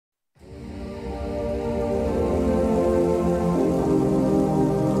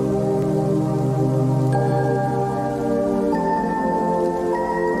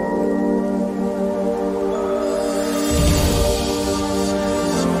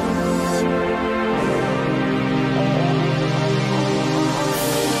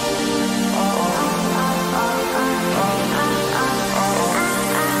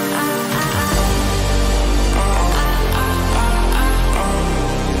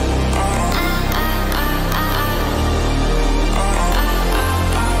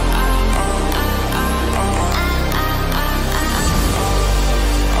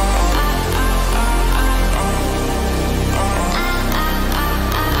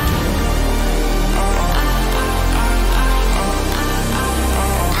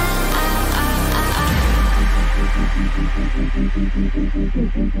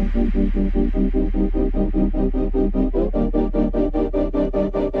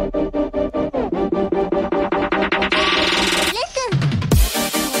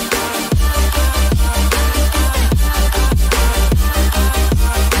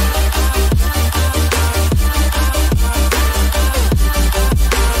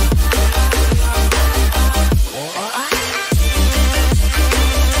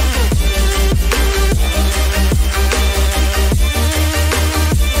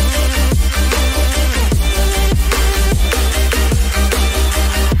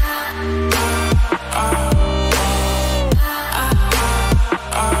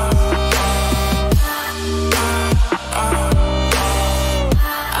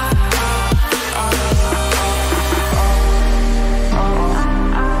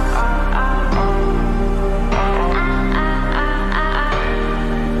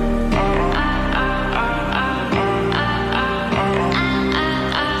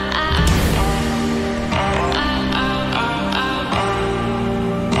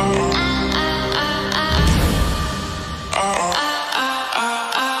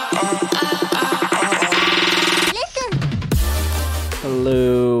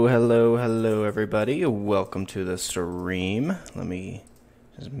everybody. Welcome to the stream. Let me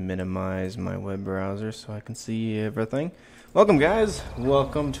just minimize my web browser so I can see everything. Welcome, guys.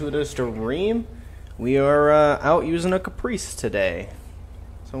 Welcome to the stream. We are out using a Caprice today.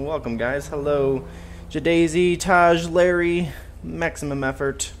 So welcome, guys. Hello, Jadaisy, Taj, Larry, Maximum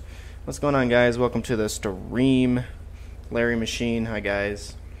Effort. What's going on, guys? Welcome to the stream. Larry Machine. Hi,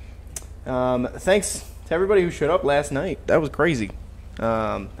 guys. Thanks to everybody who showed up last night. That was crazy.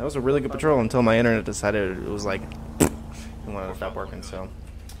 That was a really good patrol until my internet decided it was like it wanted to stop working. So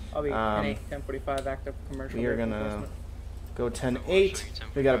I'll be 10-8, 10:45 active commercial. we are gonna go 10-8.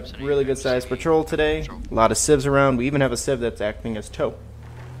 We got a really good sized patrol today. A lot of civs around. We even have a civ that's acting as tow.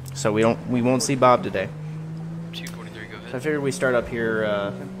 So we won't see Bob today. 243, go ahead. So I figured we start up here.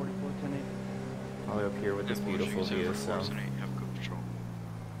 All the way up here with this beautiful view. So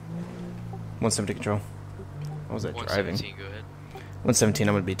 170 control. What was that driving? 117, go ahead. 117,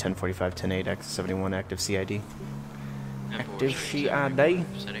 I'm going to be 1045, 10-8, active 71, active CID. Active CID?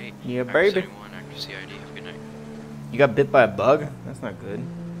 Yeah, baby. Active CID, have a good night. You got bit by a bug? That's not good.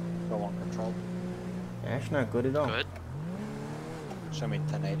 Go on control. Yeah, that's not good at all. Good. Show me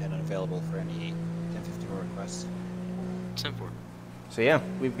 10-8 and unavailable for any 10-54 requests. 10-4. So yeah,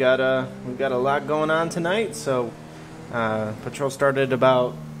 we've got a lot going on tonight. So patrol started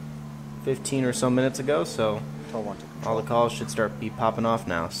about 15 or so minutes ago, so all the calls should start be popping off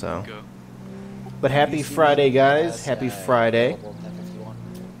now. So, Go. but happy Friday, guys! Happy Friday!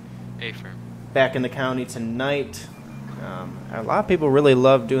 A-firm. Back in the county tonight. A lot of people really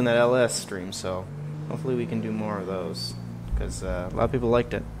love doing that LS stream, so hopefully we can do more of those because a lot of people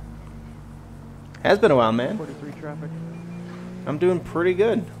liked it. Has been a while, man. 43 traffic. I'm doing pretty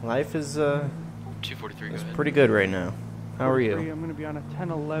good. Life is 243, go ahead. pretty good right now. How are you? I'm going to be on a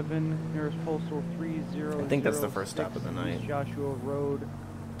 1011 nearest postal 30. I think that's the first stop of the night. Joshua Road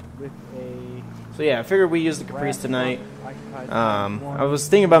with a. So yeah, I figured we use the Caprice tonight. I was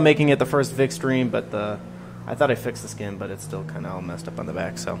thinking about making it the first Vic stream, but I thought I fixed the skin, but it's still kind of all messed up on the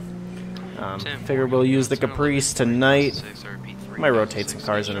back. So figured we'll use the Caprice tonight. Might rotate some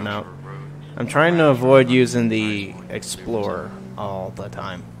cars in and out. I'm trying to avoid using the Explorer all the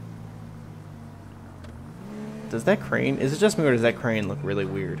time. Does that crane, is it just me or does that crane look really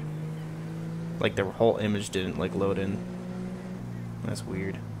weird? Like the whole image didn't like load in. That's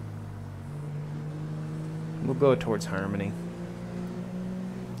weird. We'll go towards Harmony.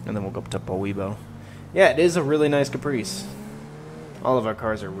 And then we'll go up to Bowibo. Yeah, it is a really nice Caprice. All of our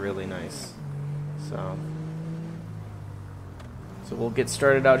cars are really nice. So we'll get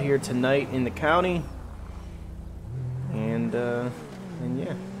started out here tonight in the county. And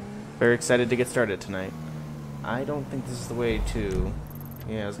yeah. Very excited to get started tonight. I don't think this is the way to...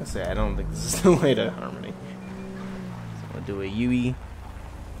 Yeah, I was going to say, I don't think this is the way to Harmony. So I'm going to do a UE.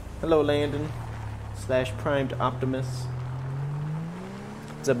 Hello, Landon. / Primed Optimus.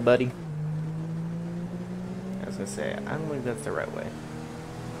 What's up, buddy? I was going to say, I don't think that's the right way.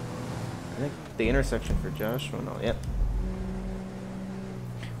 I think the intersection for Joshua... No, yep.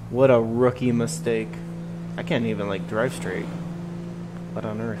 What a rookie mistake. I can't even, like, drive straight. What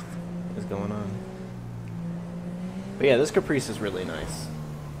on earth is going on? But yeah, this Caprice is really nice.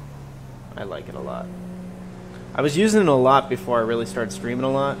 I like it a lot. I was using it a lot before I really started streaming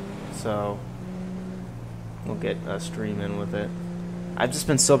a lot, so we'll get a stream in with it. I've just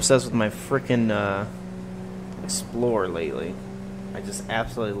been so obsessed with my frickin' Explorer lately. I just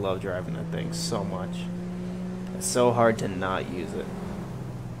absolutely love driving that thing so much. It's so hard to not use it.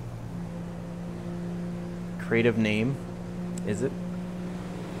 Creative name, is it?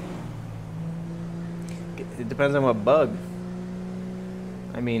 It depends on what bug.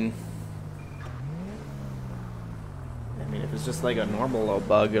 I mean, if it's just like a normal low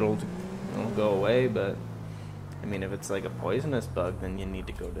bug, it'll go away. But I mean, if it's like a poisonous bug, then you need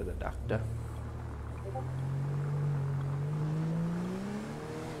to go to the doctor.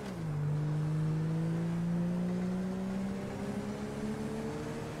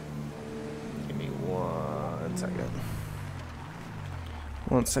 Give me 1 second.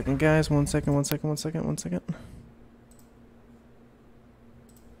 1 second, guys. 1 second, 1 second, 1 second, 1 second.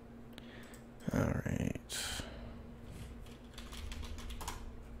 Alright.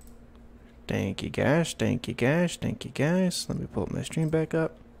 Thank you, guys. Thank you, guys. Thank you, guys. Let me pull up my stream back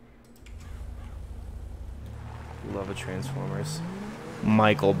up. Love the Transformers.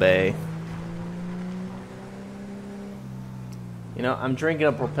 Michael Bay. You know, I'm drinking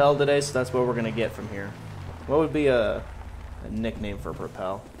a Propel today, so that's what we're going to get from here. What would be a nickname for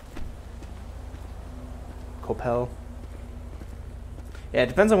Propel? Copel? Yeah, it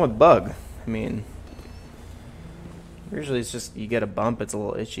depends on what bug. I mean, usually it's just you get a bump, it's a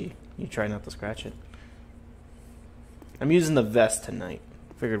little itchy. You try not to scratch it. I'm using the vest tonight.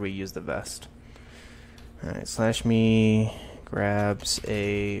 Figured we use the vest. Alright, slash me grabs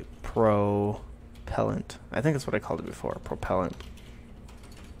a propellant. I think that's what I called it before. Propellant.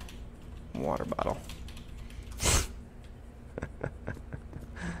 Water bottle.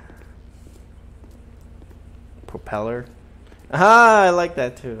 Propeller. Ah, I like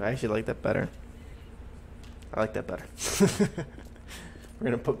that too. I actually like that better. I like that better. We're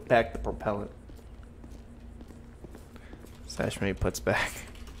gonna put back the propellant. Slash me puts back.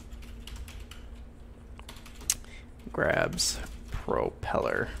 Grabs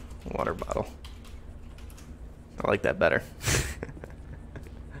propeller water bottle. I like that better.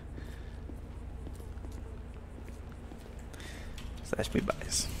 Slash me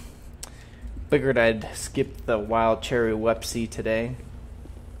buys. Figured I'd skip the wild cherry Wepsi today.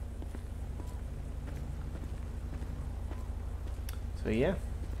 So yeah,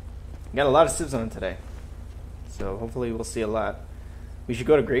 got a lot of civs on today. So hopefully we'll see a lot. We should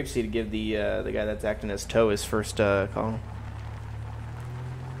go to Grapeseed to give the guy that's acting as tow his first call.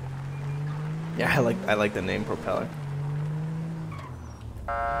 Yeah, I like the name Propeller.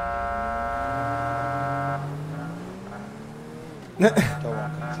 Don't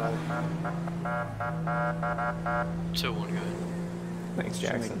want control. 2-1, go ahead. Thanks,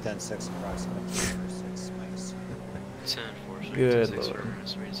 Jackson. 10-6 approximately for 6 mics. 10-4, Good 10-6 lord. for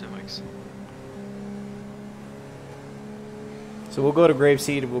 10 mics. So we'll go to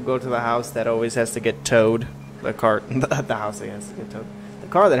Grapeseed. We'll go to the house that always has to get towed. The cart, the house that has to get towed. The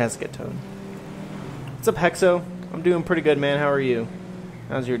car that has to get towed. What's up, Hexo? I'm doing pretty good, man. How are you?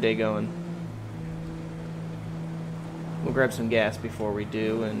 How's your day going? We'll grab some gas before we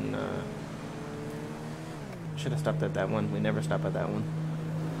do, and should have stopped at that one. We never stop at that one.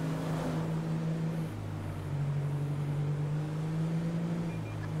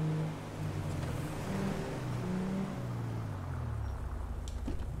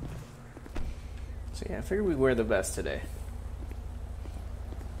 So yeah, I figured we'd wear the vest today.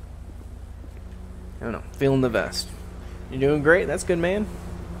 I don't know, feeling the vest. You doing great? That's good, man.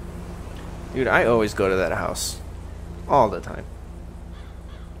 Dude, I always go to that house. All the time.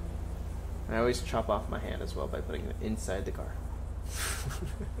 I always chop off my hand as well by putting it inside the car.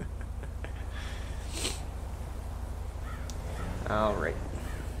 Alright.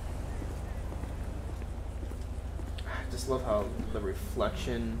 I just love how the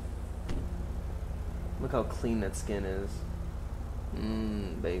reflection... Look how clean that skin is.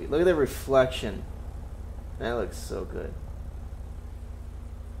 Baby. Look at the reflection. That looks so good.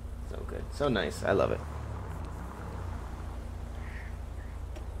 So good. So nice. I love it.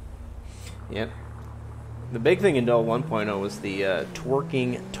 Yep. The big thing in DOL 1.0 was the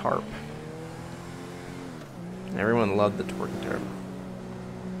twerking tarp. Everyone loved the twerking tarp.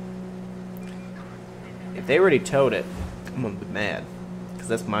 If they already towed it, I'm going to be mad. Because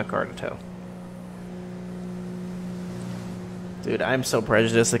that's my car to tow. Dude, I'm so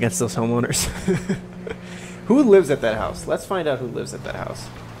prejudiced against those homeowners. Who lives at that house? Let's find out who lives at that house.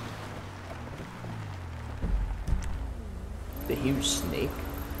 The huge snake?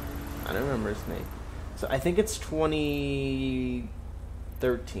 I don't remember his name. So I think it's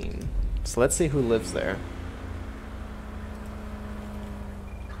 2013. So let's see who lives there.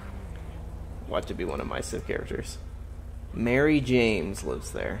 Watch it be one of my Civ characters. Mary James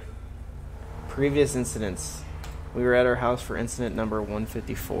lives there. Previous incidents. We were at our house for incident number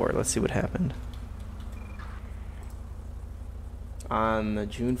 154. Let's see what happened. On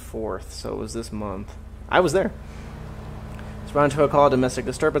June 4th, so it was this month. I was there. Responded to a call of domestic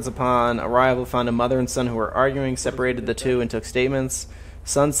disturbance. Upon arrival, found a mother and son who were arguing, separated the two, and took statements.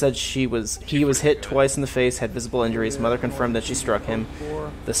 Son said he was hit twice in the face, had visible injuries. Mother confirmed that she struck him.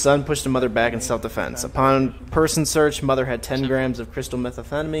 The son pushed the mother back in self-defense. Upon person search, mother had 10 grams of crystal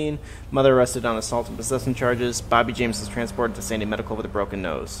methamphetamine. Mother arrested on assault and possession charges. Bobby James was transported to Sandy Medical with a broken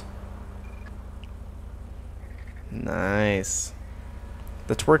nose. Nice.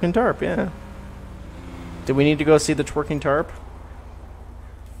 The twerking tarp, yeah. Do we need to go see the twerking tarp?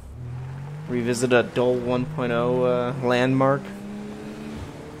 Revisit a DOL 1.0 landmark?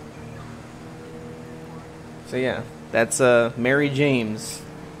 So yeah, that's Mary James.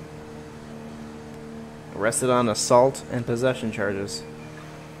 Arrested on assault and possession charges.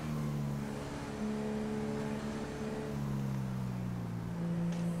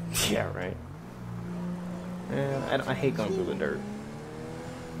 Yeah, right. I hate going through the dirt.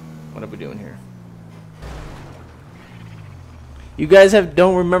 What are we doing here? You guys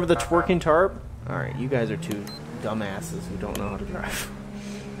don't remember the twerking tarp? Alright, you guys are two dumbasses who don't know how to drive.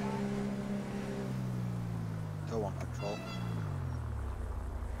 Don't want control.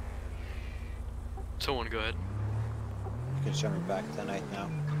 So one, go ahead. You can show me back 10-8 now.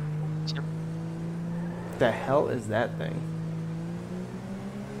 Yep. The hell is that thing?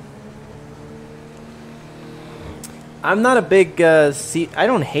 I'm not a big I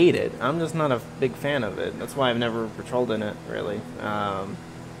don't hate it. I'm just not a big fan of it. That's why I've never patrolled in it, really. I'm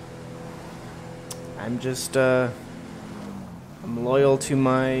just I'm loyal to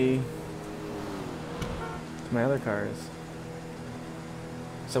my other cars.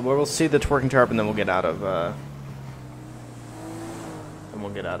 So we'll see the twerking tarp, and then we'll get out of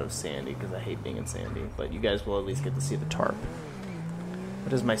Sandy, because I hate being in Sandy. But you guys will at least get to see the tarp.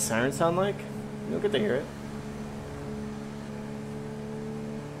 What does my siren sound like? You'll get to hear it.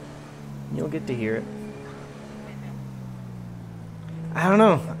 You'll get to hear it. I don't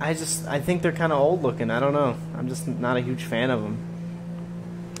know. I think they're kind of old looking. I don't know. I'm just not a huge fan of them.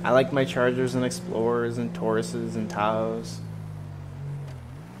 I like my Chargers and Explorers and Tauruses and Tahoes.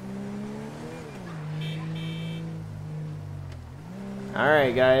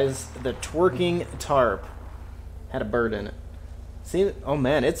 Alright, guys. The twerking tarp had a bird in it. See? Oh,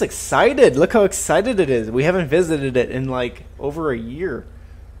 man. It's excited. Look how excited it is. We haven't visited it in, like, over a year.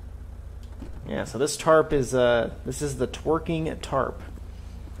 Yeah, so this tarp is, this is the twerking tarp.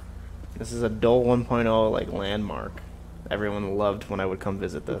 This is a Dole 1.0, like, landmark. Everyone loved when I would come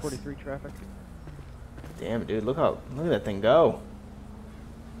visit this. 43 traffic. Damn, dude, look at that thing go.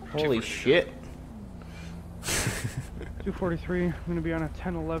 Holy shit. 243, I'm going to be on a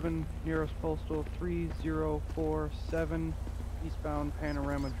 1011 nearest postal 3047 eastbound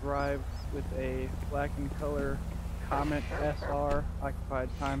Panorama Drive with a black and color Comet SR occupied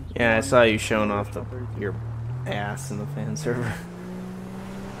times. Yeah, I saw you showing off your ass in the fan server.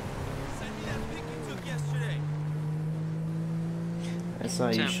 I saw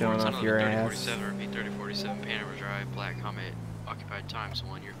you showing off your ass. 3047, repeat 3047, Panorama Drive, Black Comet, occupied times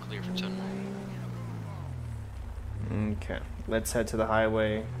 1. You're clear for 10 more. Okay, let's head to the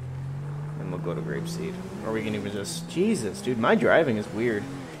highway, and we'll go to Grapeseed. Or we can even just... Jesus, dude, my driving is weird.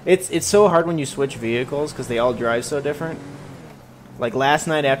 It's so hard when you switch vehicles, because they all drive so different. Like, last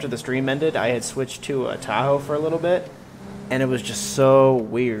night after the stream ended, I had switched to a Tahoe for a little bit, and it was just so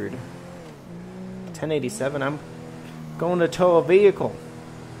weird. 1087, I'm going to tow a vehicle.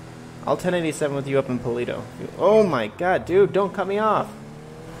 I'll 1087 with you up in Polito. Oh my god, dude, don't cut me off.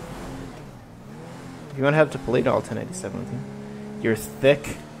 If you want to head to Polito, I'll 1087 with you. You're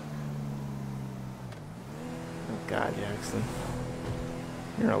thick. Oh god, Jackson.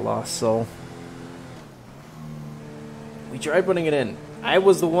 You're a lost soul. We tried putting it in. I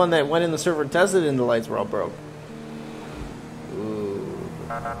was the one that went in the server and tested it, and the lights were all broke. Ooh.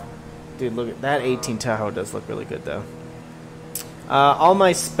 Dude, look at that 18 Tahoe does look really good, though. All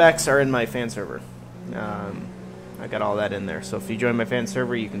my specs are in my fan server. I got all that in there. So if you join my fan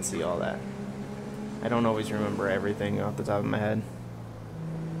server, you can see all that. I don't always remember everything off the top of my head.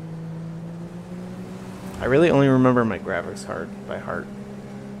 I really only remember my graphics card by heart.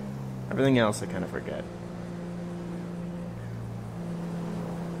 Everything else I kind of forget.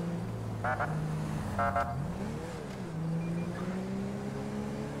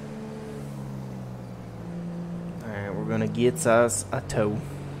 Alright, we're gonna get us a tow.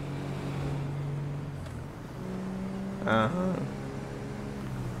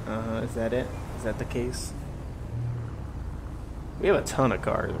 Is that it? Is that the case? We have a ton of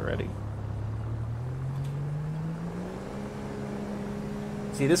cars already.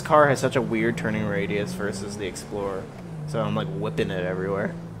 See, this car has such a weird turning radius versus the Explorer. So I'm like whipping it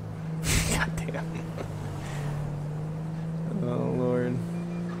everywhere. God damn. Oh, Lord.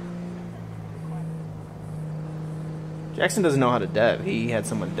 Jackson doesn't know how to dev. He had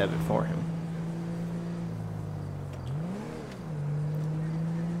someone dev it for him.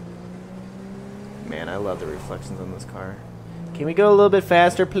 Man, I love the reflections on this car. Can we go a little bit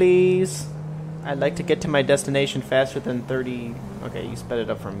faster, please? I'd like to get to my destination faster than 30... Okay, you sped it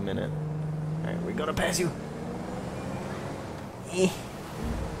up for a minute. Alright, we're gonna pass you.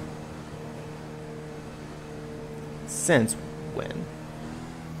 Since when?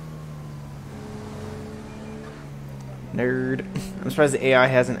 Nerd. I'm surprised the AI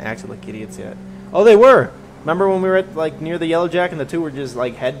hasn't acted like idiots yet. Oh, they were! Remember when we were at, like, near the Yellow Jack and the two were just,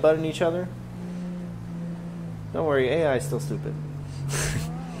 like, headbutting each other? Don't worry, AI is still stupid.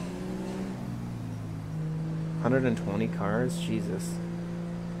 120 cars? Jesus.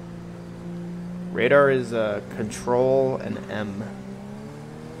 Radar is Control and M.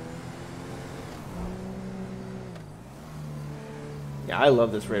 Yeah, I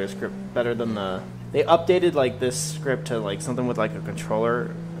love this radar script better than the... They updated like this script to like something with like a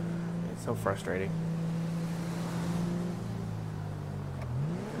controller. It's so frustrating.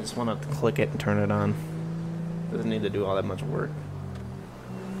 just want to click it and turn it on. Doesn't need to do all that much work.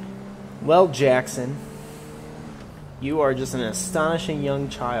 Well, Jackson, you are just an astonishing young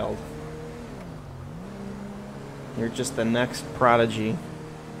child. You're just the next prodigy.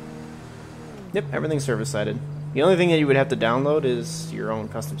 Yep, everything's service-sided. The only thing that you would have to download is your own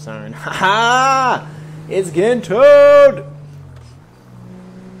custom siren. Ha-ha! It's getting towed!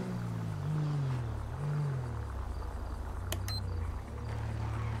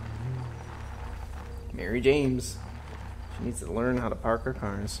 Mary James. She needs to learn how to park her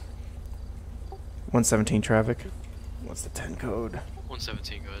cars. 117 traffic. What's the 10 code?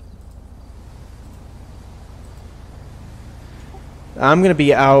 117, good. I'm going to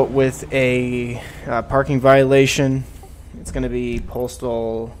be out with a parking violation. It's going to be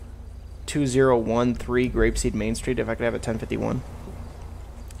postal 2013 Grapeseed Main Street, if I could have a 1051.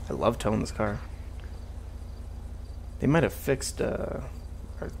 I love towing this car. They might have fixed our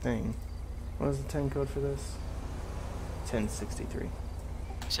thing. What is the 10 code for this? 1063.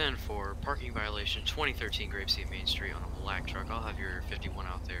 10-4, parking violation, 2013 Grapeseed Main Street on a black truck. I'll have your 51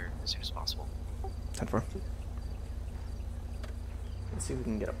 out there as soon as possible. 10-4. Let's see if we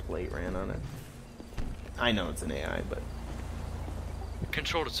can get a plate ran on it. I know it's an AI, but...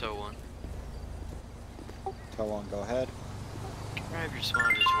 Control to tow 1. Tow 1, go ahead. Grab your spawn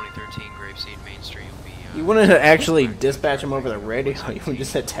to 2013 Grapeseed Main Street. Will be, You wouldn't actually dispatch him over the radio, you would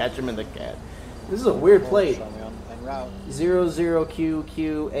just attach him in the cat. This is a weird plate. Show me on en route.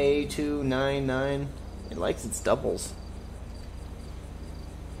 00QQA299. It likes its doubles.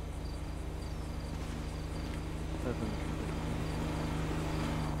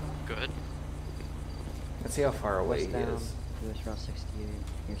 Good. Let's see how far away he Down. is. US Route 68.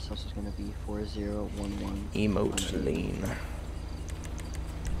 Your social is going to be 4011. Emote lean.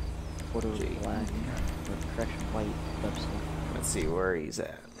 Photo J. black. Or correction white website. Let's see where he's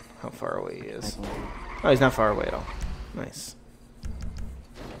at. How far away he is. 511. Oh, he's not far away at all. Nice.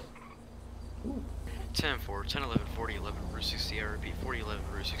 10-4, 10-11, 40-11, Route 60, I repeat, 40-11,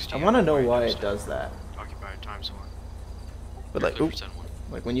 Route 60. I want to know why it does that. Occupied times 1. But like, oops,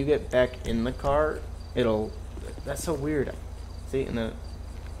 like when you get back in the car, it'll. That's so weird. See, and the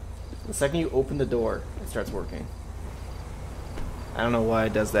second you open the door, it starts working. I don't know why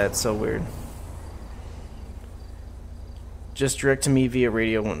it does that. It's so weird. Just direct to me via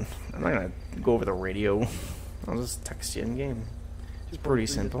radio. I'm not gonna go over the radio. I'll just text you in game. It's pretty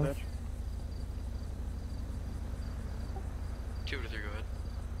simple. 2 to 3, go ahead.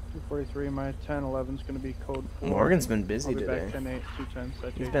 243, my 1011 is going to be code 4. Morgan's been busy I'll be today. back 10-8,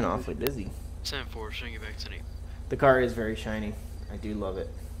 210. He's been awfully busy. 10-4, showing you back 10-8. The car is very shiny. I do love it.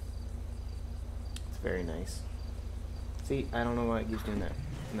 It's very nice. See, I don't know why it keeps doing that.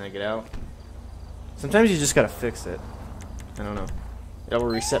 Can I get out? Sometimes you just gotta fix it. I don't know. It will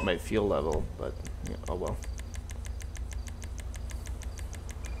reset my fuel level, but yeah, oh well.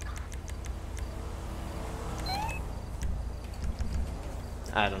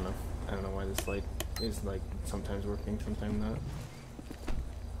 I don't know. I don't know why this light is like sometimes working, sometimes not.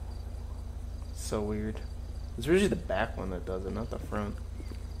 So weird. It's usually the back one that does it, not the front.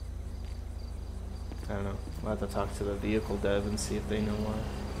 I don't know. We'll have to talk to the vehicle dev and see if they know why.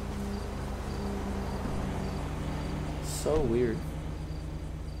 So weird.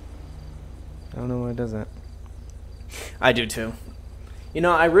 I don't know why it does that. I do too. You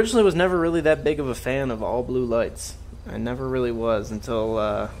know, I originally was never really that big of a fan of all blue lights. I never really was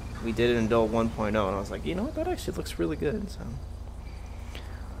until we did it in DoLERP 1.0, and I was like, you know what, that actually looks really good. So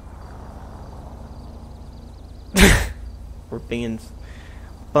we're being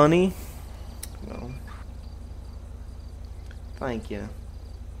funny. Well, thank you.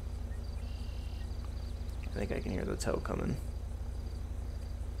 I think I can hear the tow coming.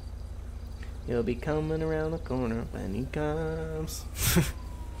 He'll be coming around the corner when he comes. He'll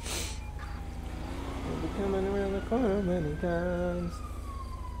be coming around the corner when he comes.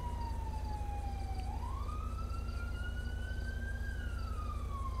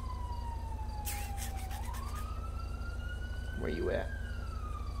 Where you at?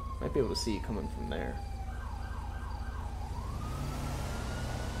 Might be able to see you coming from there.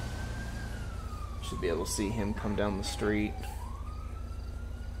 Should be able to see him come down the street.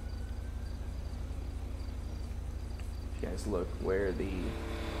 If you guys look where it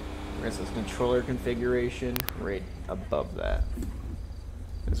says controller configuration, right above that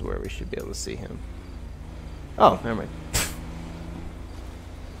is where we should be able to see him. Oh, never mind.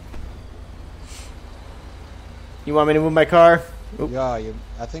 You want me to move my car? Oop. Yeah,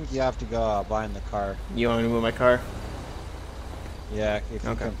 I think you have to go behind the car. You want me to move my car? Yeah, if you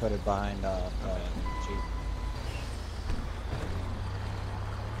Okay. can put it behind Jeep.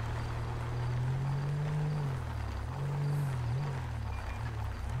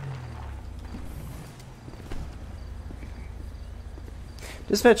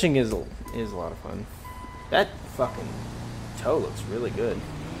 Dispatching is a lot of fun. That fucking tow looks really good.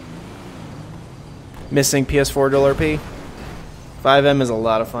 Missing PS4 DoLERP. FiveM is a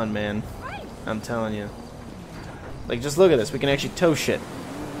lot of fun, man. I'm telling you. Like, just look at this. We can actually tow shit.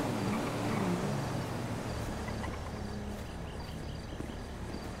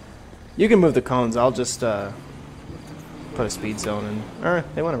 You can move the cones. I'll just put a speed zone in.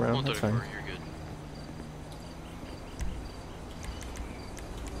 Alright, they went around. That's fine. You're good.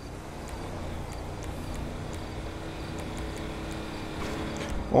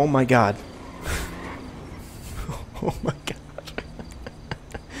 Oh my god. Oh my god.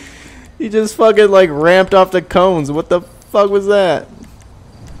 He just fucking like ramped off the cones. What the fuck was that?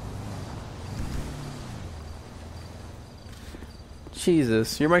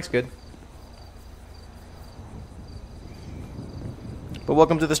 Jesus, your mic's good. But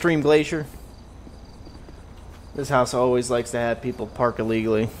welcome to the stream, Glacier. This house always likes to have people park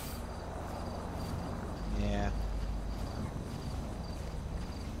illegally. Yeah.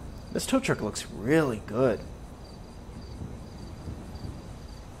 This tow truck looks really good.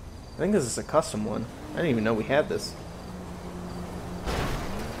 I think this is a custom one. I didn't even know we had this.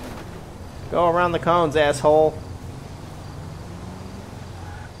 Go around the cones, asshole.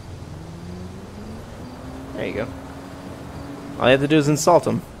 There you go. All you have to do is insult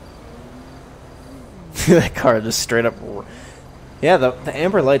him. That car just straight up... Yeah, the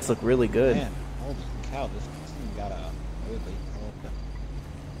amber lights look really good. Man, holy cow, this thing got a... Weirdly,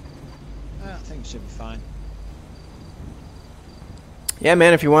 I think it should be fine. Yeah,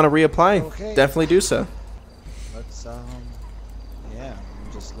 man, if you want to reapply, Okay. definitely do so. Let's, yeah,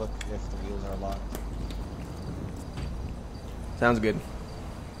 just look if the wheels are locked. Sounds good.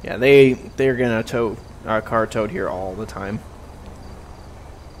 Yeah, they're gonna tow our car towed here all the time.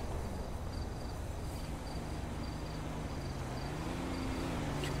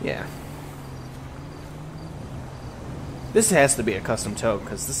 Yeah. This has to be a custom tow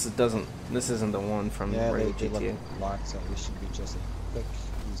because this isn't the one from Yeah, regular they GTA. look locked, so we should be just a quick,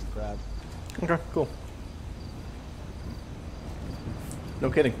 easy grab. Okay, cool. No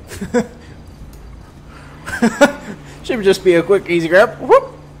kidding. Should just be a quick, easy grab.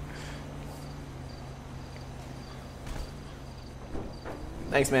 Whoop.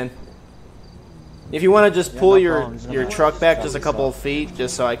 Thanks, man. If you want to just pull your truck back just a couple of feet,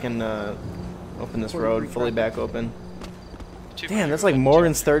 just so I can open this road fully back open. Damn, that's like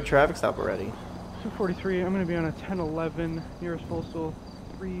Morgan's third traffic stop already. 243, I'm going to be on a 1011, nearest postal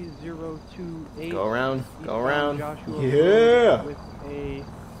 3028. Go around, go around. Joshua Yeah! With a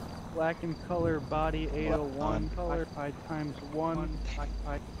black and color body 801, occupied times 1,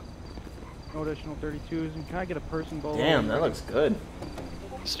 occupied, no additional 32s. And can I get a person below? Damn, that looks good.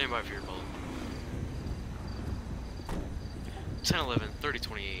 Stand by for your bullet. 1011,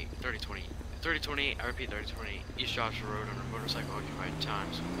 3028, 3020, 3028, I repeat 3028, East Joshua Road on a motorcycle occupied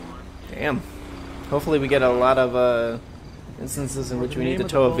times 1. Damn. Hopefully we get a lot of instances in which we need to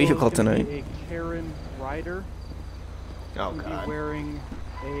tow a vehicle tonight. A Karen Ryder. Oh Be god. wearing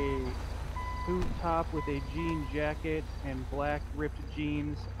a boot top with a jean jacket and black ripped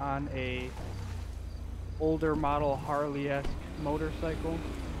jeans on a older model Harley-esque motorcycle.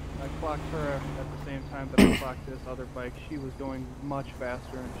 I clocked her at the same time that I clocked this other bike. She was going much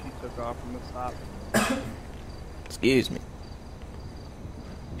faster and she took off from the stop. Excuse me.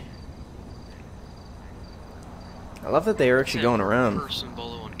 I love that they are actually going around. Person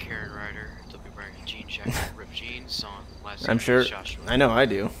below on Karen Ryder. They'll be wearing a jean jacket, ripped jeans on last I'm sure. Joshua. I know I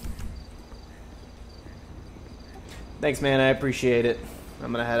do. Thanks, man. I appreciate it.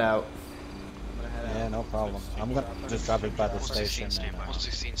 I'm gonna head out. Yeah, no problem. I'm gonna just drop it by the 116, station. stand by. And,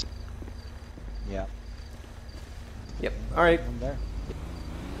 116. yeah. Yep. All right. I'm there.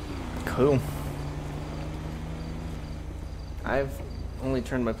 Cool. I've only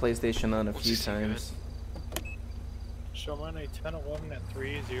turned my PlayStation on a few 116, go times. So I'm on a 1011 at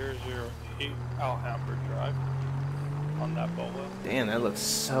 3008 Alhambra Drive on that Volvo. Damn, that looks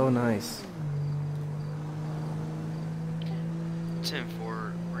so nice.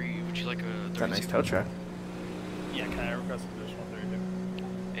 10-4, would you like a 32? It's a nice tow truck. Yeah, can I request additional 32?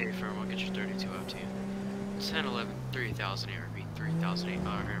 Hey, firm, I'll get your 32 out to you. 10-11, 3008, repeat, 3008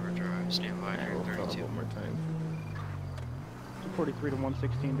 Alhambra Drive, stand by, We'll follow 32. one more time. 243 to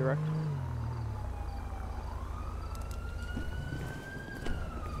 116 direct.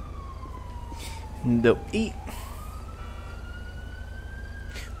 No. Eat.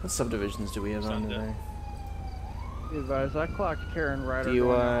 What subdivisions do we have on Sunday. today? Be advised, I clocked Karen Ryder going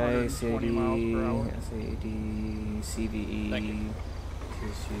DUI, 120 miles per hour. SAD, CVE, Thank you.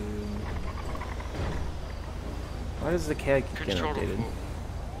 TSU. Why does the CAD keep getting Control to updated?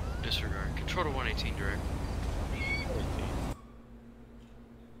 Disregard. Control to 118 direct. 18.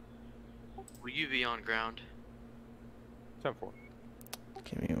 Will you be on ground? 10-4.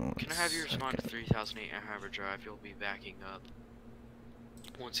 Give me one Can I have you respond to second. 3008 at Harbor Drive? You'll be backing up.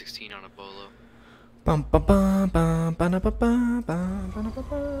 116 on a bolo. Bum, bum, bum, bum, ba, da, ba, ba, bum, ba, da, ba,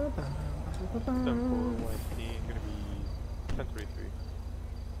 ba, bum, 10-4, 118, gonna be 10-3-3.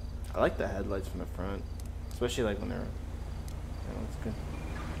 I like the headlights from the front, especially like when they're. That looks good.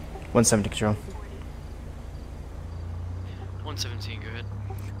 170 control. 117, go ahead.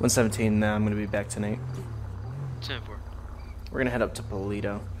 117. Now I'm gonna be back tonight. 10-4. We're gonna head up to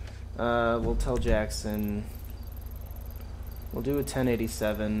Polito. We'll tell Jackson. We'll do a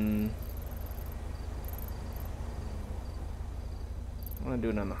 1087. I want to do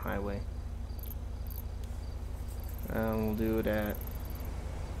it on the highway. We'll do it at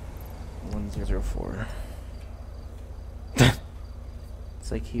 1004.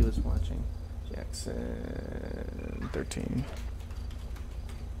 It's like he was watching. Jackson 13.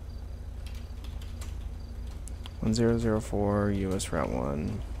 1004 US Route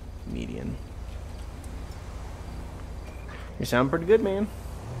 1 median. You sound pretty good, man.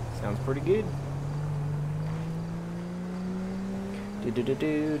 Sounds pretty good. Do.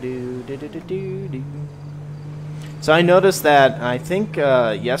 So I noticed that I think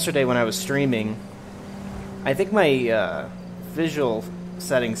yesterday when I was streaming, I think my visual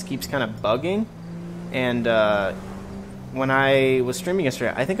settings keeps kind of bugging, and when I was streaming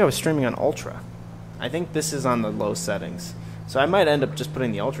yesterday, I think I was streaming on Ultra. I think this is on the low settings, so I might end up just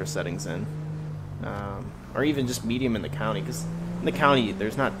putting the Ultra settings in, or even just medium in the county, because in the county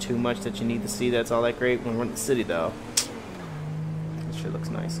there's not too much that you need to see that's all that great. When we're in the city though, this shit looks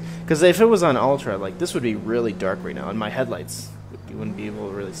nice. Because if it was on Ultra, like, this would be really dark right now, and my headlights, you wouldn't be able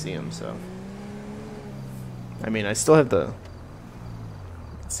to really see them. So I mean, I still have the,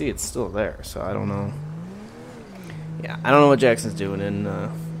 see, it's still there, so I don't know. Yeah, I don't know what Jackson's doing in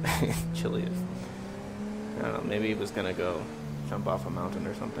Chile. I don't know, maybe he was gonna go jump off a mountain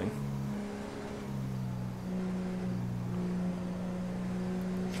or something.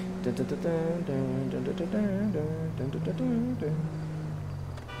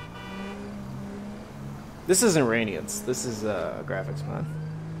 This isn't Radiance, this is a graphics mod.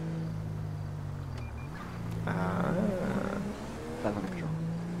 500 control.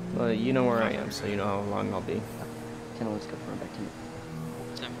 Well, you know where I am, so you know how long I'll be. 10, let's go for back to me.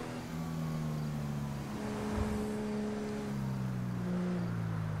 10-4.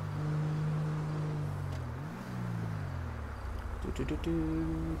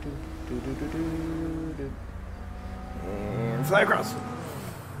 And fly across.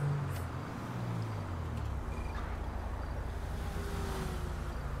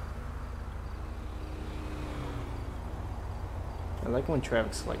 I like when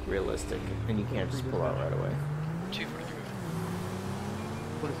traffic's like realistic and you can't just pull out right away. 243.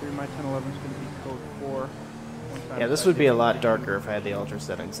 43, my 1011 is going to be code 4. Yeah, this would be a lot darker if I had the ultra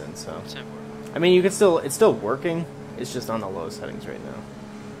settings in, so. 10-4. I mean, you could still, it's still working, it's just on the low settings right now.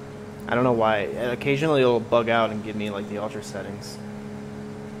 I don't know why. Occasionally it'll bug out and give me like the ultra settings.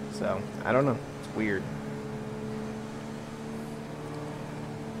 So, I don't know. It's weird.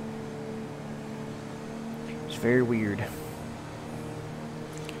 It's very weird.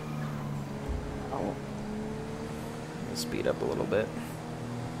 I'll speed up a little bit.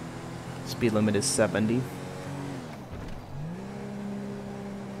 Speed limit is 70.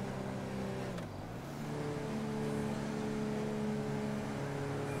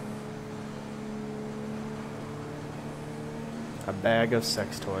 A bag of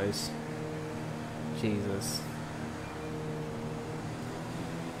sex toys. Jesus.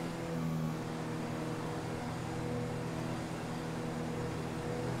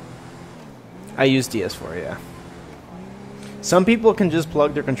 I use DS4, yeah. Some people can just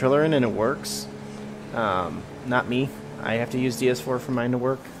plug their controller in and it works. Not me. I have to use DS4 for mine to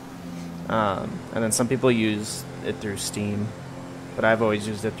work. And then some people use it through Steam. But I've always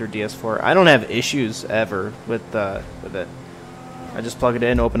used it through DS4. I don't have issues ever with it. I just plug it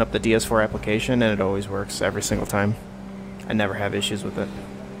in, open up the DS4 application, and it always works every single time. I never have issues with it.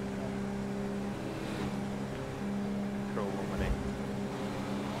 Control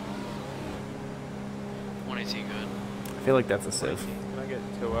 118 good. I feel like that's a save. 118. Can I get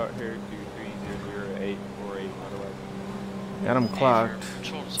tow out here to 300848 motorway? Got him clocked.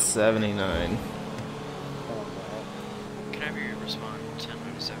 Control to 79. Can I have you respond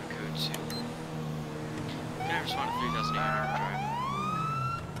 1097 code 2? Can I respond to 3800 drive?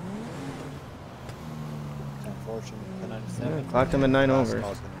 Unfortunately, the Yeah, 97. clocked him at 9 Last over.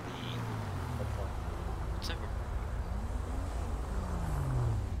 call's gonna be 10-4.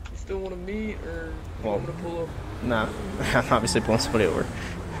 still want to meet, or you Well, want me to pull up? Nah, I'm obviously pulling somebody over.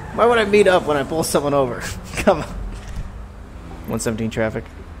 Why would I meet up when I pull someone over? Come on. 117 traffic.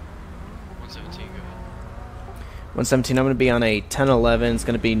 117, go ahead. 117, I'm going to be on a 1011. It's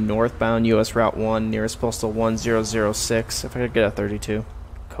going to be northbound US Route 1, nearest postal 1006. If I could get a 32,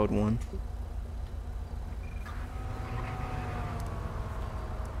 code 1.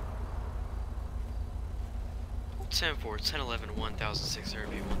 Ten 4, 1011, 1006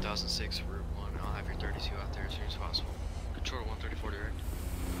 RP, 1006 Route 1. I'll have your 32 out there as soon as possible. Control 134 direct.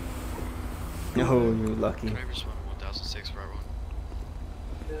 Oh, you lucky. Can I respond to 1006 Route 1?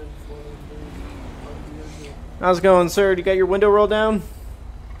 10, 4, How's it going, sir? You got your window rolled down?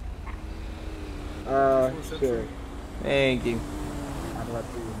 Sure. Thank you. I'd like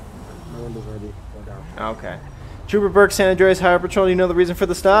to. My window's already rolled down. Okay. Trooper Burke, San Andreas Highway Patrol, you know the reason for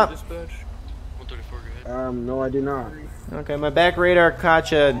the stop? Dispatch. 134, go ahead. No, I do not. Okay, my back radar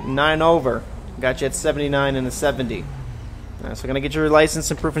caught you 9 over. Got you at 79 and a 70. So can I get your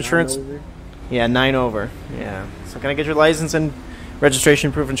license and proof insurance? Yeah, 9 over. Yeah. So can I get your license and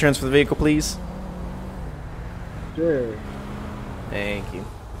registration proof insurance for the vehicle, please? Sure. Thank you.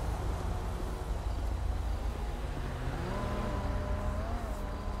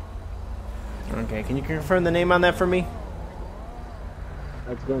 Okay, can you confirm the name on that for me?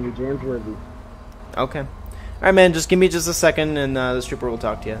 That's going to be James Worthy. Okay. Alright, man, just give me just a second and this trooper will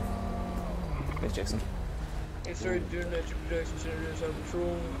talk to you. Thanks, Jackson. I started doing that to Jackson Center as on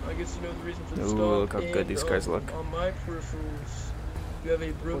patrol. I guess you know the reason for the Ooh, stop. look how good and, these cars look. On my peripherals, you have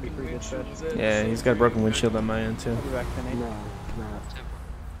a broken windshield. Is that Yeah, he's got a broken windshield on my end, too. I'll be back 10 No, not.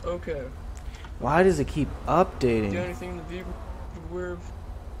 Okay. Why does it keep Do you have updating? anything in the vehicle you're aware of?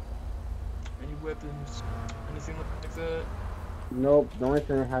 Any weapons? Anything like that? Nope. The only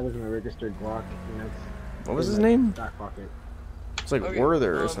thing I have is my registered Glock. And that's What was in his my name? Back pocket. It's like Okay,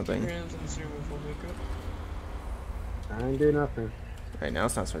 Werther or keep something. your hands on the steering wheel for makeup. I ain't do nothing. Right now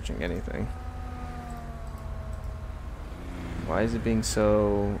it's not searching anything. Why is it being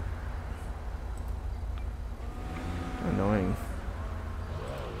so annoying?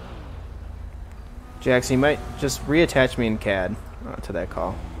 Jackson, you might just reattach me in CAD to that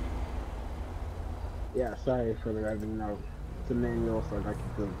call. Yeah, sorry for the driving. No, it's a manual, so I got to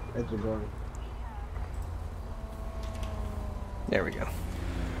keep the engine going. There we go.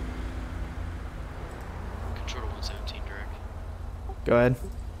 Control 117 direct. Go ahead.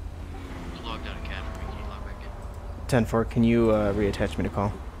 You logged out of CAD for me. Can you log back in? 10-4, can you reattach me to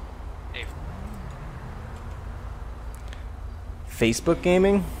call? Hey, Facebook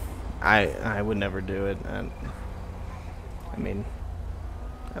gaming? I would never do it. I mean,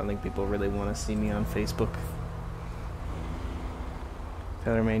 I don't think people really want to see me on Facebook.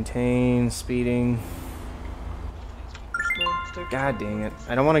 Failure to maintain, speeding. God dang it.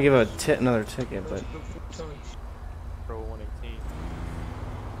 I don't want to give another ticket, but Pro 118.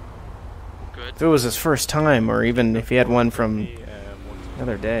 good. if it was his first time, or even if he had one from The, the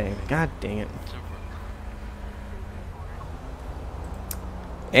other day. God dang it. 10-4.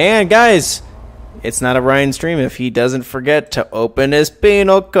 And guys, it's not a Ryan stream if he doesn't forget to open his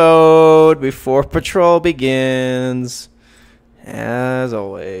penal code before patrol begins. As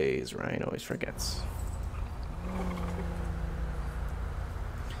always, Ryan always forgets.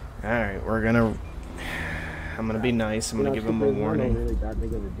 Alright, I'm gonna be nice. I'm gonna give him a warning. Really that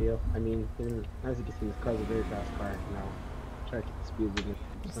big of a deal. I mean, as you can see, this car's a very fast car. Try to keep the speed limit.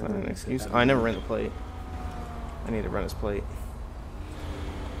 It's not an excuse. Oh, I never ran the plate. I need to run his plate.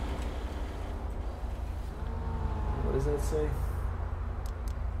 What does that say?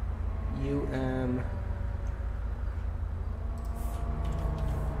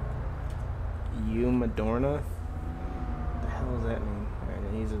 Madorna? What the hell does that mean?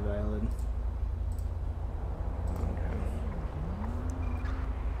 Alright, he's a valid. Okay.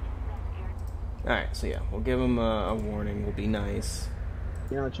 Alright, so yeah, we'll give him a warning. We'll be nice.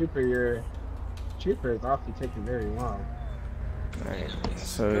 You know, Trooper is awfully taking very long. Alright,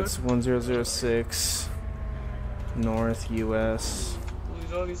 so it's 1006 North US Well,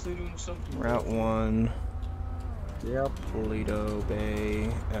 he's obviously doing something. Route 1 Yep. Toledo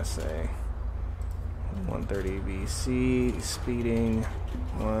Bay SA 130 BC, speeding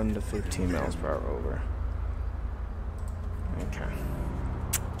 1 to 15 miles per hour over. Okay.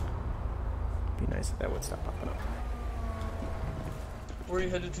 Be nice if that would stop popping up. Where are you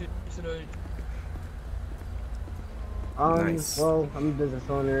headed to tonight? Nice. Well, I'm a business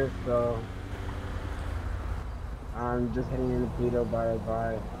owner, so I'm just heading into Toledo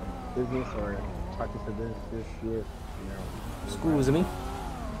by business or talking to businesses here, you know. Excuse me.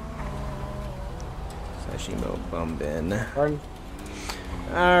 Sashimo Bumbin. Pardon?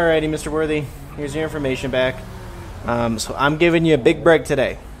 Alrighty, Mr. Worthy. Here's your information back. So I'm giving you a big break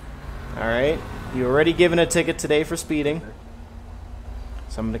today. Alright? You already given a ticket today for speeding.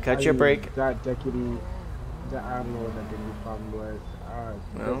 So I'm going to cut you a break. That deputy, I don't know what that deputy problem was.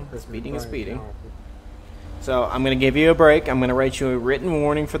 Well, speeding is speeding. So I'm going to give you a break. I'm going to write you a written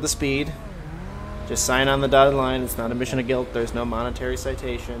warning for the speed. Just sign on the dotted line. It's not a admission of guilt. There's no monetary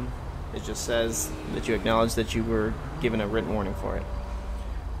citation. It just says that you acknowledge that you were given a written warning for it.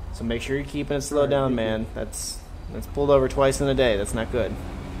 So make sure you're keeping it slowed down, man. That's pulled over twice in a day. That's not good.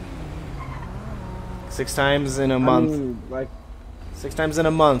 6 times in a month. I mean, like, 6 times in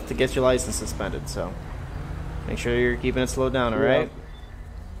a month to get your license suspended. So make sure you're keeping it slowed down. All right.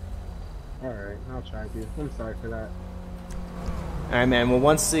 Alright, I'll try to. I'm sorry for that. All right, man. Well,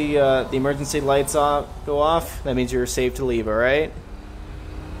 once the emergency lights go off, that means you're safe to leave. All right.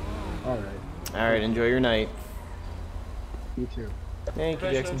 Alright. All right. Enjoy your night. You too. Thank you,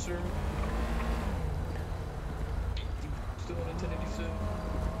 Crash Jackson. sir. Still on a 1087.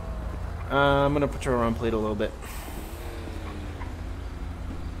 I'm gonna patrol around plate a little bit.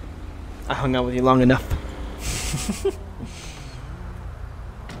 I hung out with you long enough.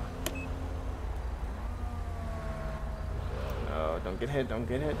 Oh, don't get hit, don't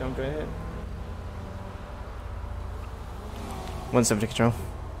get hit, don't get hit. 170 control.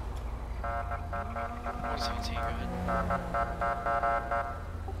 117, go ahead.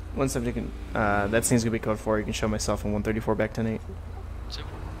 170 that seems to be code 4. You can show myself on 134 back 10-8.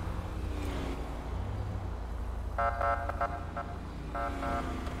 Simple.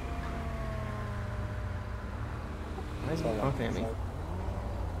 Why is he honking at me?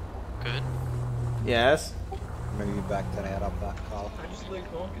 Good. Yes? Maybe be back to add up that call. I just like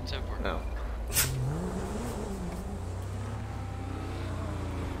honking. 10-4. No.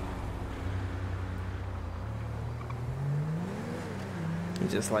 He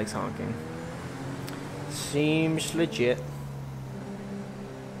just likes honking. Seems legit.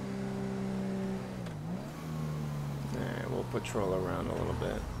 Alright, we'll patrol around a little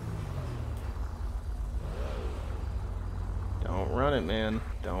bit. Don't run it, man.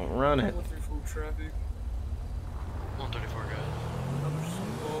 Don't run it. 134 traffic. 134, go ahead. I'm just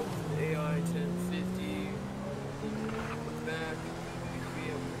involved with AI 1050. Look back. We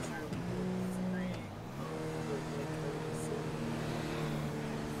have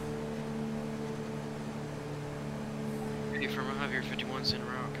 0.3. Hey, from Javier 51's en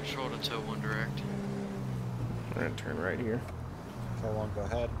route, control to tow 1 direct. I'm gonna turn right here. So one, go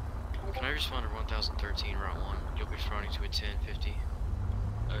ahead. Can I respond to 1013 route 1? You'll be responding to a 1050.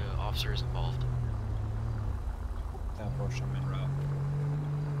 Officer is involved. 10-4, show me en route.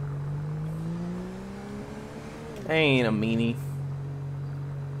 I ain't a meanie.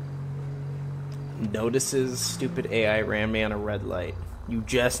 Notices stupid AI ran me on a red light. You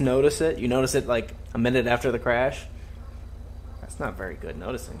just notice it? You notice it like a minute after the crash? That's not very good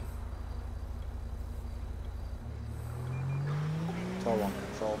noticing. Tow one,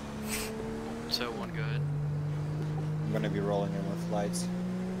 control. Tow 1, go ahead. I'm gonna be rolling in with lights.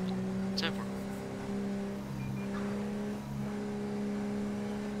 10-4.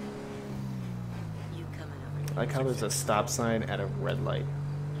 I like how there's a stop sign at a red light.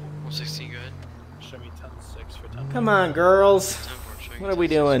 116, go ahead. Show me 10-6 for 10. Come on, girls. 10-4, showing What are we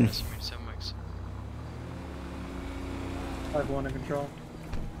doing? 7 mics. 5-1 in control.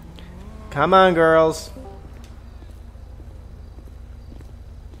 Come on, girls.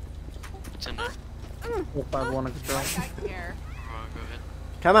 10-9. 5-1 in control. Go ahead.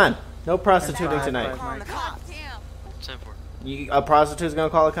 Come on. No prostituting tonight. Calling the cops. 10-4. A prostitute's gonna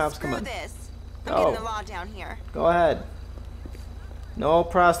call the cops? Come Screw on. this. I'm Go. getting the law down here. Go ahead. No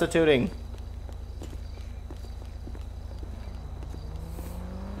prostituting.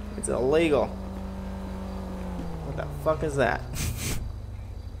 It's illegal. What the fuck is that?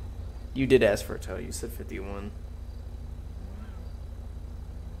 You did ask for a tow. You said 51.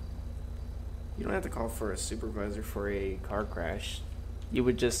 You don't have to call for a supervisor for a car crash. You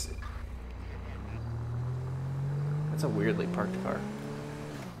would just... That's a weirdly parked car.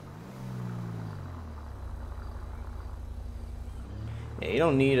 Yeah, you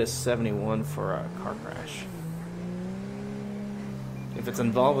don't need a 71 for a car crash. If it's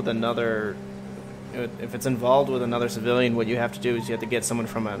involved with another civilian, what you have to do is you have to get someone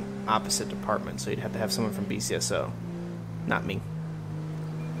from an opposite department. So you'd have to have someone from BCSO, not me.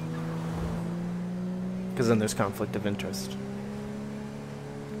 Because then there's conflict of interest.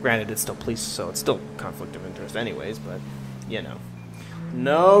 Granted, it's still police, so it's still conflict of interest anyways, but, you know.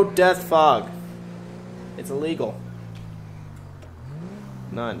 No death fog. It's illegal.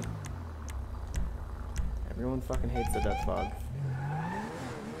 None. Everyone fucking hates the death fog.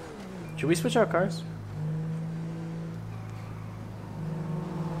 Should we switch out cars?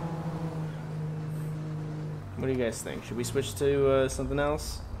 What do you guys think? Should we switch to something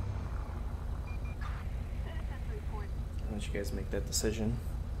else? I'll let you guys make that decision.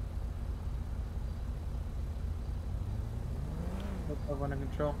 What's under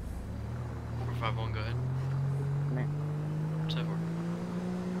control? 451, go ahead. Man. 7-4.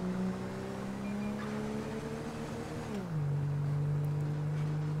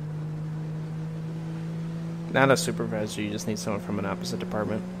 Not a supervisor, you just need someone from an opposite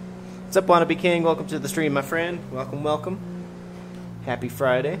department. What's up, Wannabe King? Welcome to the stream, my friend. Welcome, welcome. Happy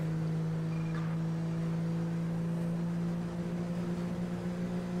Friday.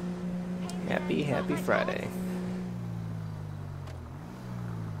 Happy Friday.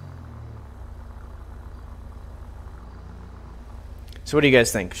 So what do you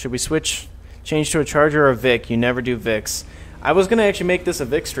guys think? Should we change to a Charger or a Vic? You never do Vics. I was going to actually make this a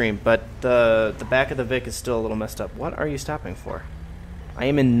Vic stream, but the back of the Vic is still a little messed up. What are you stopping for? I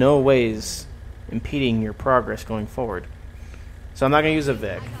am in no ways impeding your progress going forward. So I'm not going to use a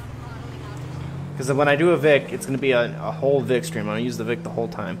Vic. Because when I do a Vic, it's going to be a whole Vic stream. I'm going to use the Vic the whole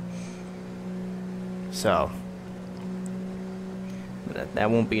time. So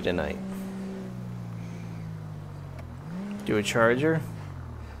that won't be tonight. Do a Charger.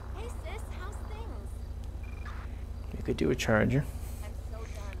 Hey sis, how's things? You could do a Charger. I'm so done.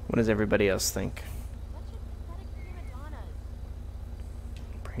 What does everybody else think? What's your pathetic prima donnas?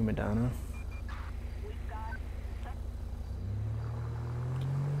 Prima donna.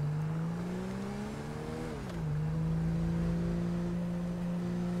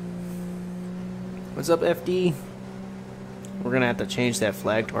 What's up, FD? We're gonna have to change that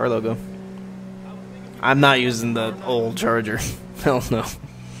flag to our logo. I'm not using the old Charger. Hell no.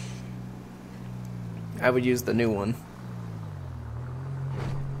 I would use the new one.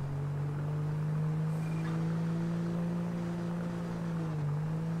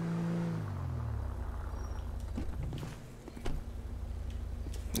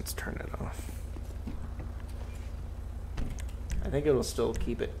 Let's turn it off. I think it'll still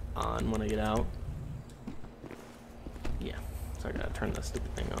keep it on when I get out. Yeah, so I gotta turn this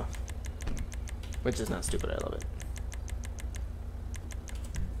stupid thing off. Which is not stupid, I love it.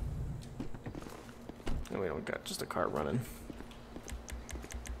 And we don't got just a car running.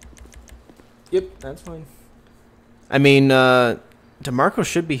 Yep, that's fine. I mean, DeMarco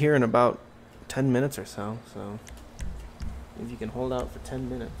should be here in about 10 minutes or so, so if you can hold out for 10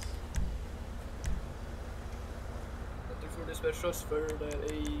 minutes. For dispatch transferred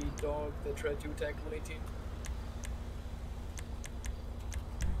that a dog that tried to attack 118.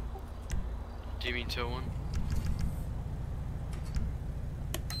 Do you mean tow one?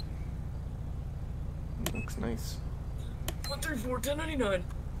 Looks nice. 134 1099.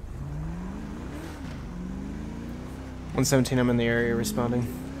 117, I'm in the area responding.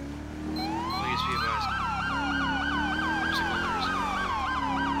 Please be advised. Signal there is.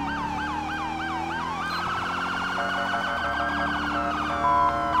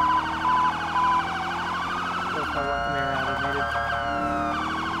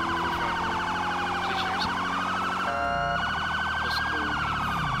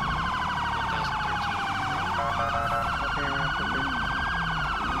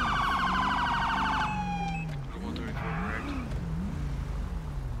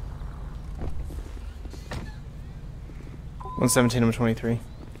 One 17, I'm 23.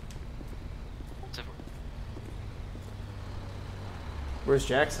 Where's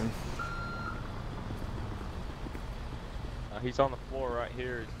Jackson? He's on the floor right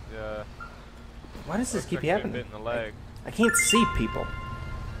here. Why does this keep bit happening? in the leg. I can't see people.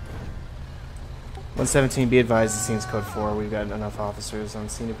 117, be advised, the scene's code 4. We've got enough officers on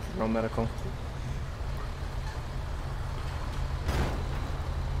scene to roll medical.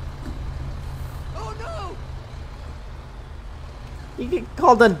 Oh no! You get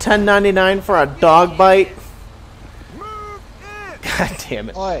called on 1099 for a dog bite? God damn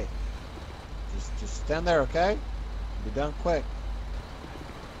it. Oi! Just stand there, okay? Be done quick.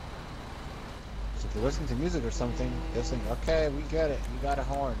 So if you're listening to music or something, they'll sing, okay, we get it. You got a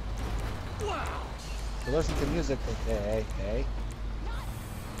horn. If you listen to music, hey.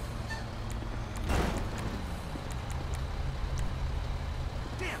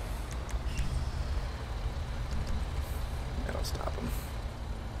 That'll stop him.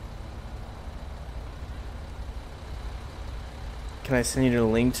 Can I send you the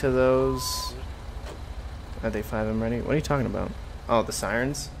link to those? Are they FiveM ready? What are you talking about? Oh, the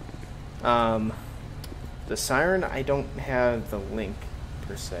sirens? The siren, I don't have the link,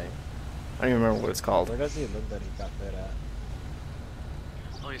 per se. I don't even remember what it's called. Where does he look that he got that at?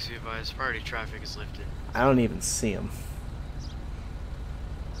 Please be advised, priority traffic is lifted. I don't even see him.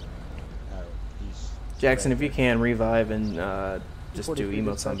 Oh, he's Jackson, right if you there. can, revive and just do 43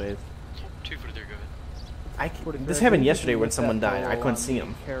 emote dispatch. sunbathe. 243, go ahead. This happened yesterday when someone died. I couldn't see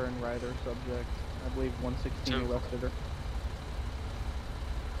him. Karen Ryder subject. I believe 116 arrested her.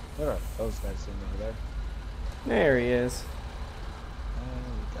 What are those guys sitting over there? There he is. Oh,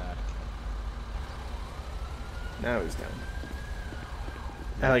 we got it. Now he's done.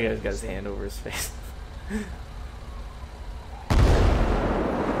 I like how he's got his hand over his face.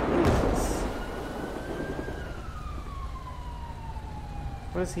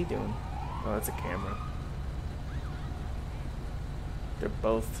 What is he doing? Oh, that's a camera. They're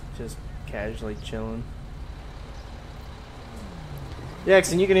both just casually chilling.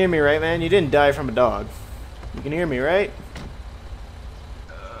 Jackson, you can hear me, right, man? You didn't die from a dog. You can hear me, right?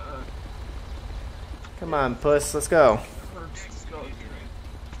 Come on, puss, let's go.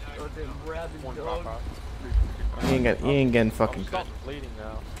 You ain't getting fucking Stop bleeding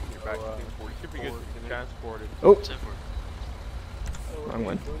now. You're back to 240. Should be good to be transported. Oh, 10-4. wrong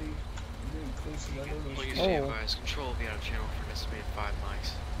one. Please be advised, control will be out of channel for an estimated 5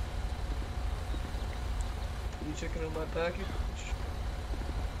 mics. You checking on my package?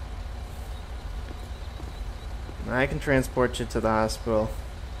 I can transport you to the hospital.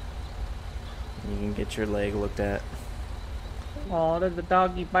 You can get your leg looked at. Oh, did the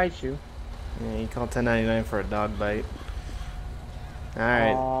doggy bite you? Yeah, you call 1099 for a dog bite. All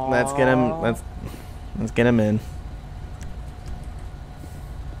right, let's get him. Let's get him in.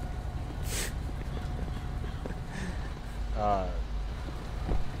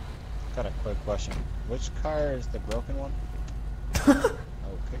 Got a quick question. Which car is the broken one? Okay.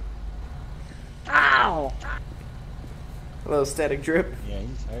 Ow! Hello, static drip. Yeah,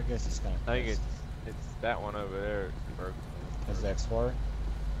 I guess he's kind of. I think it's that one over there. Is the Explorer?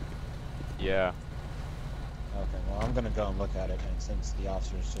 Yeah. Okay, well I'm gonna go and look at it, and since the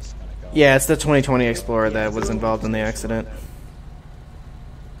officer's just gonna go. Yeah, it's the 2020 Explorer that was involved in the accident.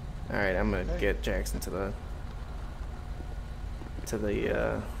 All right, I'm gonna get Jackson to the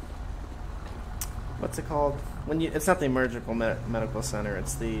what's it called? When you, it's not the emergency medical center.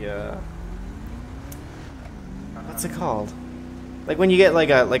 It's the what's it called? Like when you get like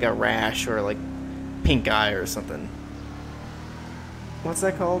a rash or like pink eye or something. What's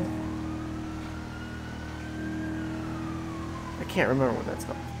that called? I can't remember what that's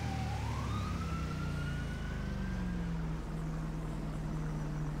called.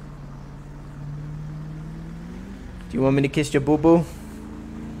 Do you want me to kiss your boo-boo? I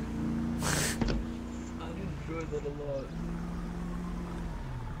enjoy that a lot.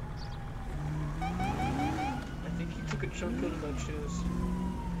 I think he took a chunk out of my chest.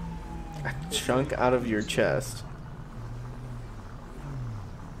 A chunk out of your chest.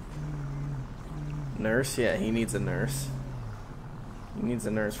 Nurse? Yeah, he needs a nurse. He needs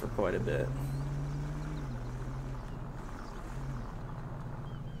a nurse for quite a bit.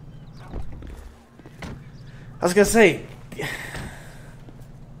 I was gonna say,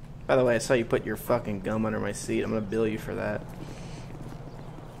 by the way, I saw you put your fucking gum under my seat. I'm gonna bill you for that.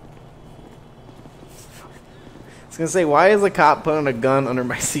 I was gonna say, why is a cop putting a gun under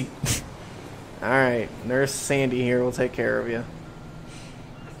my seat? Alright, Nurse Sandy here will take care of you.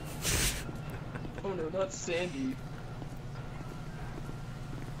 Oh no, not Sandy.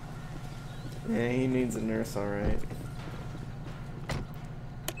 Yeah, he needs a nurse, alright.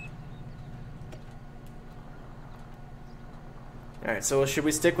 Alright, so should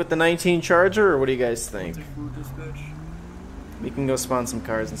we stick with the 19 Charger, or what do you guys think? We can go spawn some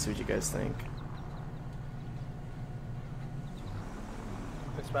cars and see what you guys think.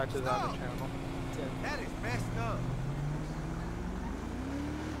 Dispatch is on the channel. That is messed up.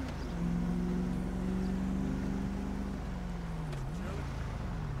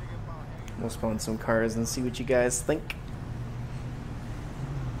 We'll spawn some cars and see what you guys think.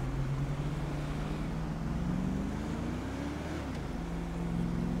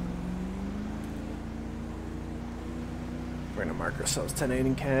 We're gonna mark ourselves 10-8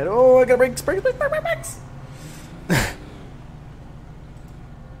 in CAD. Oh, I gotta brakes.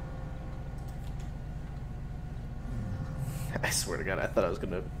 I swear to God, I thought I was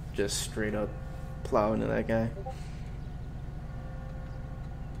gonna just straight up plow into that guy.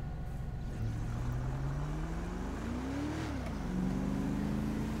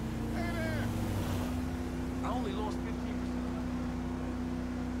 I only lost 15%.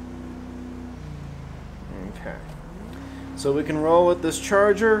 Okay. So we can roll with this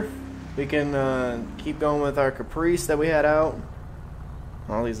Charger. We can keep going with our Caprice that we had out.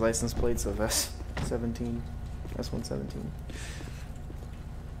 All these license plates of S17, S117.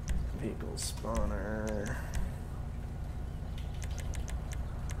 vehicle spawner.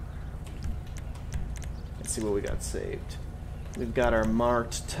 Let's see what we got saved. We've got our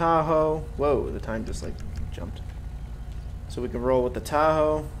marked Tahoe. Whoa, the time just like jumped. So we can roll with the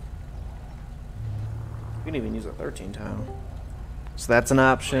Tahoe. We can even use a 13 Tahoe. So that's an Please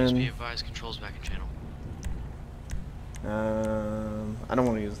option. be advised, controls back in channel. I don't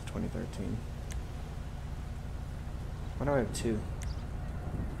want to use the 2013. Why do I have two?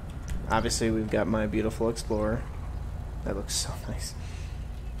 Obviously, we've got my beautiful Explorer. That looks so nice.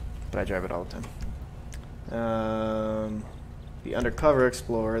 But I drive it all the time. The undercover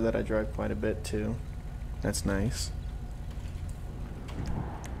Explorer that I drive quite a bit too. That's nice.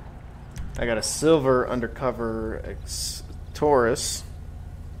 I got a silver undercover Taurus.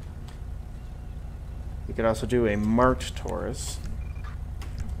 You could also do a marked Taurus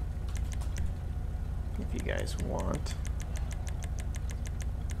if you guys want.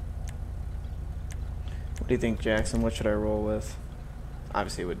 What do you think, Jackson? What should I roll with?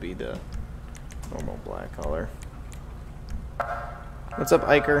 Obviously, it would be the normal black color. What's up,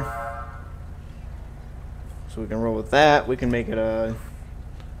 Iker? So we can roll with that. We can make it a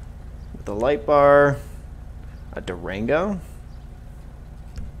with a light bar, a Durango.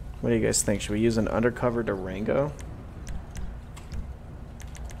 What do you guys think? Should we use an undercover Durango?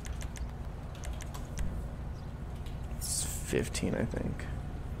 It's 15, I think.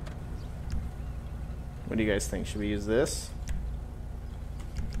 What do you guys think? Should we use this?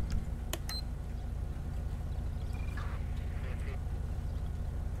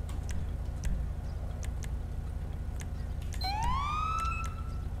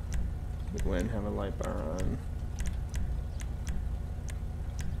 We go ahead and have a light bar on.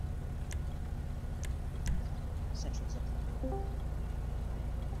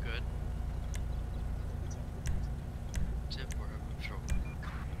 Good. 10-4, control.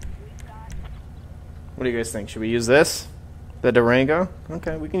 What do you guys think? Should we use this? The Durango?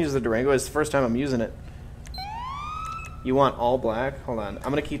 Okay, we can use the Durango. It's the first time I'm using it. You want all black? Hold on.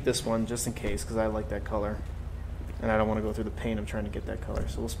 I'm going to keep this one just in case because I like that color. And I don't want to go through the pain of trying to get that color.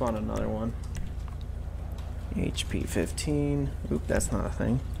 So we'll spawn another one. HP 15. Oop, that's not a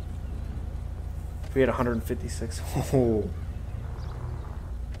thing. If we had 156. Oh.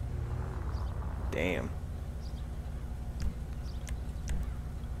 Damn.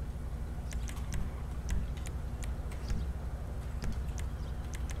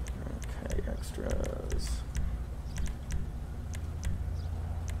 Okay, extras.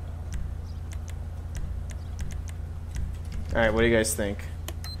 Alright, what do you guys think?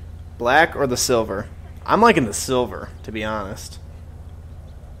 Black or the silver? I'm liking the silver, to be honest.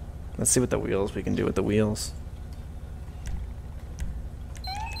 Let's see what the wheels we can do with the wheels.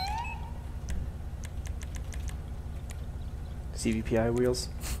 CVPI wheels.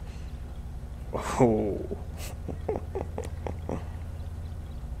 Oh.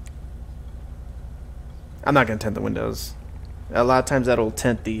 I'm not gonna tint the windows. A lot of times that'll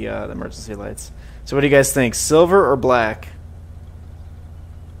tint the emergency lights. So what do you guys think? Silver or black?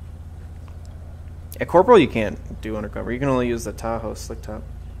 At Corporal you can't do undercover. You can only use the Tahoe slick top.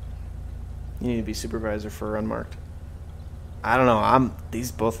 You need to be supervisor for unmarked. I don't know.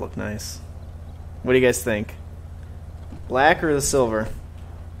 These both look nice. What do you guys think? Black or the silver?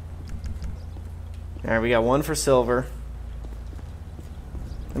 Alright, we got one for silver.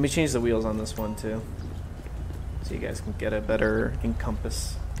 Let me change the wheels on this one too, so you guys can get a better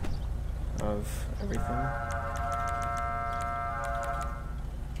encompass of everything.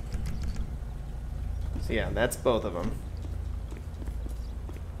 So yeah, that's both of them.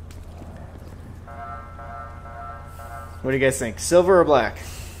 What do you guys think? Silver or black?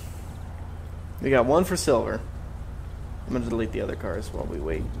 We got one for silver. I'm going to delete the other cars while we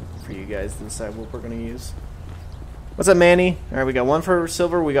wait for you guys to decide what we're going to use. What's up, Manny? Alright, we got one for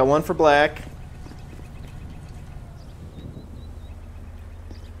silver, we got one for black.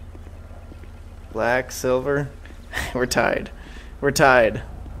 Black, silver. We're tied. We're tied.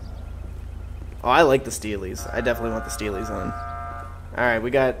 Oh, I like the Steelies. I definitely want the Steelies on. Alright,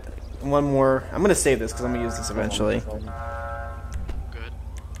 we got one more. I'm going to save this because I'm going to use this eventually. Good.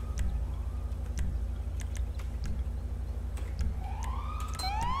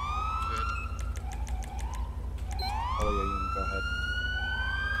 Oh yeah, you can go ahead.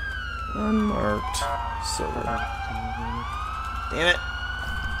 Unmarked silver. Damn it.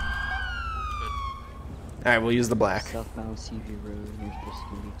 Alright, we'll use the black. Southbound CV Road, you're supposed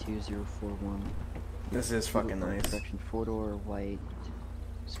to be 2041. This is fucking nice. Section 4-door white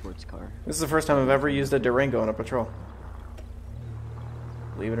sports car. This is the first time I've ever used a Durango on a patrol.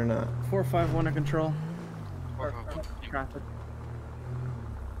 Believe it or not. 451 to control. Traffic. Traffic.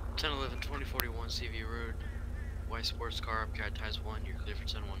 10-11, 2041 CV Road. White sports car, guide ties 1, you're clear for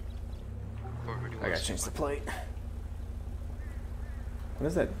 10-1. 451. I gotta change the plate. What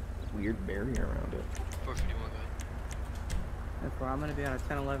is that weird barrier around it? 451, go ahead. Therefore, I'm going to be on a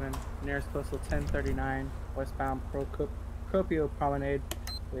 1011, nearest postal 1039, westbound Procopio Promenade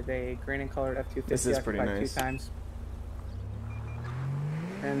with a green and colored F-250 This is pretty occupied nice. 2 times.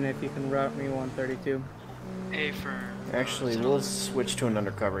 And if you can route me 132. A firm. Actually, we'll switch to an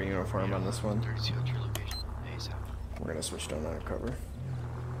undercover uniform on this one. 32 at your location. A south. We're gonna switch to an undercover.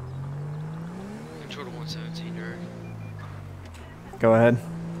 Control to 117, direct. Go ahead.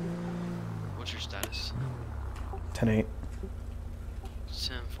 What's your status? 10-8.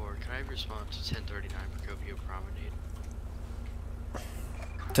 10-4. Can I respond to 1039 Procopio Promenade?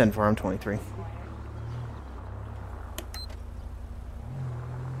 10-4, I'm 23.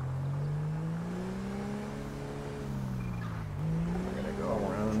 We're gonna go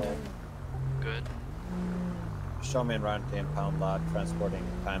around. Good. Show me around the impound lot, transporting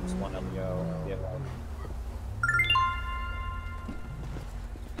times 1 LEO. Yeah.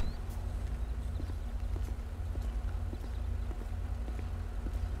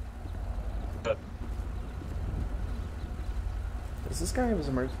 Does this guy have his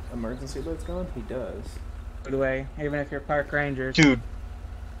emergency lights gone? He does. By the way, even if you're park rangers. Dude,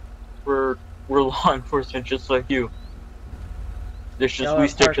 we're law enforcement just like you. It's just we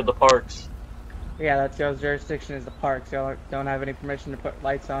stick to the parks. Yeah, that's y'all's jurisdiction is the parks. Y'all don't have any permission to put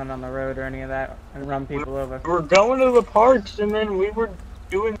lights on the road or any of that and run people over. We're going to the parks and then we were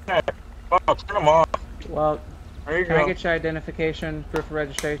doing that. Oh, turn them off. Well, there you can go. I get your identification, proof of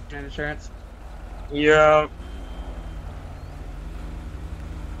registration, and insurance? Yeah.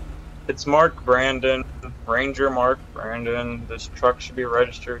 It's Mark Brandon, Ranger Mark Brandon. This truck should be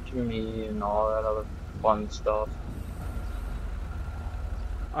registered to me and all that other fun stuff.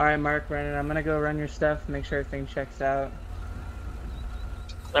 Alright, Mark, Brandon, I'm gonna go run your stuff, make sure everything checks out.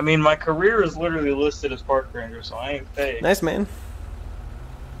 I mean, my career is literally listed as park ranger, so I ain't fake. Nice, man.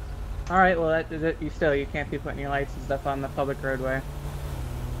 Alright, well, you can't be putting your lights and stuff on the public roadway.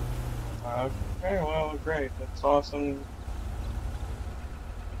 Okay, well, great. That's awesome.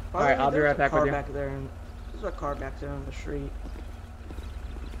 Alright, I'll be right back with you. There's a car back there on the street.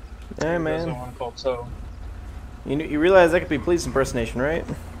 Yeah, There's man. one called So. You realize that could be police impersonation, right?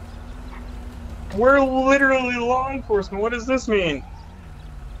 We're literally law enforcement. What does this mean?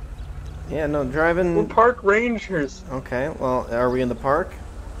 Yeah, no, driving... We're park rangers. Okay, well, are we in the park?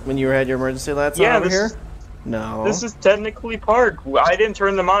 When you had your emergency lights Yeah, on over this- here? No. This is technically park. I didn't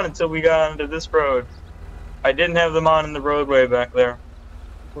turn them on until we got onto this road. I didn't have them on in the roadway back there.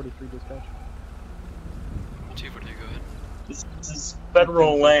 43 dispatch. 242, go ahead. This is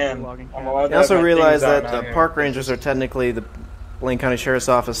federal land. I'm allowed to I also have my realize things that on the out here. park rangers are technically the Blaine County Sheriff's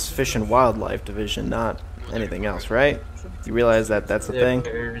Office Fish and Wildlife Division, not anything else, right? You realize that that's the thing?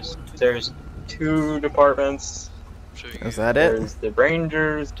 There's 2 departments. Is that it? There's the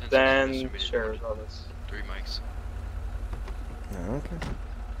rangers, then the sheriff's office. 3 mics. Oh, okay.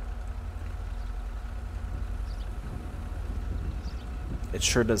 It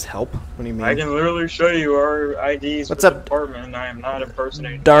sure does help. What do you mean? I can literally show you our IDs What's for up? the department, and I am not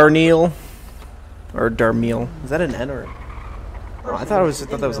impersonating. Darneal? Or Darmeal? Is that an N or? Oh, I thought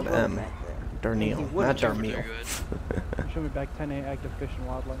that was an M. Darneal, not Darmeal. Show me back 10A active fish and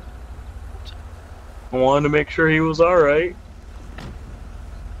wildlife. I wanted to make sure he was alright.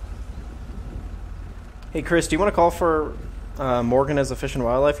 Hey, Chris, do you want to call for Morgan as a Fish and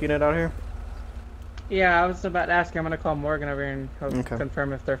Wildlife unit out here? Yeah, I was about to ask you. I'm gonna call Morgan over here and Okay.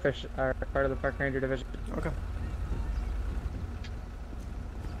 confirm if their fish are part of the park ranger division. Okay.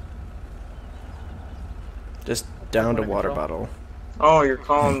 Just down to water bottle. Oh, you're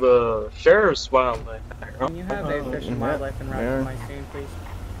calling the sheriff's wildlife. Can you have a fish and wildlife en route Yeah. to my scene, please?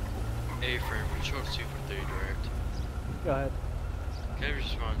 A frame, control 243, direct. Go ahead. Can I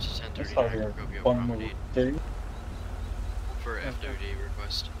respond to That's how 1039 you're Procopio fun Promenade thing. for FWD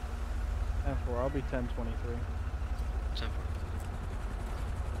request? F4, I'll be 1023. 10-4.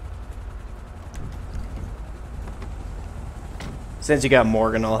 Since you got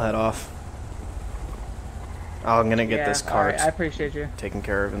Morgan, I'll head off. I'm gonna get this cart Alright, I appreciate you. taken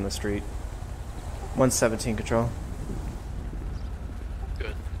care of in the street. 117 control.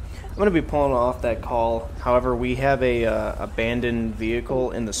 Good. I'm gonna be pulling off that call. However, we have a abandoned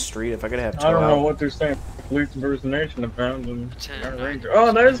vehicle in the street. If I could have I don't know tow what they're saying. Police impersonation apparently. 10, Ranger.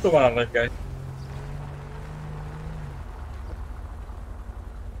 Oh, there's the wildlife guy.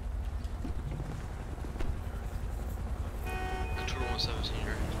 Control 117,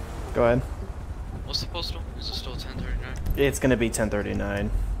 direct. Go ahead. What's the postal? Is it still 1039? It's gonna be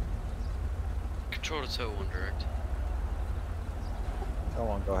 1039. Control to tow 1 direct. Go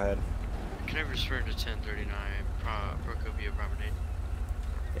on, go ahead. Can I refer to 1039 Procopio Promenade?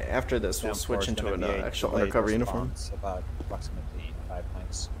 Yeah, after this, we'll switch into an actual undercover uniform. About approximately 5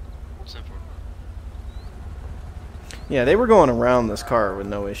 pints. 10-4. Yeah, they were going around this car with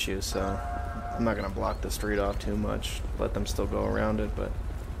no issues, so I'm not going to block the street off too much. Let them still go around it, but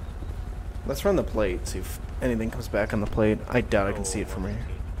let's run the plate, see if anything comes back on the plate. I doubt I can see it from here.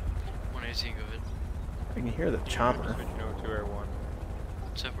 118, go ahead. I can hear the chopper. Switching over to Air 1.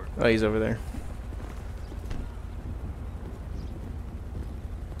 10-4. Oh, he's over there.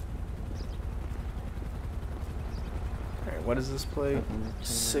 Alright, what is this plate?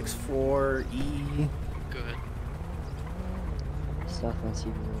 64E. Go ahead. Southbound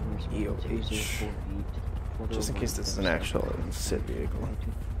CV Road, EOH. Just in case this is an actual SID vehicle.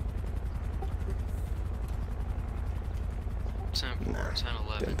 10-4, Nah,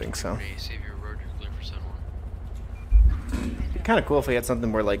 10-11. didn't think so. Xavier Road, you're clear for 7-1. It'd be kind of cool if we had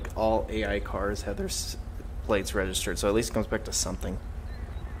something where like all AI cars had their plates registered, so at least it comes back to something.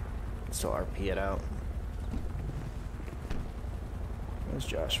 Still RP it out. There's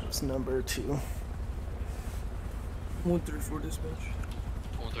Joshua's number 2. 134 dispatch.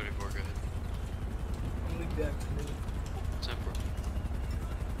 134, go ahead. I'll leave back to me. 10-4.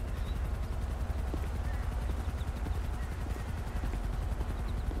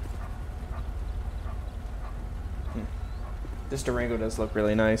 This Durango does look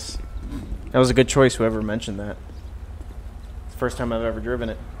really nice. That was a good choice, whoever mentioned that. It's the first time I've ever driven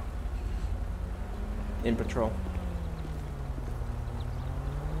it. In patrol.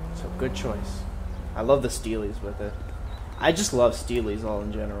 So good choice. I love the Steelies with it. I just love Steelies all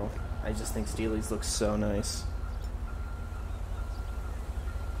in general. I just think Steelies look so nice.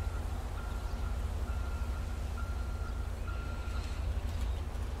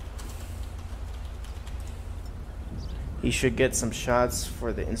 He should get some shots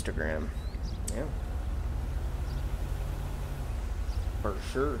for the Instagram. Yeah. For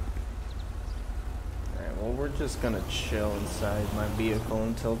sure. Alright, well, we're just gonna chill inside my vehicle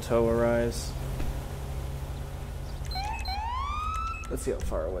until tow arrives. Let's see how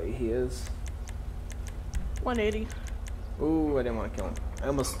far away he is. 180. Ooh, I didn't want to kill him. I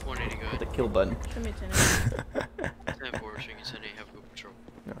almost 180, go hit the ahead. kill button. Show me 10. 10-4, swinging 10-8, have a good patrol.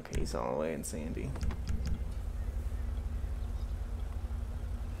 Okay, he's all the way in Sandy.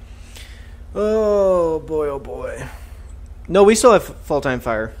 Oh boy, oh boy. No, we still have full-time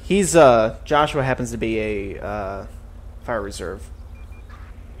fire. He's, Joshua happens to be a, fire reserve.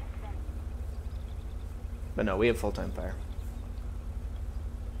 But no, we have full-time fire.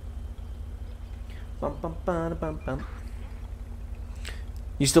 Bum, bum, bum, bum, bum.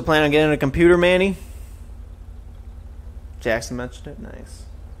 You still plan on getting a computer, Manny? Jackson mentioned it. Nice.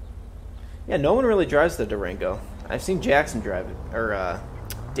 Yeah, no one really drives the Durango. I've seen Jackson drive it, or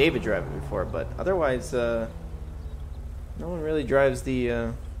David drive it before, but otherwise, no one really drives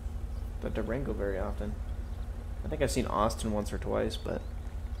the Durango very often. I think I've seen Austin once or twice, but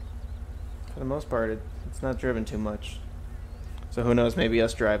for the most part, it's not driven too much. So who knows? Maybe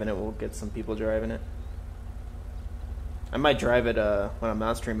us driving it will get some people driving it. I might drive it when I'm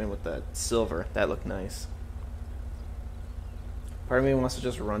not streaming with that silver. That looked nice. Part of me wants to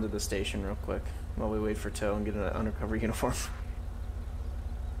just run to the station real quick while we wait for tow and get an undercover uniform.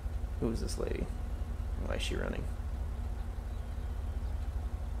 Who is this lady? Why is she running?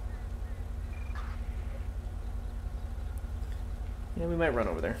 Yeah, we might run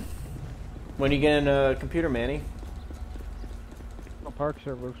over there. When you get in a computer, Manny? National Park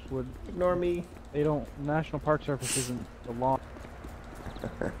Service would ignore me. They don't. National Park Service isn't the law.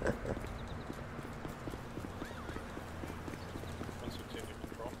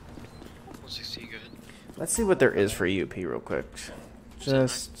 116, go ahead. Let's see what there is for UP real quick,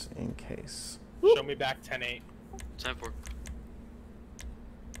 just in case. Show me back 10-8. 10-4.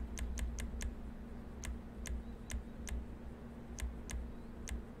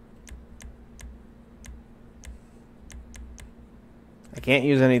 I can't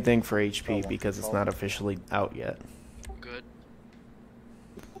use anything for HP because it's not officially out yet. Good.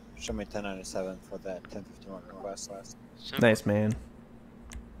 Show me 1097 for that 1051 request last. Nice, man.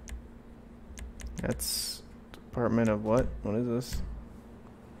 That's Department of what? What is this?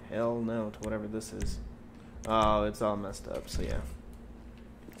 Hell no to whatever this is. Oh, it's all messed up, so yeah.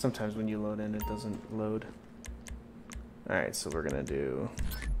 Sometimes when you load in, it doesn't load. Alright, so we're gonna do...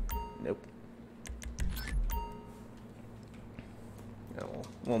 Nope. No,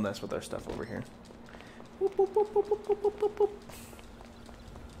 we'll mess with our stuff over here. Whoop, whoop, whoop, whoop, whoop, whoop, whoop, whoop.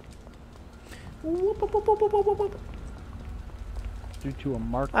 Whoop, whoop, whoop, whoop, whoop, whoop. Due to a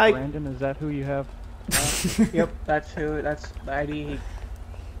Mark Hi. Brandon, is that who you have? Yep, that's who. That's the ID.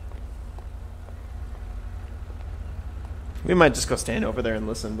 We might just go stand over there and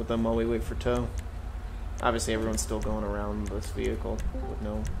listen with them while we wait for tow. Obviously, everyone's still going around this vehicle with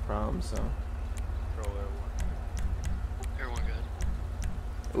no problem, so. Control Everyone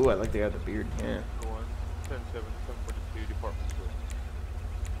good. Ooh, I like the guy with the beard. Yeah. Go on. 10-7, 742, department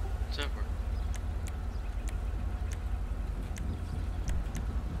switch. 10-4.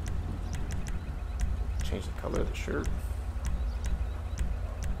 Change the color of the shirt.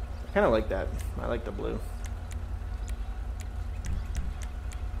 I kind of like that. I like the blue.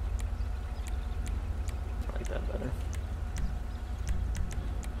 I like that better.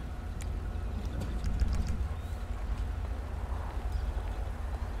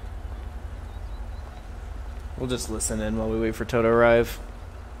 We'll just listen in while we wait for Tow to arrive.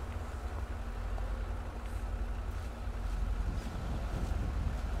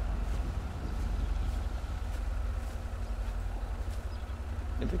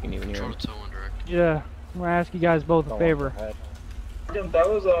 If we can even hear him. Yeah, I'm gonna ask you guys both a favor. That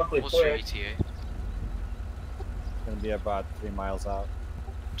was awfully What's your quick. ETA? Gonna be about 3 miles out.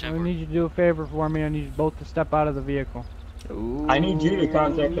 I need you to do a favor for me. I need you both to step out of the vehicle. Ooh. I need you to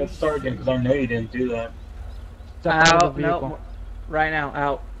contact that sergeant because I know you didn't do that. Step out of Out, the vehicle. no, right now,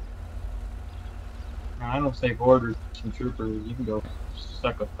 out. I don't take orders from troopers. You can go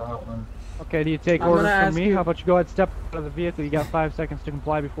suck a that one. Okay, do you take I'm orders gonna from ask me? you- How about you go ahead and step out of the vehicle? You got 5 seconds to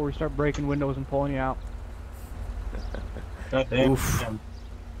comply before we start breaking windows and pulling you out. God damn. Oof.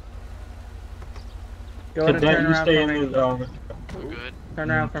 Go ahead and turn you around stay for in me. the zone. We're good.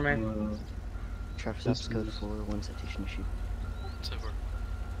 Turn around for me. Traffic stops code for 1 citation issue. 10-4.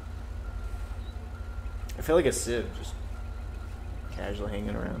 I feel like a Civ, just casually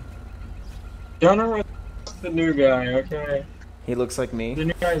hanging around. Don't know the new guy, okay? He looks like The me.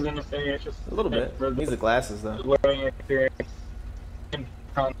 new guy's in the thing. It's just A little bit. for He's the glasses, though. learning experience and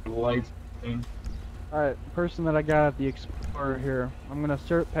kind of life thing. Alright, person that I got at the Explorer here. I'm gonna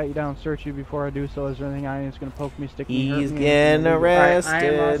pat you down, search you before I do so. Is there anything on you that's gonna poke me, stick me, hurt me? He's anything getting illegal? arrested. I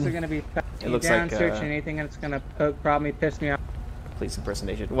am also gonna be patting It you looks down, like, searching anything that's gonna poke, probably piss me off. Police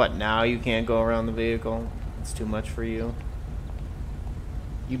impersonation. What, now you can't go around the vehicle? It's too much for you?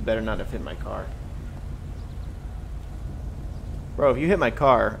 You better not have hit my car. Bro, if you hit my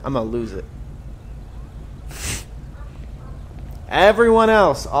car, I'm gonna lose it. Everyone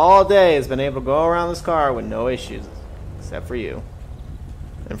else all day has been able to go around this car with no issues, except for you.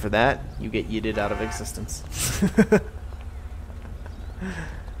 And for that, you get yeeted out of existence.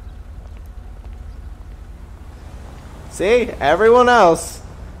 See? Everyone else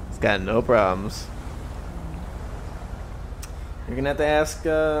has got no problems. You're gonna have to ask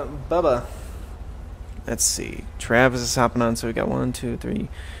Bubba. Let's see. Travis is hopping on, so we got 1, 2, 3,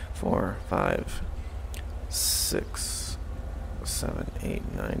 4, 5, 6, 7,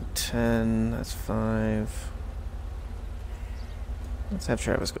 8, 9, 10. That's 5. Let's have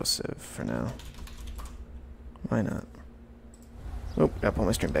Travis go Civ for now. Why not? Oh, gotta pull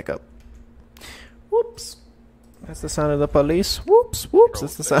my stream back up. Whoops. That's the sound of the police. Whoops, whoops.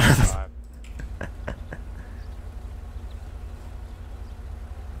 That's the sound of the...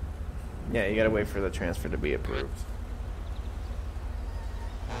 Yeah, you gotta wait for the transfer to be approved.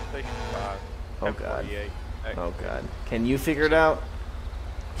 Station 5. Oh god. 1048. Oh god. Can you figure it out?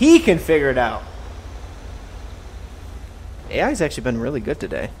 He can figure it out! AI's actually been really good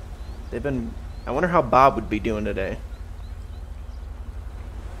today. They've been... I wonder how Bob would be doing today.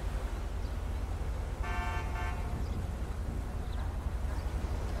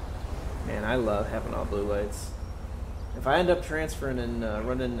 Man, I love having all blue lights. If I end up transferring and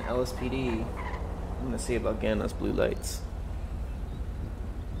running LSPD, I'm gonna see about getting us blue lights.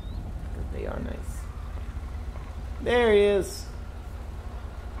 'Cause they are nice. There he is.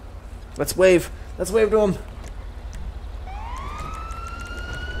 Let's wave. Let's wave to him.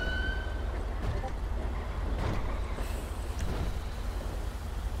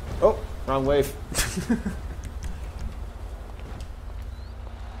 Oh, wrong wave.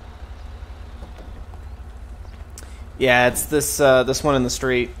 Yeah, it's this this one in the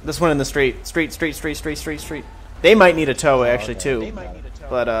street. This one in the street. Street. They might need a tow actually too.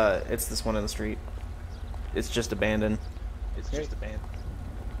 But it's this one in the street. It's just abandoned.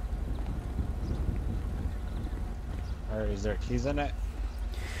 Alright, is there keys in it?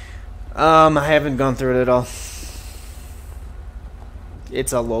 I haven't gone through it at all.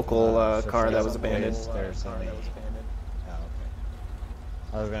 It's a local So car if that there's was a abandoned. place, there's any- Oh, okay.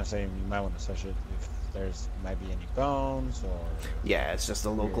 I was gonna say you might want to search it if there's might be any bones or Yeah, it's just a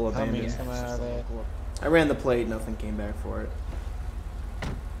local weird abandoned. hummings coming out of it. I ran the plate, nothing came back for it.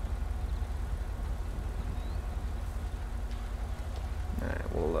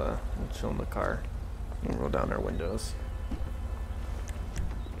 chill in the car and roll down our windows.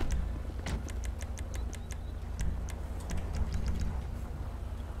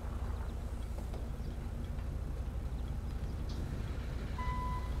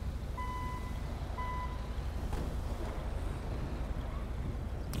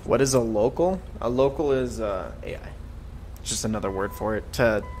 What is a local? A local is AI. It's just another word for it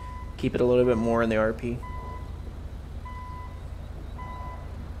to keep it a little bit more in the RP.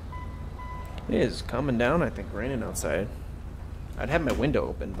 It is coming down, I think, raining outside. I'd have my window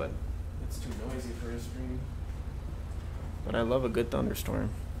open, but it's too noisy for a stream. But I love a good thunderstorm.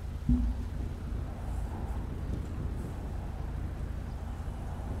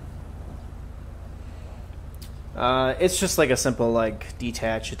 It's just like a simple, like,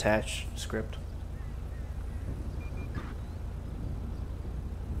 detach, attach script.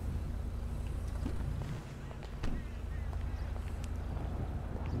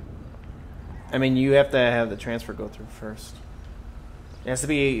 I mean, you have to have the transfer go through first. It has to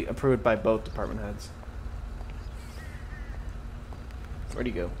be approved by both department heads. Where'd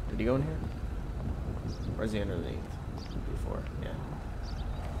he go? Did he go in here? Or is he underneath? Before, yeah.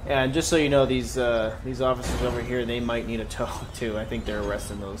 Yeah, and just so you know, these officers over here, they might need a tow too. I think they're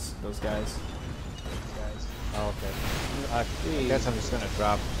arresting those guys. Oh, okay. I guess I'm just gonna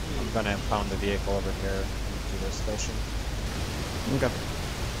I'm gonna impound the vehicle over here into this station. Okay.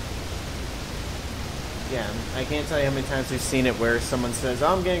 Yeah, I can't tell you how many times we've seen it where someone says, "Oh,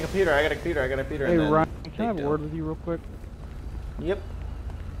 I'm getting a computer. I got a computer. I got a computer." Hey, and then Ryan, can I have a word with you real quick? Yep.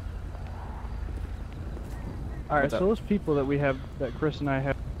 Alright, What's so up? those people that we have, that Chris and I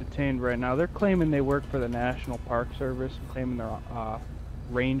have detained right now, they're claiming they work for the National Park Service, claiming they're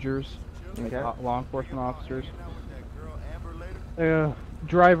rangers, like, Okay. law enforcement officers. The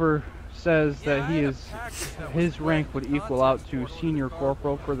driver says that his rank would equal out to senior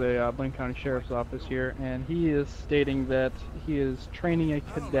corporal for the Blaine County Sheriff's Office here, and he is stating that he is training a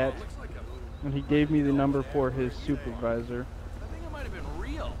cadet, and he gave me the number for his supervisor.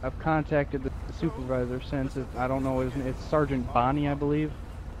 I've contacted the supervisor since. I don't know his name. It's Sergeant Bonnie, I believe.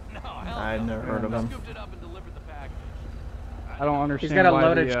 I've never heard of him. I don't understand. He's got a why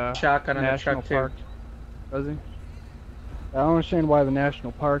loaded the, shotgun in the National truck too. Park, does he? I don't understand why the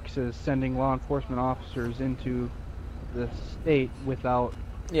National Parks is sending law enforcement officers into the state without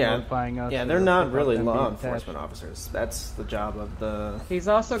notifying us. Yeah, they're not really law enforcement officers. That's the job of the He's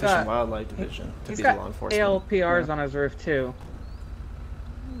also Fish and got Wildlife Division to He's be got the law enforcement. ALPRs on his roof too.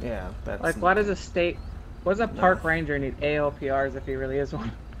 Yeah, that's Like, why does a state, what does a park ranger need ALPRs if he really is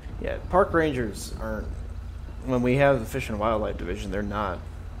one? Yeah, park rangers aren't. When we have the Fish and Wildlife Division, they're not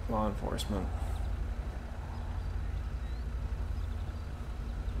law enforcement.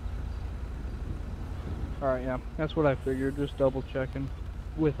 Alright, yeah, that's what I figured. Just double checking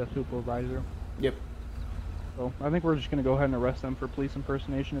with a supervisor. Yep. So I think we're just gonna go ahead and arrest them for police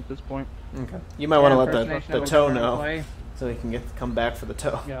impersonation at this point. Okay. You might want to let impersonation the of a tow government know, employee. so he can come back for the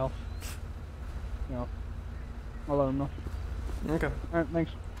tow. Yeah. I'll let him know. Okay. Alright,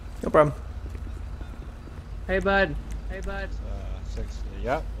 thanks. No problem. Hey bud. Hey bud. 6.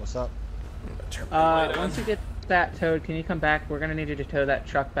 Yeah. What's up? Once you get that towed, can you come back? We're gonna need you to tow that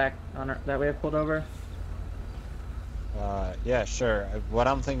truck back that we have pulled over. Yeah, sure. What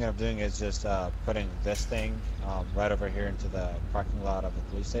I'm thinking of doing is just putting this thing right over here into the parking lot of the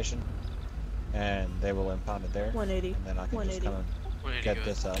police station, and they will impound it there. 180. And then I can just come and get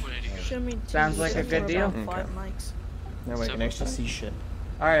this up. Show me Sounds like a good deal. 5 mics. That way I can actually see shit.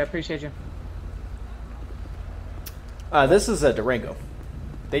 Alright, I appreciate you. This is a Durango.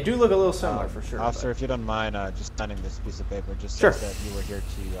 They do look a little similar for sure. Officer, but- if you don't mind just signing this piece of paper, just Sure. says that you were here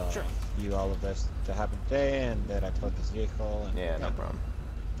to view all of this to happen today, and that I towed this vehicle. And, Yeah, no problem.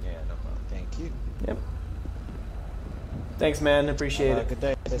 Yeah, no problem. Thank you. Yep. Thanks, man. Appreciate it. Good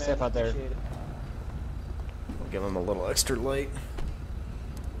day. Stay safe out there. We'll give him a little extra light.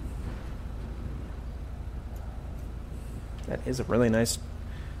 That is a really nice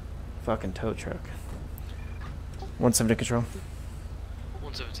fucking tow truck. 170 control.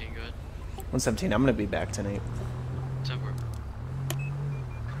 117, good. 117. I'm gonna be back tonight. 10 work.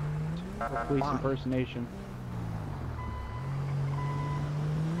 Police impersonation.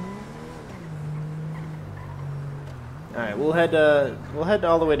 All right, we'll head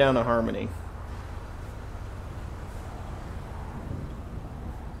all the way down to Harmony.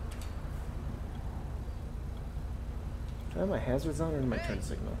 Do I have my hazards on or my turn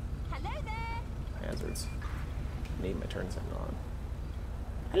signal? Hello there. Hazards. Need my turn signal on.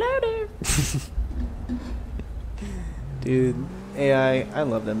 Hello there. Dude, AI, I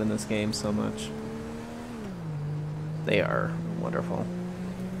love them in this game so much. They are wonderful.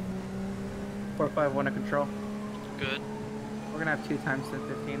 451 to control. Good. We're gonna have 2 times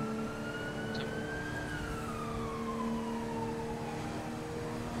 1015.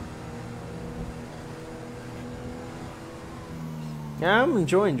 Yeah, I'm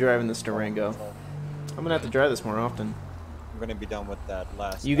enjoying driving this Durango. I'm gonna have to drive this more often. I'm gonna be done with that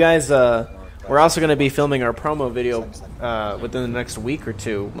last. You guys, we're also gonna be filming our promo video within the next week or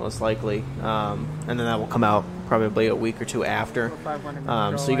two, most likely, and then that will come out probably a week or two after.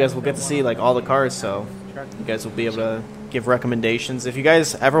 So you guys will get to see like all the cars. So you guys will be able to give recommendations. If you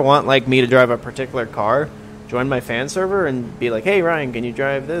guys ever want like me to drive a particular car, join my fan server and be like, "Hey Ryan, can you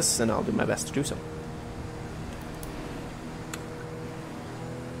drive this?" And I'll do my best to do so.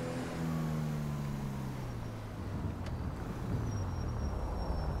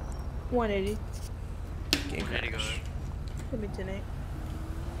 $180. Game crash. Give me 10-8.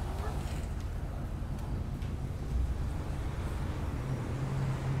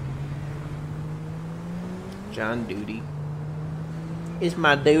 John Duty. It's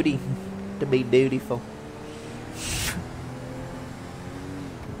my duty to be dutiful.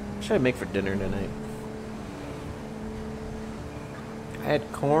 What should I make for dinner tonight? I had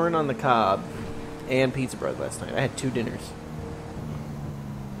corn on the cob and pizza bread last night. I had 2 dinners.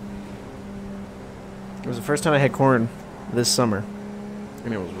 It was the first time I had corn this summer,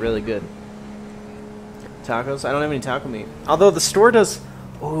 and it was really good. Tacos? I don't have any taco meat. Although the store does...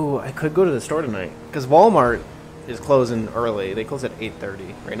 Oh, I could go to the store tonight, because Walmart is closing early. They close at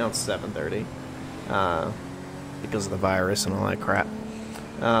 8:30. Right now it's 7:30, because of the virus and all that crap.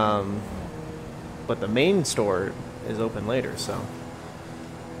 But the main store is open later, so...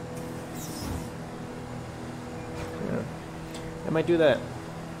 Yeah. I might do that.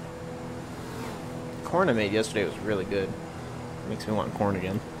 Corn I made yesterday was really good. Makes me want corn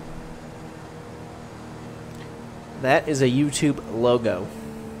again. That is a YouTube logo.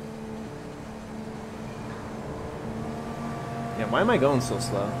 Yeah, why am I going so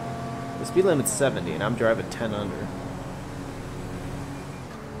slow? The speed limit's 70 and I'm driving 10 under.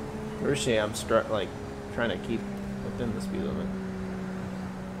 Usually I'm trying to keep within the speed limit.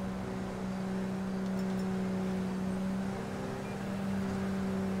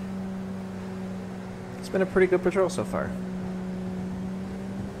 It's been a pretty good patrol so far.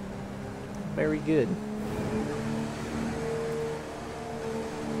 Very good.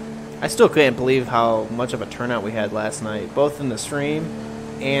 I still can't believe how much of a turnout we had last night, both in the stream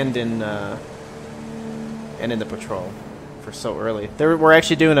and in the patrol for so early. We're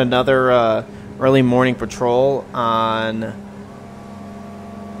actually doing another early morning patrol on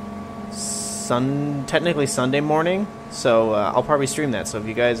technically Sunday morning, so I'll probably stream that. So if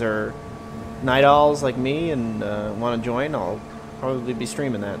you guys are night owls like me and want to join, I'll probably be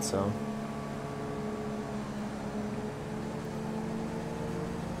streaming that. So.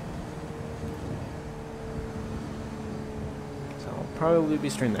 Probably be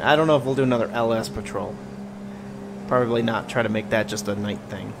streaming that. I don't know if we'll do another LS patrol. Probably not. Try to make that just a night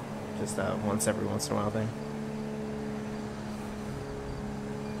thing, just once every once in a while thing.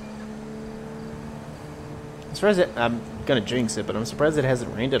 I'm surprised I'm gonna jinx it, but I'm surprised it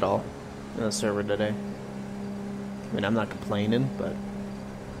hasn't rained at all in the server today. I mean, I'm not complaining, but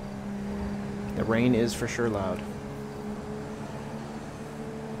the rain is for sure loud.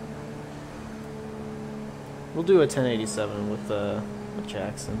 We'll do a 1087 with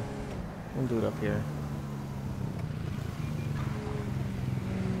Jackson. We'll do it up here.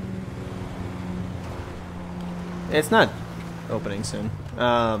 It's not opening soon.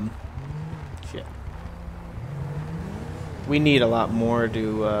 Shit. We need a lot more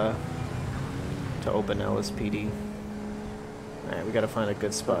to open LSPD. Alright, we gotta find a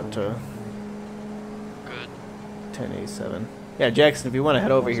good spot to... Good. 1087. Yeah, Jackson, if you want to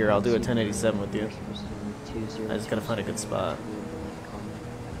head over here, I'll do a 1087 with you. I just gotta find a good spot.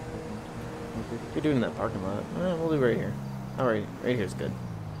 You're doing that parking lot. We'll do right here. Alright, right here's good.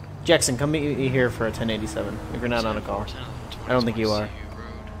 Jackson, come meet me here for a 1087 if you're not on a call. I don't think you are.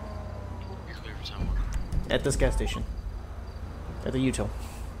 At this gas station. At the util.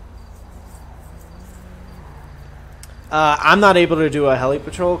 I'm not able to do a heli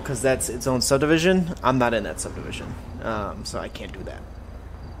patrol because that's its own subdivision. I'm not in that subdivision, so I can't do that.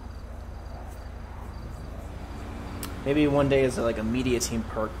 Maybe one day as like a media team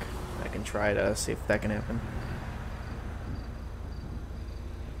perk, I can try to see if that can happen.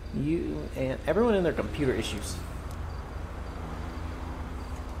 You and everyone in their computer issues.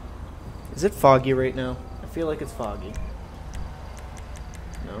 Is it foggy right now? I feel like it's foggy.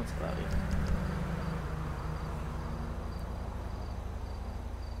 No, it's cloudy.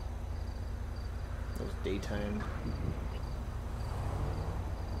 It was daytime.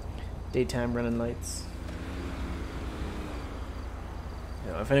 Daytime running lights.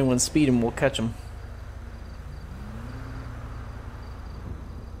 You know, if anyone's speeding, we'll catch them.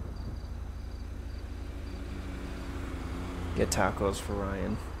 Get tacos for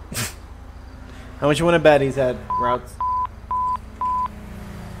Ryan. How much you want to bet he's at routes?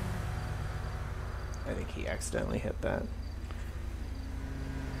 I think he accidentally hit that.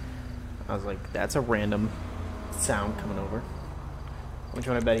 I was like, that's a random sound coming over. How much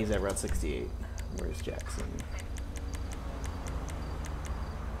you want to bet he's at Route 68? Where's Jackson?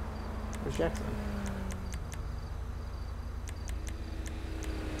 Where's Jackson?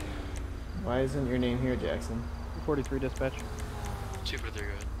 Why isn't your name here, Jackson? 243 dispatch. 243,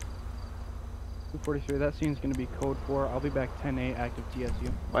 go ahead. 243, that scene's going to be code 4. I'll be back 10-8, active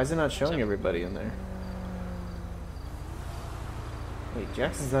TSU. Why is it not showing everybody in there? Wait,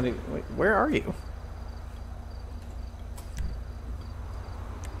 Jackson's not even... Wait, where are you?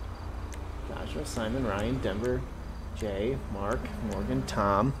 Joshua, Simon, Ryan, Denver, Jay, Mark, Morgan,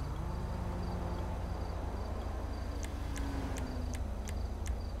 Tom.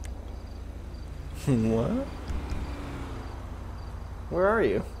 What? Where are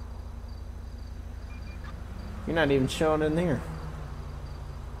you? You're not even showing in here.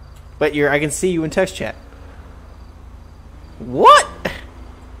 But I can see you in text chat. What?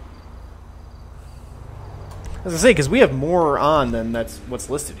 I was gonna say, because we have more on than that's what's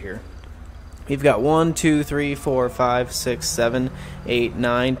listed here. We've got 1, 2, 3, 4, 5, 6, 7, 8,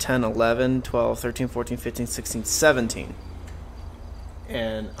 9, 10, 11, 12, 13, 14, 15, 16, 17.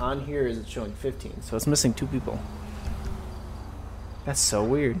 And on here is it showing 15, so it's missing 2 people. That's so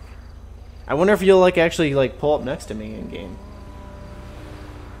weird. I wonder if you'll like actually like pull up next to me in game.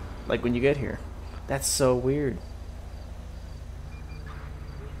 Like when you get here. That's so weird.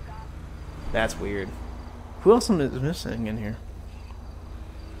 That's weird. Who else is missing in here?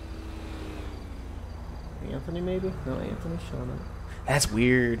 Anthony maybe? No, Anthony's showing up. That's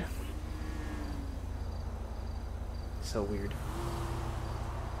weird. So weird.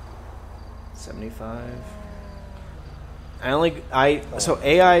 75. So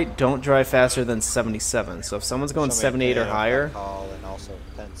AI don't drive faster than 77. So if someone's going 78 or higher, call and also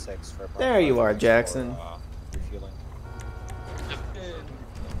 10-6 for there you are, Jackson. Refueling.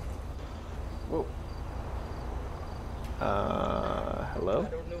 Whoa. Hello?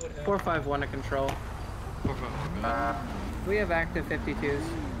 451 to control. 451. We have active 52s.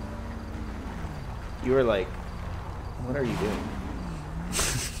 You were like, what are you doing?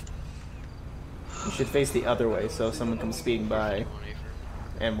 You should face the other way so if someone comes speeding by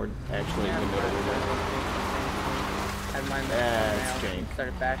and we're actually in the middle of it. Had mine That's jank.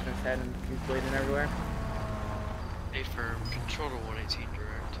 started bashing his head and he's bleeding everywhere. A firm, control to 118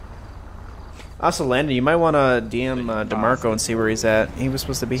 direct. Also, Landon, you might want to DM DeMarco and see where he's at. He was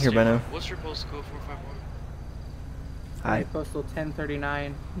supposed to be here by now. What's your postal code 451? Hi. Postal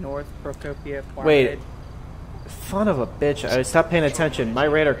 1039 North Procopia. Wait. Son of a bitch. I stopped paying attention. My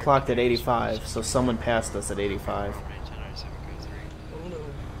radar clocked at 85, so someone passed us at 85.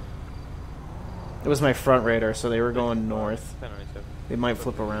 It was my front radar, so they were going north. They might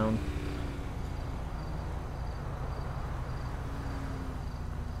flip around.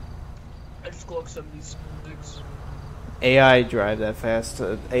 I just clocked 76. AI drive that fast.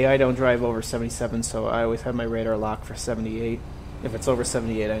 AI don't drive over 77, so I always have my radar locked for 78. If it's over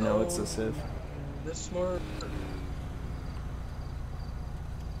 78, I know it's a civ. This smart.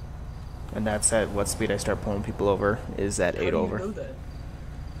 And that's at what speed I start pulling people over, is at 8 over. How do you know that?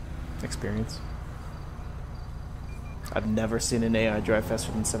 Experience. I've never seen an AI drive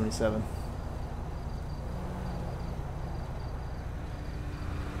faster than 77.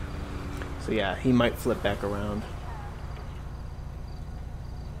 So yeah, he might flip back around.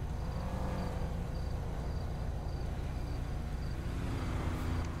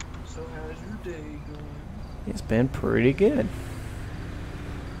 So how's your day going? It's been pretty good.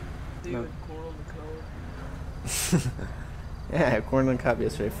 Do you have corn on the cob? Yeah, I had corn on the cob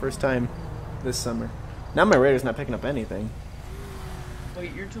yesterday. First time this summer. Now my radar's not picking up anything.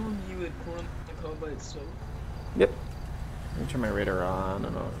 Wait, you're telling me you had corn on the cob by itself? Yep. Let me turn my radar on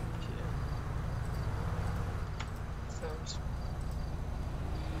and off. Sounds.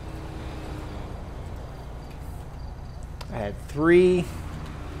 I had three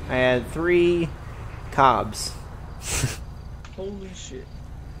cobs. Holy shit.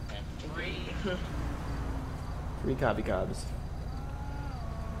 Three cobby cobs.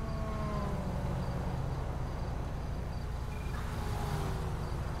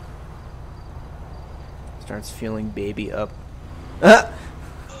 Starts feeling baby up. Ah!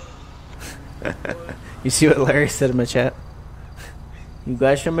 You see what Larry said in my chat? You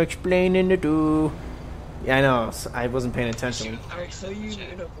got some explaining to do. Yeah, I know. I wasn't paying attention. I'll tell you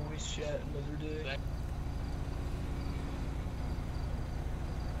in a voice chat another day.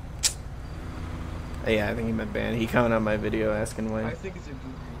 Yeah, I think he meant ban. He commented on my video asking when. I think it's a good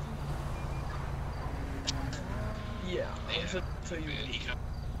reason. Yeah, I'll tell you.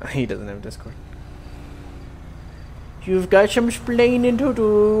 He doesn't have Discord. You've got some explaining to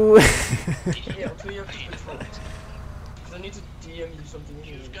do. Yeah, I'll tell you after control. Because I need to DM you something.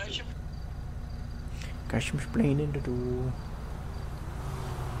 Got some explaining to do.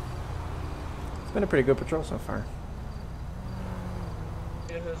 It's been a pretty good patrol so far.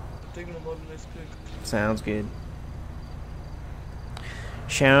 Yeah, it has taken a lot of nice pics. Sounds good.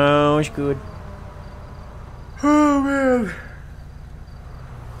 Sounds good. Oh man.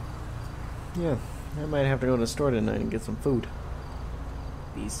 Yeah, I might have to go to the store tonight and get some food.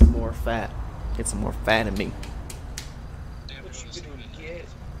 Be some more fat. Get some more fat in me. What you gonna get?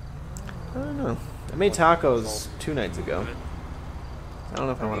 I don't know. I made tacos 2 nights ago. I don't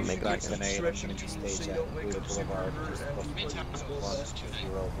know if I want to make like an 8 and Energy Stage at Blue Boulevard just before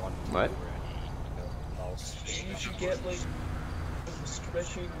What? You should get like some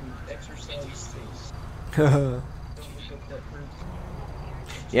stretching exercise things.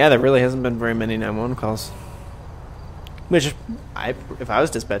 Yeah, there really hasn't been very many 911 calls. Which, if I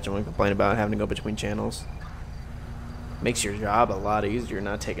was dispatching, I wouldn't complain about having to go between channels. Makes your job a lot easier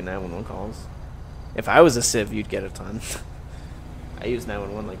not taking 911 calls. If I was a civ, you'd get a ton. I use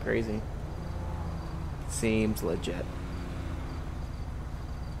 911 like crazy. Seems legit.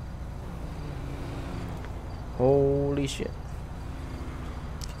 Holy shit.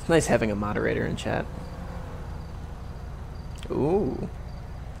 It's nice having a moderator in chat. Ooh.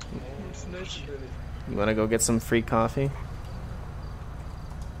 You want to go get some free coffee?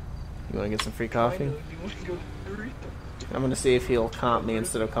 You want to get some free coffee? I'm going to see if he'll comp me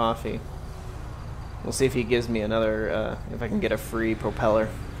instead of coffee. We'll see if he gives me another, if I can get a free propeller.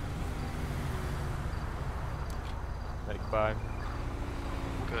 Bye.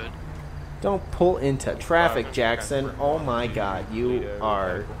 Good. Don't pull into traffic, Jackson. Oh my god, you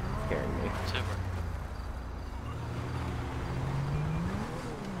are scaring me.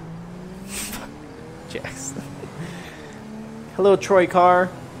 Jackson. Hello, Troy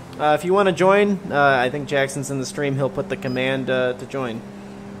Carr. If you want to join, I think Jackson's in the stream. He'll put the command to join.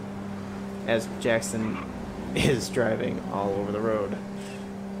 As Jackson is driving all over the road.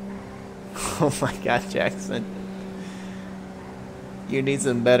 Oh my god, Jackson. You need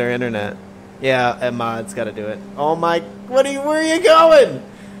some better internet. Yeah, and Mod's got to do it. Oh my... where are you going?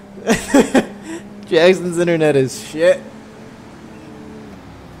 Jackson's internet is shit.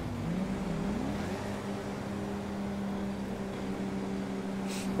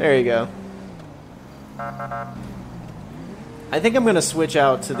 There you go. I think I'm going to switch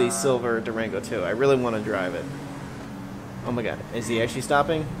out to the silver Durango too. I really want to drive it. Oh my god. Is he actually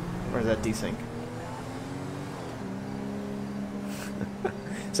stopping? Or is that desync?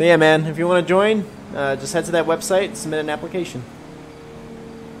 So yeah, man, if you want to join, just head to that website, submit an application.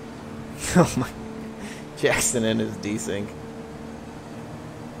 Oh my... Jackson and his desync.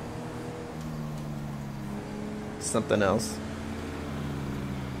 Something else.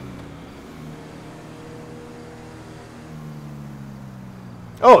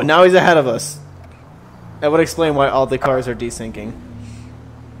 Oh, now he's ahead of us. That would explain why all the cars are desyncing.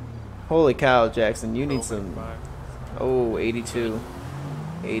 Holy cow, Jackson, you need some... Oh, 82.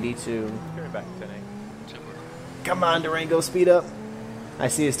 82. Come on, Durango, speed up. I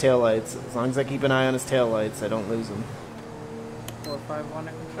see his taillights. As long as I keep an eye on his taillights, I don't lose him. 451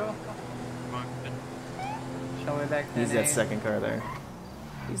 at control. Show me back. He's that second car there.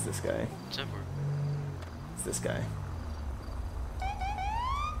 He's this guy. It's this guy.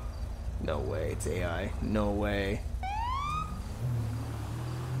 No way, it's AI. No way.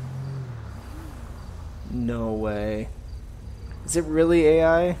 No way. Is it really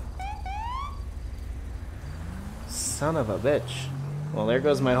AI? Son of a bitch. Well, there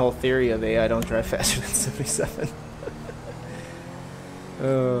goes my whole theory of AI don't drive faster than 77.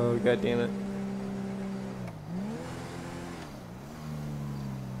 Oh, god damn it.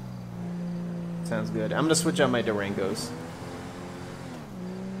 Sounds good. I'm gonna switch out my Durangos.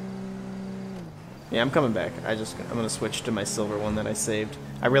 Yeah, I'm coming back. I'm gonna switch to my silver one that I saved.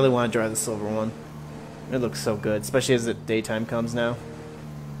 I really want to drive the silver one. It looks so good, especially as the daytime comes now.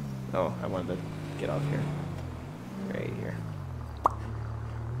 Oh, I wanted to get off here. Right here.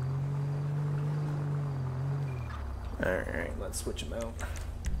 Alright, let's switch them out.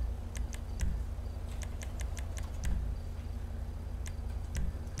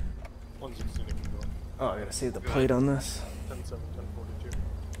 Oh, I gotta save the plate on this. 10-7, 10-42.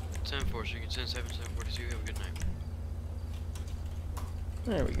 10-4, so you can 10-7, 10-42. Have a good night.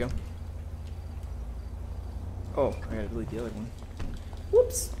 There we go. Oh, I gotta delete the other one.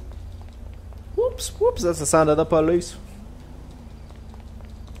 Whoops. Whoops, whoops, that's the sound of the police.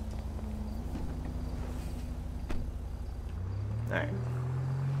 Alright.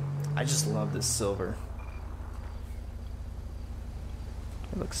 I just love this silver.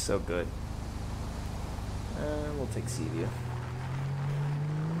 It looks so good. We'll take sea view.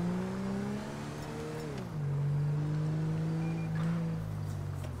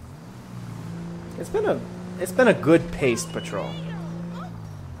 It's been a good paced patrol.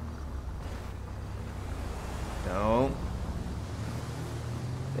 Don't.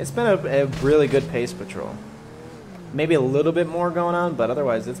 It's been a really good paced patrol. Maybe a little bit more going on, but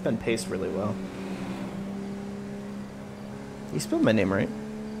otherwise it's been paced really well. You spelled my name right.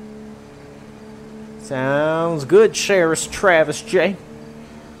 Sounds good, Sheriff Travis J.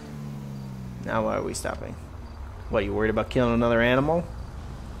 Now why are we stopping? What, you worried about killing another animal?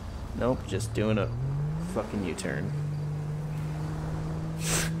 Nope, just doing a fucking U-turn.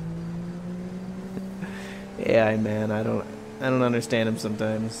 Yeah, man, I don't understand him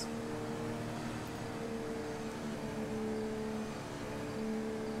sometimes.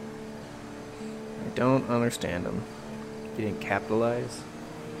 I don't understand him. He didn't capitalize.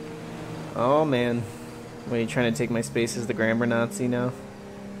 Oh man, what, are you trying to take my space as the grammar Nazi now?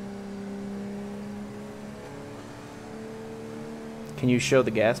 Can you show the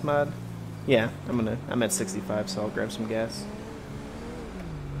gas mod? Yeah, I'm at 65, so I'll grab some gas.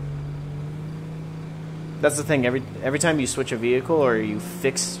 That's the thing, every time you switch a vehicle or you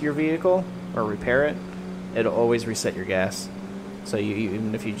fix your vehicle or repair it, it'll always reset your gas. So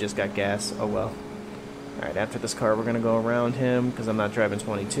even if you just got gas, oh well. Alright, after this car we're gonna go around him because I'm not driving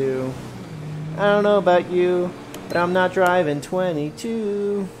 22. I don't know about you, but I'm not driving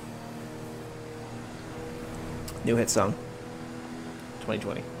 22. New hit song.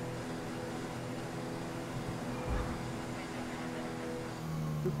 2020.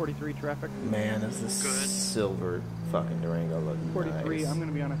 243 traffic. Man, is this silver fucking Durango looking 43, nice. I'm going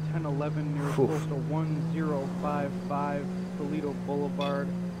to be on a 1011 near close to 1055 Toledo Boulevard.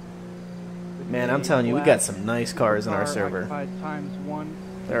 Man, I'm telling you, we got some nice cars in our Car server. occupied times 1.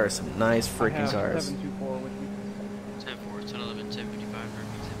 There are some nice I freaking have cars. 724 with me. 10-4, 10-11, 10-55, 10-55,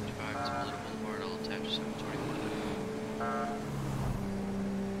 Toledo Boulevard, I'll attach 724.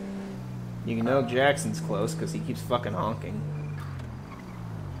 You know Jackson's close because he keeps fucking honking.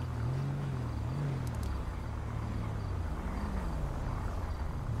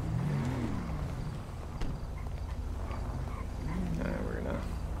 Alright, we're gonna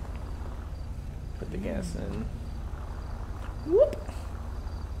put the gas in. Whoop!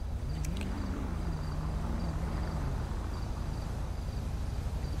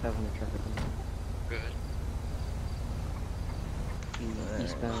 Having the traffic. Good.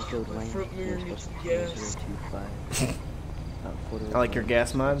 Eastbound Gold Lane. Front mirror needs some gas. 025. I like your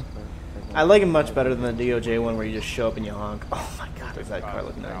gas mod. I like it much better than the DOJ one where you just show up and you honk. Oh my god, does that car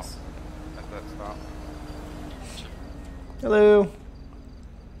look nice. Hello.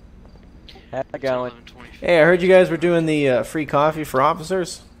 How's it going? Hey, I heard you guys were doing the free coffee for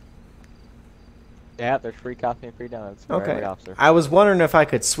officers. Yeah, there's free coffee and free donuts for every Okay. officer. I was wondering if I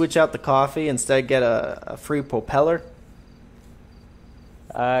could switch out the coffee instead get a free propeller.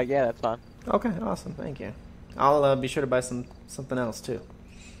 Yeah, that's fine. Okay, awesome. Thank you. I'll be sure to buy something else too.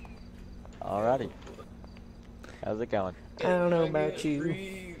 Alrighty. How's it going? I don't know about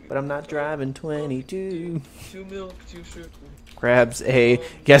you, but I'm not driving 22. 2 milk, 2 sugar. Grabs a.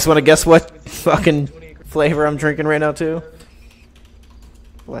 Guess what fucking flavor I'm drinking right now too?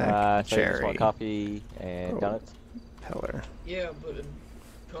 Black So you just cherry. want coffee and donuts? Peller. Yeah, but a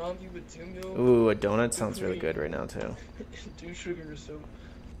coffee with 2 milk. Ooh, a donut sounds really good right now too. 2 sugar, so.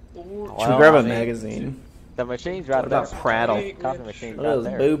 Should we grab a magazine? The machine's right What there. about Prattle? Coffee machine's Look at right those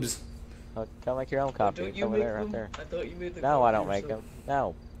there. boobs. Oh, go make your own coffee. Don't It's you over make there, right them? there. I thought you made the No, I coffee don't make them.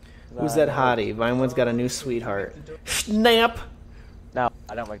 yourself. No. Who's that hottie? Vinewood's got a new sweetheart. Snap! No,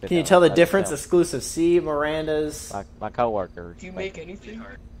 I don't make the Can you donuts. tell the I just difference? sell Exclusive C, Miranda's. My coworkers. Do you make anything?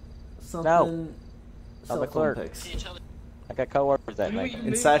 Something. No. I'm Cell the phone clerk. pics. I got coworkers that make them.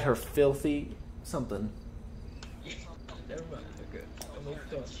 Inside her filthy something. Never mind. Okay. I'm almost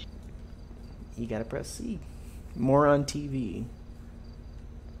done. You gotta press C. More on TV.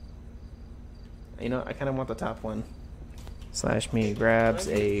 You know, I kind of want the top one. Slash me grabs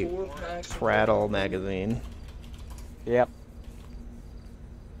a Prattle magazine. Yep.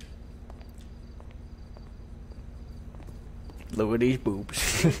 Look at these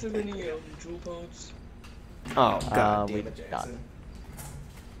boobs. Do you have any jewel pods? Oh, God damn it, Done. Jackson.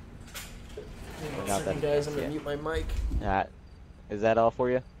 Not that guys, I'm yeah. gonna mute my mic. Alright. Is that all for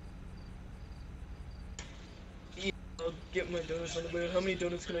you? Yeah, I'll get my donuts on the way. How many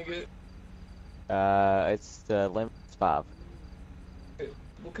donuts can I get? It's the limit's 5. Okay.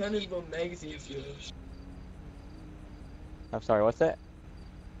 What kind of magazines do you have? I'm sorry, what's that?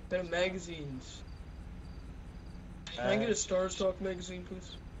 What kind of magazines? Can I get a Star Talk magazine,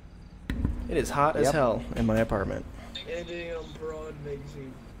 please? It is hot as hell in my apartment. And a Broad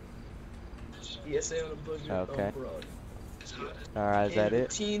magazine. Essay on a budget Okay. on Broad. Alright, is that And a it?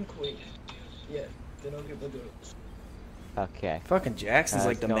 Teen Queen. Yeah, then I'll get my donuts. Okay. Fucking Jackson's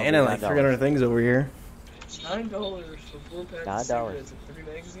like it's gonna demanding be like $9. 300 things over here. $9 for 4 packs of $9. cigarettes and 3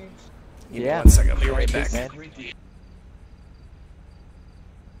 magazines? Give me 1 second, I'll be right back. Man.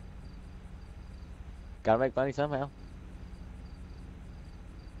 Gotta make money somehow.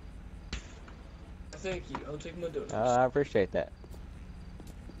 Thank you. I'll take my donuts. I appreciate that.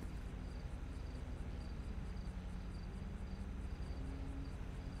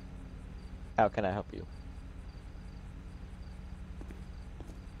 How can I help you?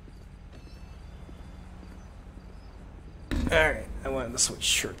 Alright, I wanted to switch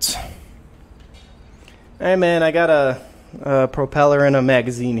shirts. Hey man, I got a propeller and a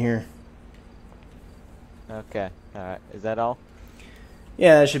magazine here. Okay. Alright. Is that all?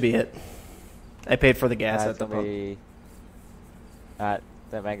 Yeah, that should be it. I paid for the gas at the pump. Alright,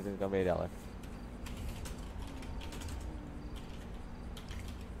 that magazine's gonna be $1.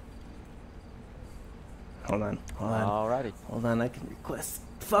 Hold on. Alrighty. Hold on, I can request.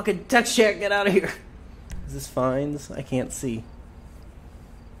 Fucking text chat, get out of here. Is this fines? I can't see.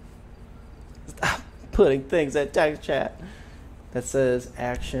 Stop putting things at text chat. That says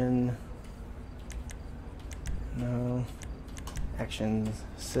action. No. Action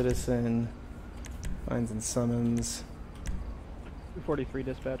citizen. Fines and summons. 243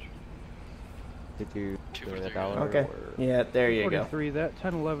 dispatch. Did you do $1? Okay. Or... Yeah, there you go. 43, that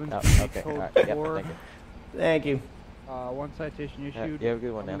 1011 okay. code Alright, yep, 4. thank you. Thank you. 1 citation issued. You have a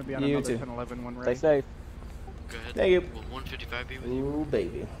good one I'm now. gonna be on You another too. 1011 when Stay ready. safe. Go ahead. Thank you. Will 155 be with you? Ooh,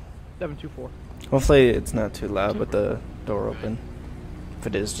 baby. 724. Hopefully it's not too loud with the door open. If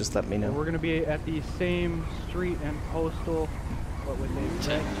it is, just let me know. We're gonna be at the same street and postal, but with a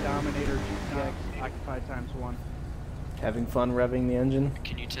red Dominator GTX occupied ×1. Having fun revving the engine?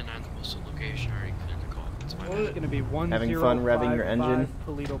 Can you 10-9 the postal location? I already couldn't call. It's my It's bad. gonna be 1055 Having fun revving your engine?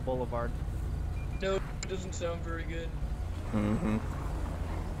 Toledo Boulevard. No, it doesn't sound very good. Mm-hmm.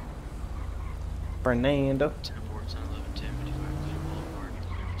 Fernando. 10-4, 10-11, 10-55, Toledo Boulevard,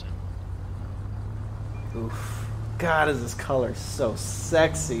 Toledo 10. Oof. God, is this color so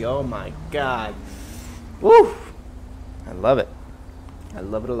sexy. Oh my god. Woo! I love it. I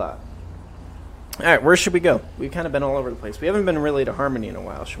love it a lot. Alright, where should we go? We've kind of been all over the place. We haven't been really to Harmony in a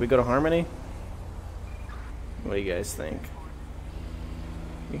while. Should we go to Harmony? What do you guys think?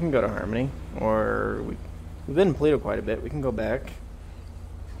 We can go to Harmony. Or we've been in Toledo quite a bit. We can go back.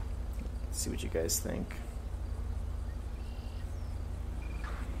 Let's see what you guys think.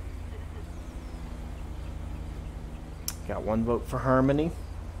 Got 1 vote for Harmony.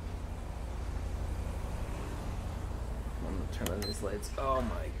 I'm gonna turn on these lights. Oh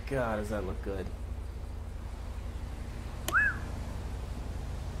my god, does that look good?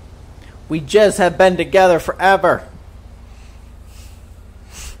 We just have been together forever.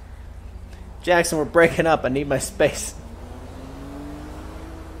 Jackson, we're breaking up. I need my space.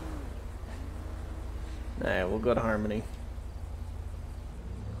 Alright, we'll go to Harmony.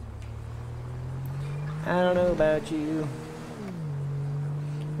 I don't know about you,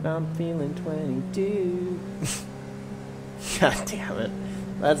 but I'm feeling 22. God damn it.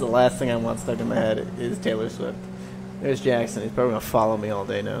 That's the last thing I want stuck in my head is Taylor Swift. There's Jackson. He's probably going to follow me all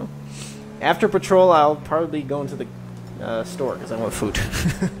day now. After patrol, I'll probably be going to the store because I want food.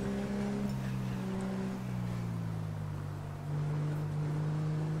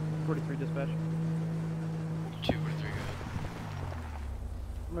 43 dispatch. 2 or 3, go ahead.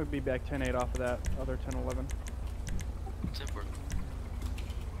 I'm gonna be back 10-8 off of that other 1011. 10-4.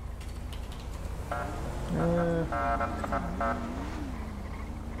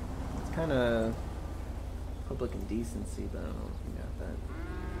 It's kind of public indecency, but I don't know if we got that.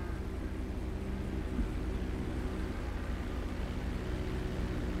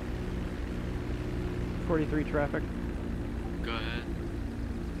 .43 traffic. Go ahead.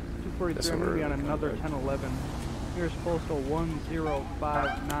 243. I'm gonna be on another 1011. Here's postal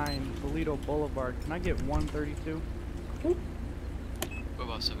 1059 Toledo Boulevard. Can I get 132? What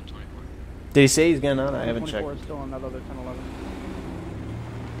about 724? Did he say he's getting on? I haven't checked. 24 is still on that other 1011.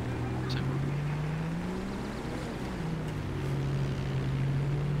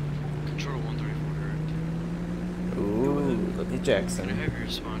 Look at Can I Jackson. have you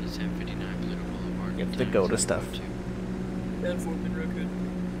respond to 1059 Pluto Boulevard? Get the go to stuff. 10-4, been real good.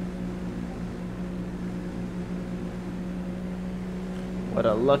 What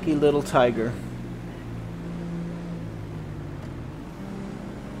a lucky little tiger.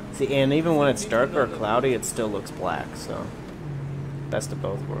 See, and even when it's dark or cloudy, it still looks black, so best of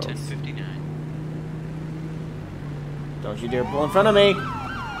both worlds. 1059. Don't you dare pull in front of me!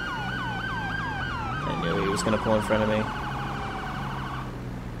 I knew he was gonna pull in front of me.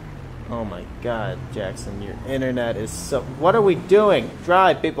 Oh my god, Jackson, your internet is so... What are we doing?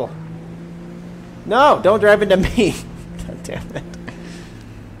 Drive, people! No! Don't drive into me! God damn it.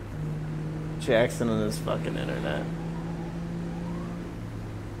 Jackson and his fucking internet.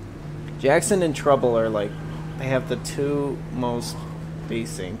 Jackson and Trouble are like... They have the two most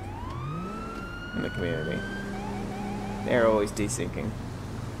desync in the community. They're always desyncing.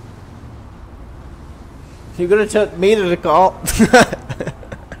 You gonna tell me to call?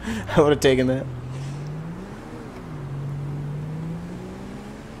 I would have taken that.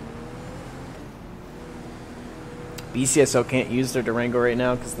 BCSO can't use their Durango right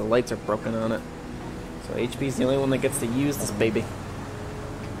now because the lights are broken on it. So HP's the only one that gets to use this baby. Go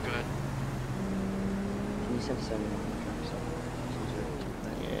ahead. Can you send 7?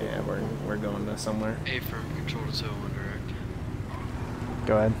 Yeah, we're going to somewhere. A firm control to 01 direct.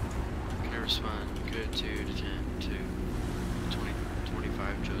 Go ahead. Can I respond? Good 2 to 10 to 20,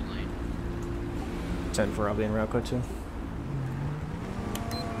 25 Jode Lane. 10 for Albany and Route Code 2.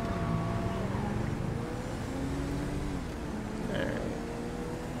 Alright.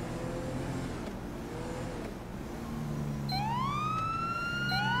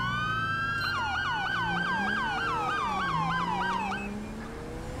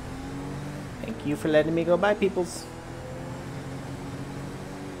 Thank you for letting me go by, peoples.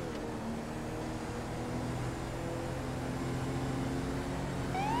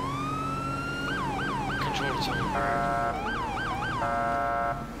 Control to 01.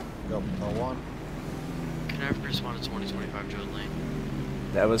 Go, 01. Can I have you respond to 2025 Jode Lane?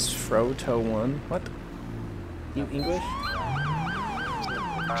 That was Froto 1. What? You English?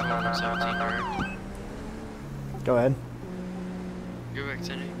 Control 117 direct. Go ahead. Go back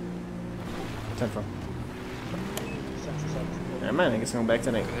 10 10 from. Never mind, I guess I'm going back to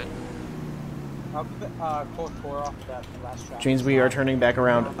 8. Go ahead. Close 4 off that last track. Which means we are turning back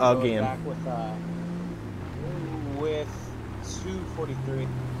around again. Back with 243 on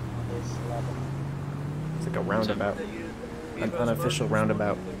this 11. It's like a roundabout. An unofficial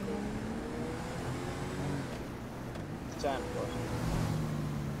roundabout. 10.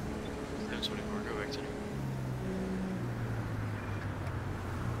 1024, go back 10.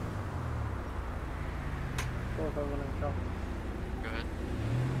 Go ahead.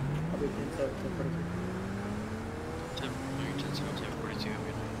 I'll be 10 7 10 10, no, you're 10 7, 10 42, have a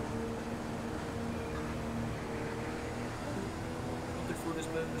good night. For this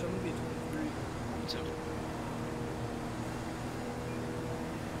match, I'm gonna be 23.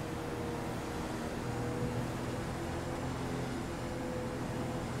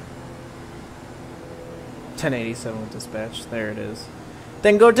 10. with dispatch. There it is.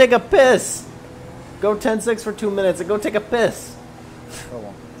 Then go take a piss! Go 10-6 for 2 minutes and go take a piss! Go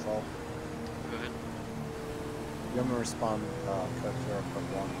on, that's all. Go ahead. You want me to respond, code 0, code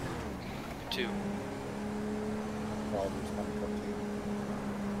 1? 2. I'll respond to code 2.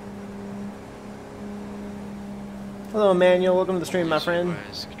 Hello, Emmanuel. Welcome to the stream, my friend.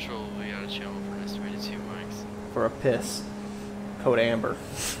 Control, we got a channel for an estimated 2 mics. For a piss. Code Amber.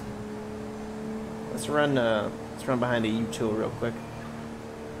 Let's run behind a U-tool real quick.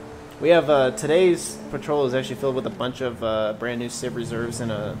 We have today's patrol is actually filled with a bunch of brand new Civ reserves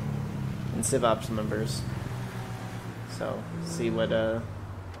and Civ Ops members. So see what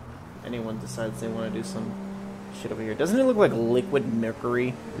anyone decides they want to do some shit over here. Doesn't it look like liquid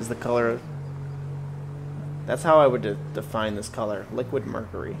mercury is the color? That's how I would define this color. Liquid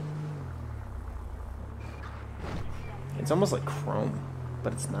mercury. It's almost like chrome,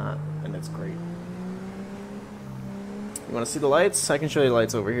 but it's not, and it's great. You want to see the lights? I can show you the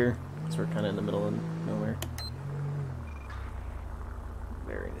lights over here, because we're kind of in the middle of nowhere.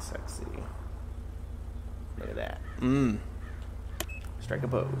 Very sexy. Look at that. Strike a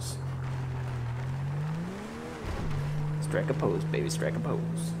pose. Strike a pose, baby. Strike a pose.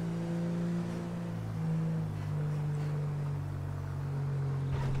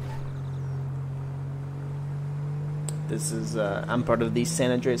 This is, I'm part of the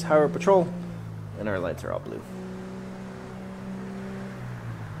San Andreas Highway Patrol, and our lights are all blue.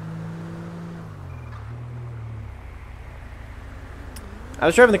 I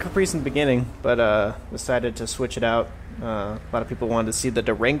was driving the Caprice in the beginning, but decided to switch it out A lot of people wanted to see the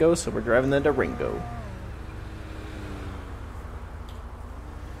Durango, so we're driving the Durango.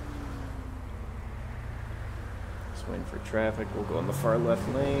 Just waiting for traffic. We'll go in the far left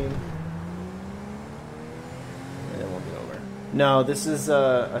lane. And then we'll be over. No, this is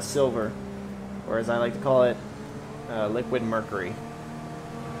a silver, or as I like to call it, liquid mercury.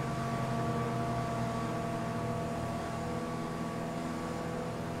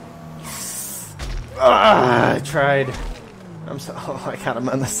 Ah, I tried. I'm so. Oh, I got him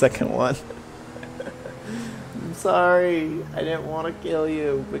on the second one. I'm sorry. I didn't want to kill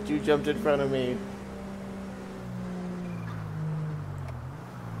you, but you jumped in front of me.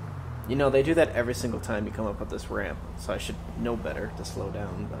 You know, they do that every single time you come up with this ramp, so I should know better to slow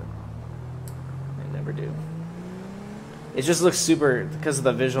down, but I never do. It just looks super, because of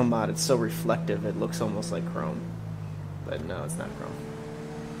the visual mod, it's so reflective, it looks almost like chrome. But no, it's not chrome.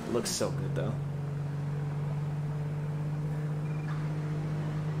 It looks so good, though.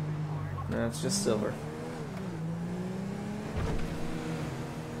 No, it's just silver.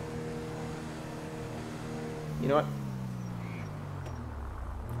 You know what?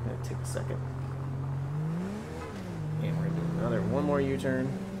 I'm gonna take a second. And we're gonna do one more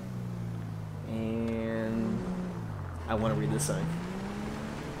U-turn. And I want to read this sign.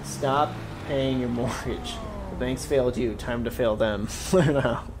 Stop paying your mortgage. The banks failed you. Time to fail them. Learn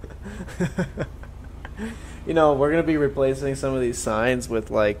how. You know, we're going to be replacing some of these signs with,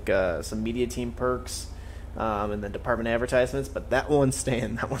 like, some media team perks and then department advertisements, but that one's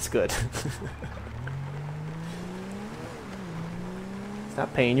staying. That one's good.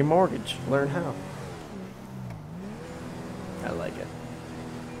 Stop paying your mortgage. Learn how. I like it.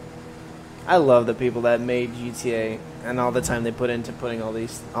 I love the people that made GTA and all the time they put into putting all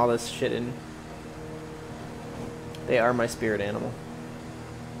this shit in. They are my spirit animal.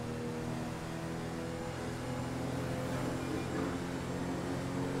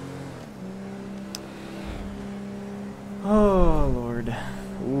 Oh, Lord.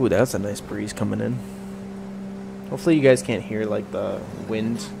 Ooh, that's a nice breeze coming in. Hopefully you guys can't hear, like, the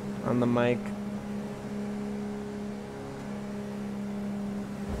wind on the mic.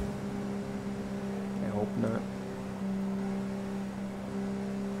 I hope not.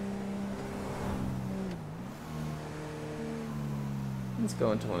 Let's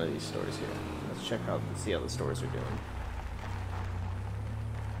go into one of these stores here. Let's check out, see how the stores are doing.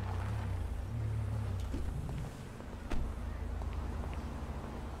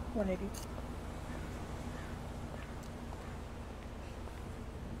 $180.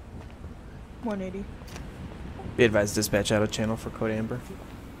 $180. Be advised, dispatch out of channel for code Amber.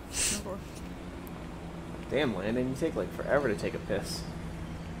 Damn, Landon, you take like forever to take a piss.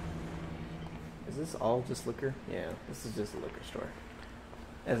 Is this all just liquor? Yeah, this is just a liquor store.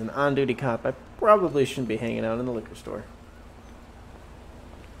 As an on-duty cop, I probably shouldn't be hanging out in the liquor store.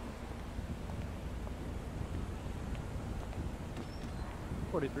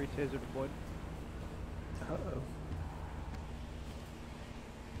 .43 taser deployed. Uh-oh.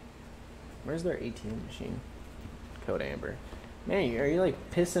 Where's their ATM machine? Code Amber. Man, are you like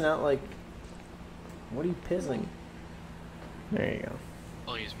pissing out like... What are you pissing? There you go.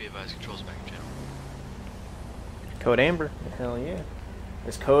 All use be advised, controls back in channel. Code Amber. Hell yeah.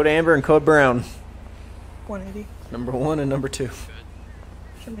 There's Code Amber and Code Brown. 180. Number 1 and number 2. Good.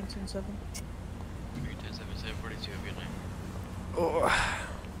 Should be 10-7. 3, 10, 7, 7, 42, have a good night. Oh.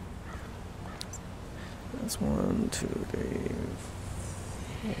 That's 1, 2, 3,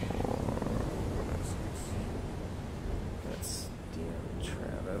 4. That's Dean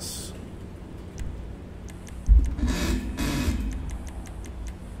Travis.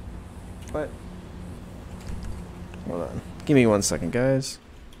 What? Hold on. Give me 1 second, guys.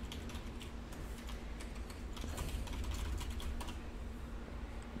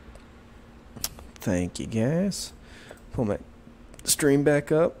 Thank you, guys. Pull my stream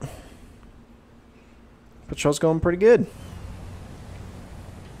back up. Patrol's going pretty good.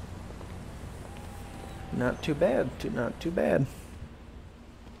 Not too bad. Not too bad.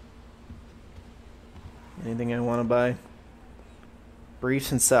 Anything I want to buy?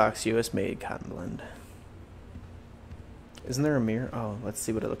 Briefs and socks, US made, cotton blend. Isn't there a mirror? Oh, let's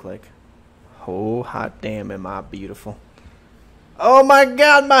see what it looked like. Oh, hot damn, am I beautiful. Oh my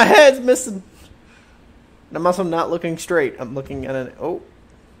god, my head's missing. And I'm also not looking straight. I'm looking at an... Oh.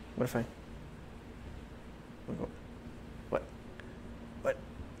 What if I... What? What?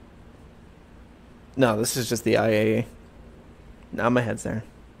 No, this is just the IAA. Now my head's there.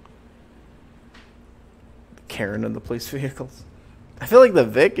 Karen of the police vehicles. I feel like the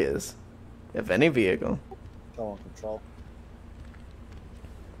Vic is. If any vehicle. Still on control.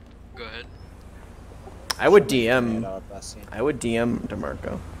 Go ahead. I would Show my DM. command out best scene. I would DM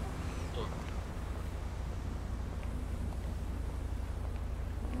DeMarco.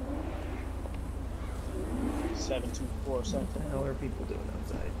 724 Central. What the hell are people doing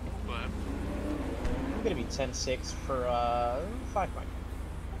outside? What? I'm gonna be 10-6 for 5 point.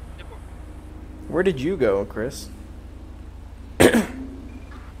 Where did you go, Chris? 500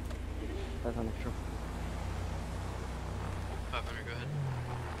 control. 500, go ahead.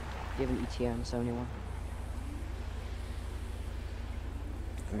 Do you have an ETA on 71?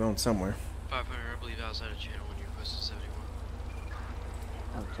 I'm going somewhere. 500, I believe outside of channel when you requested 71.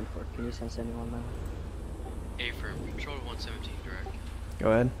 Oh, 10-4. Can you send 71 now? A firm, control to 117, direct.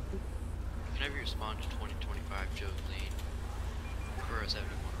 Go ahead. Can I have your respond to 2025 Joe Lane for a 71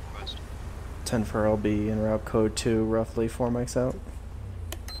 request? 10 for LB and route code 2, roughly 4 mics out.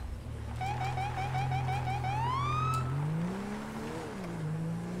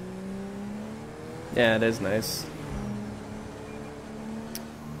 Yeah, it is nice.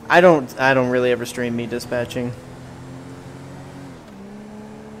 I don't really ever stream me dispatching.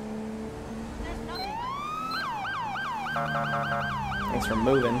 Thanks for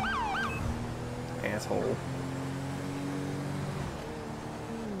moving, asshole.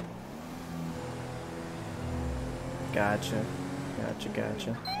 Gotcha. I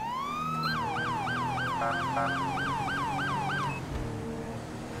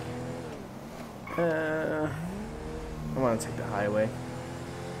want to take the highway.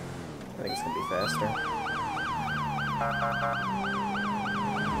 I think it's gonna be faster.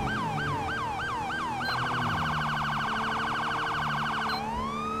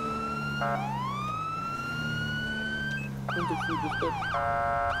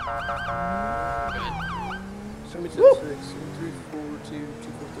 Send me 10-6, 342,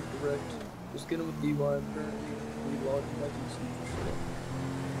 243 direct. Just get him with DY apparently. Relog him back to for sure.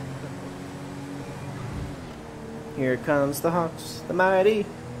 Here comes the Hawks, the mighty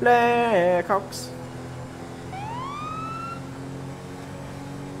Black Hawks.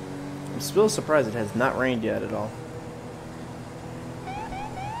 I'm still surprised it has not rained yet at all.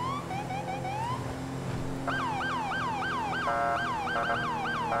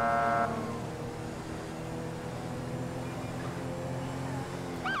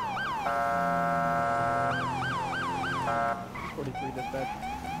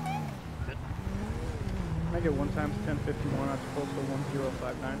 I get 1 times 1051 on postal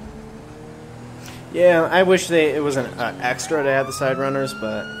 1059. Yeah, I wish it was an extra to add the side runners,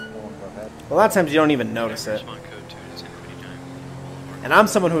 but a lot of times you don't even notice it. And I'm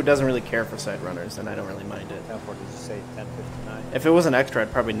someone who doesn't really care for side runners, and I don't really mind it. Did you say 1059? If it was an extra,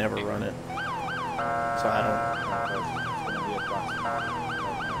 I'd probably never run it. So I It's gonna be approximately.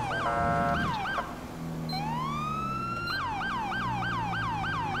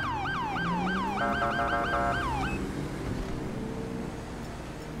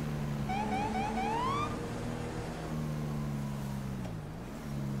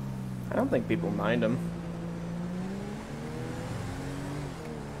 don't think people mind them.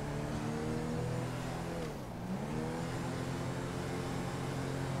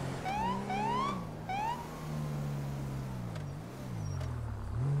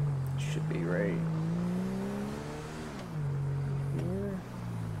 Should be right here.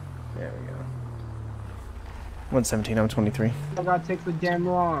 There we go. 117, I'm 23. I gotta take so damn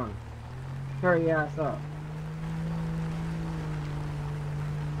long. Hurry your ass up.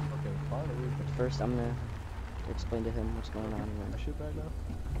 Okay, finally. But first, I'm gonna explain to him what's going on. My shit back now?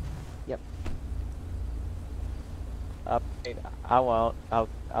 Yep. I won't.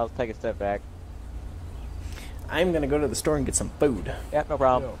 I'll take a step back. I'm gonna go to the store and get some food. Yeah, no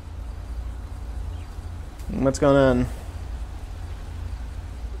problem. What's going on?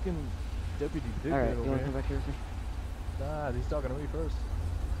 Fucking deputy dick Alright, over you wanna here. come back here with me? Nah, he's talking to me first.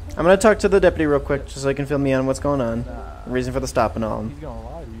 I'm gonna talk to the deputy real quick, just so he can fill me in on what's going on. Nah. The reason for the stop and all. He's gonna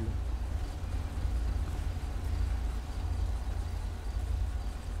lie to you.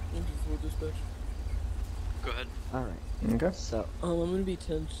 Dispatch. Go ahead. Alright. Okay. So, I'm gonna be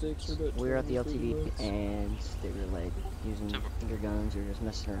 10-6 or about we were at the 20, 30 LTV minutes. and they were like using finger guns or just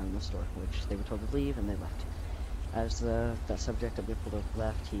messing around in the store, which they were told to leave and they left. As that subject that we pulled up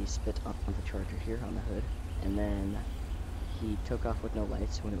left, he spit up on the charger here on the hood, and then he took off with no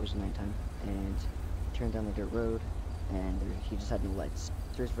lights when it was nighttime and turned down the dirt road, and he just had no lights.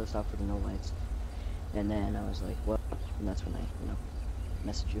 Series for the stop with no lights, and then I was like, what? And that's when I,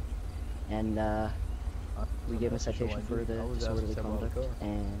 messaged you, and we gave him a citation for the disorderly conduct,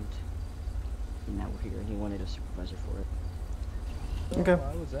 and now we're here, and he wanted a supervisor for it. Okay.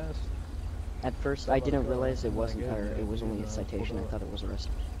 I was asked. At first, I didn't realize it wasn't, or it was only a citation. I thought it was arrest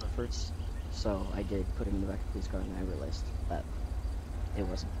efforts, So I did put him in the back of the police car, and I realized that it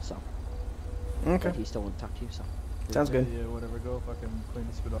wasn't. So. Okay. But he still wanted to talk to you, so. Sounds good. Yeah, whatever. Go if I can clean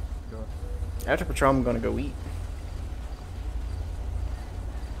the spit off the car. After patrol, I'm gonna go eat.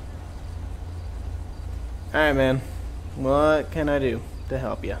 Alright, man. What can I do to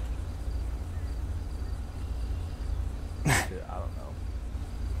help you? Shit, I don't know.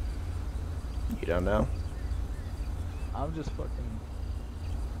 You don't know? I'm just fucking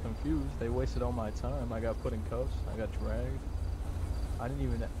confused. They wasted all my time. I got put in cuffs. I got dragged.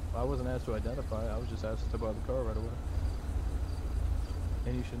 I wasn't asked to identify. I was just asked to step out of the car right away.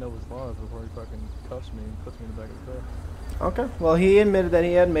 And you should know his laws before he fucking cuffs me and puts me in the back of the car. Okay. Well, he admitted that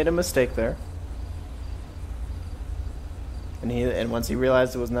he had made a mistake there. And once he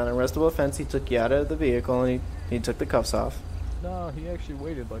realized it was not an arrestable offense, he took you out of the vehicle and he took the cuffs off. No, he actually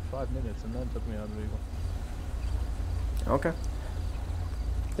waited like 5 minutes and then took me out of the vehicle. Okay.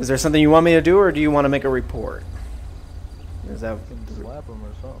 Is there something you want me to do, or do you want to make a report? Is that? You can slap him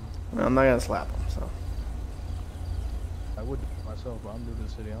or something. Well, I'm not gonna slap him, so. I would do it myself, but I'm new to the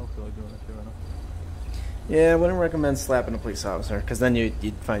city. I don't feel like doing that shit right now. Yeah, I wouldn't recommend slapping a police officer, because then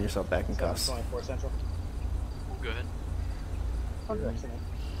you'd find yourself back in cuffs. 24 Central. Go ahead.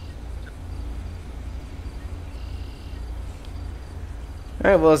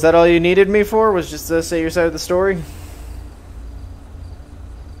 Alright, well, is that all you needed me for? Was just to say your side of the story?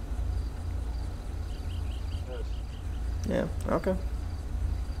 Yeah, okay.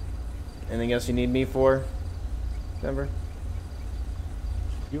 Anything else you need me for, Denver?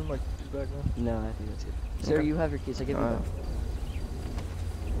 You would like keys back, man? No, I think that's good. Sir, Okay. you have your keys. I give you both.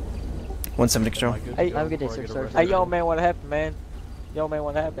 170 control. Hey, have a good day, sir. Sorry. Hey, yo, man, what happened, man? Yo, man,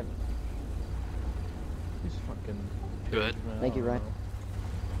 what happened? He's fucking. Good. Thank you, Ryan.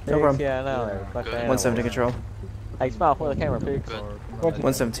 No problem. Yeah, I know. Fuck Good. that. 170 control. Hey, smile for the camera, please. Good.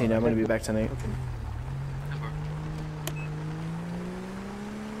 117, I'm gonna be back tonight.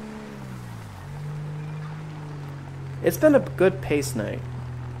 It's been a good pace night.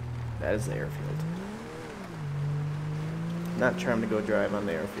 That is the airfield. Not trying to go drive on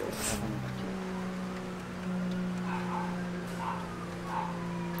the airfield.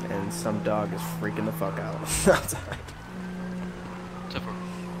 And some dog is freaking the fuck out outside.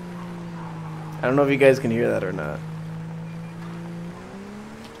 I don't know if you guys can hear that or not.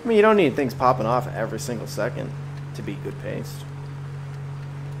 I mean, you don't need things popping off every single second to be good paced.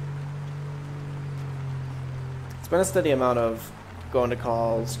 It's been a steady amount of going to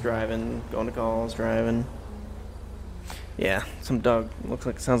calls, driving, going to calls, driving. Yeah, some dog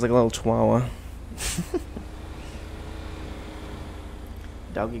sounds like a little chihuahua.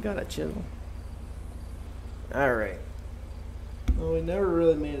 Doggy gotta chill. Alright. Well, we never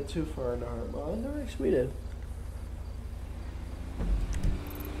really made it too far into Hardball. No, actually we did.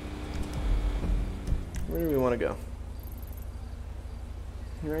 Where do we want to go?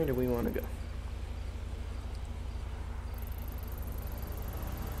 Where do we want to go?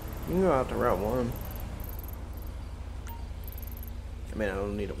 You can go out to Route 1. I mean, I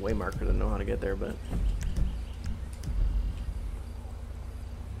don't need a way marker to know how to get there, but...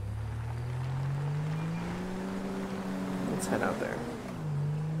 let's head out there.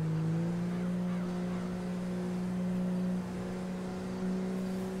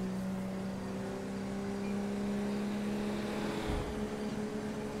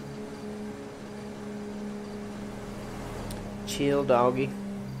 Chill, doggy.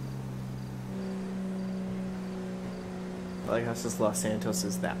 I like how it says Los Santos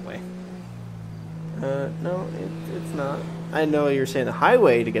is that way. No, it's not. I know you're saying the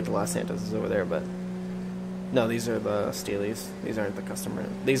highway to get to Los Santos is over there, but... no, these are the Steelies. These aren't the customer.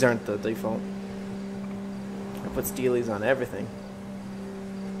 These aren't the default. I put Steelies on everything.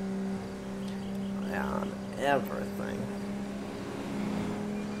 On everything.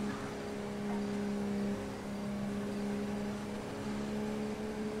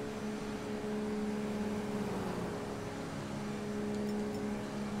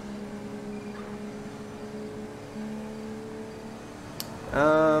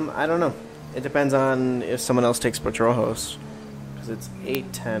 I don't know. It depends on if someone else takes patrol host. Because it's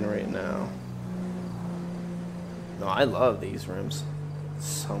 8:10 right now. No, I love these rooms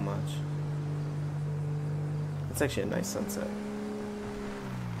so much. It's actually a nice sunset.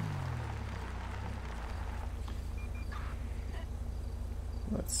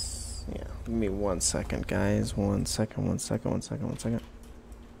 Yeah, give me 1 second, guys. 1 second, 1 second, 1 second, 1 second.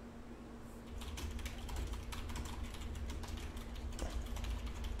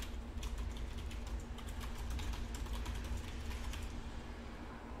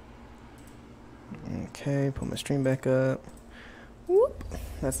 Okay, put my stream back up. Whoop.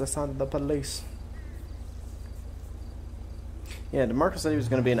 That's the sound of the police. Yeah, DeMarco said he was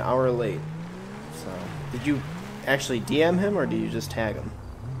going to be an hour late. So, did you actually DM him or do you just tag him?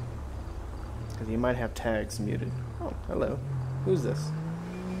 Because he might have tags muted. Oh, hello. Who's this?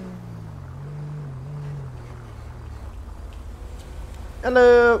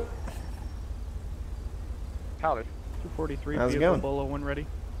 Hello. Howdy. 243. How's it vehicle going? Bolo when ready.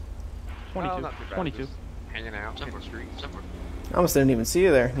 22. Oh, not too bad. 22. Just hanging out in the streets. I almost didn't even see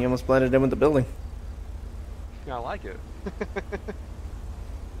you there. You almost blended in with the building. Yeah, I like it.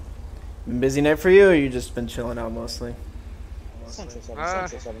 Been busy night for you, or you just been chilling out mostly? Central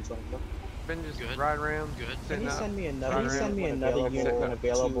 724. Been just riding around. Good. Can you send me another unit when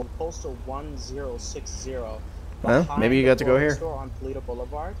available? Postal 1060. Well, maybe you got to go here. Store on Toledo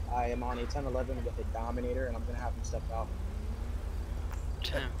Boulevard. I am on a 1011 with a Dominator, and I'm gonna have him step out.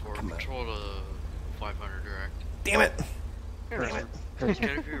 10 for control to 500 direct. Damn it!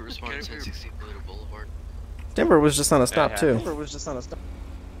 Category respond to 1060 Toledo Boulevard. Denver was just on a stop too. Denver was just on a stop.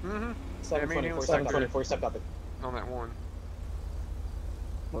 724, step out. On that one.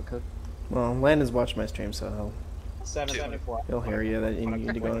 What code? Well, Landon's watching my stream, so 774. he'll hear you that you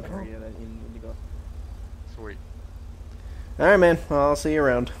need to go on a call. Sweet. All right, man. Well, I'll see you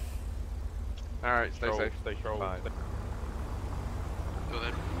around. All right, stay safe. Station 5. Go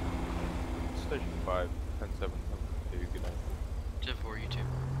ahead. Station 5, 10-7. Good night. 10-4, you too.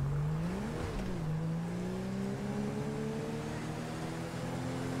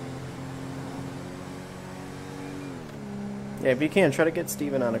 Yeah, if you can, try to get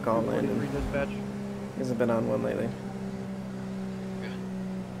Steven on a call, Landon. Dispatch. He hasn't been on one lately.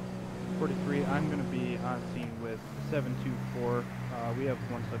 43, I'm going to be on scene with 724. We have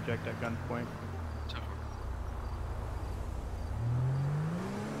one subject at gunpoint.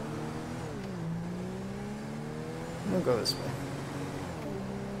 We'll go this way.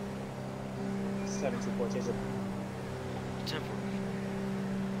 724, taser. 10-4.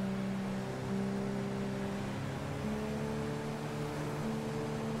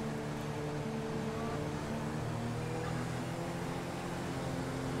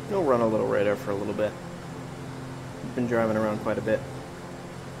 He'll run a little radar for a little bit. He's been driving around quite a bit.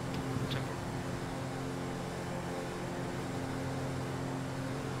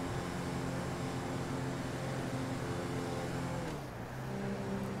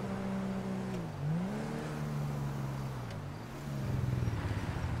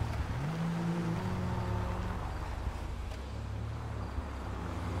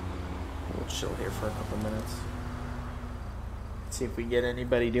 We'll chill here for a couple minutes. See if we get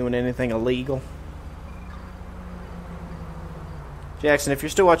anybody doing anything illegal. Jackson, if you're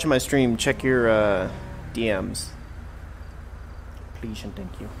still watching my stream, check your DMs. Please and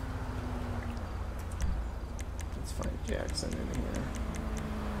thank you. Let's find Jackson in here.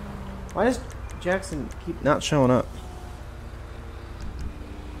 Why does Jackson keep not showing up?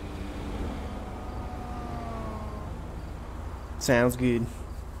 Sounds good.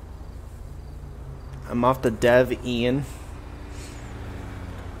 I'm off to dev Ian.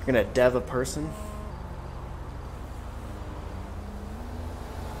 You're gonna dev a person?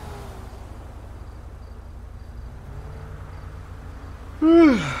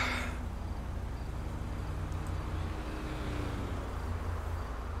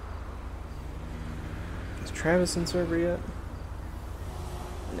 Is Travis in server yet?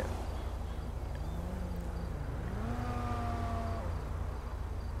 No.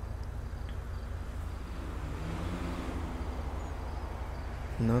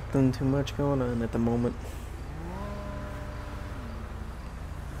 Nothing too much going on at the moment.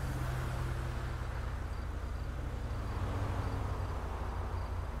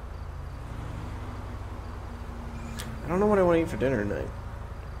 I don't know what I want to eat for dinner tonight.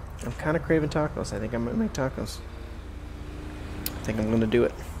 I'm kind of craving tacos. I think I might make tacos. I think I'm going to do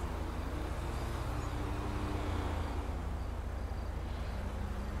it.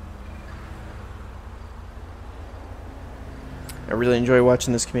 I really enjoy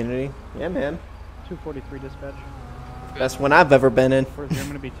watching this community. Yeah, man. 243 dispatch. Best one I've ever been in. I'm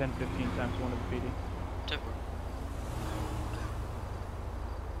going to be 10-15 times 1 of the PD.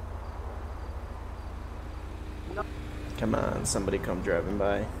 10-4. Come on, somebody come driving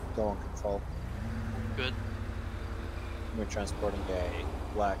by. Go on control. Good. We're transporting a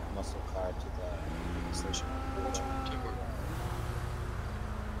black muscle car to the station. 10-4.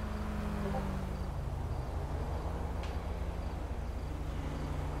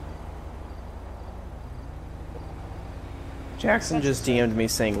 Jackson just DM'd me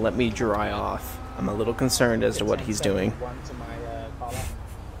saying, let me dry off. I'm a little concerned as to what he's doing.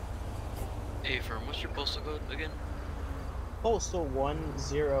 Hey, firm, what's your postal code again? Postal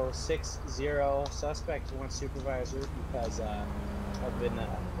 1060. Suspect wants supervisor because of an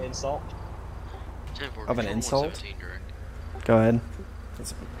insult. 10-4, Of an control insult? 117 direct. Go ahead.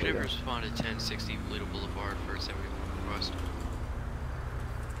 Could have responded 1060 Toledo Boulevard for 71 request.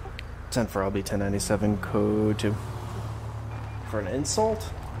 10 for LB 1097 code 2. For an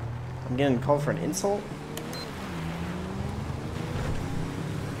insult? I'm getting called for an insult?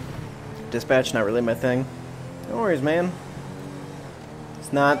 Dispatch, not really my thing. No worries, man.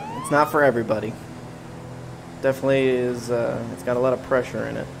 It's not for everybody. Definitely is, it's got a lot of pressure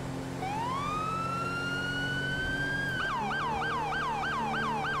in it.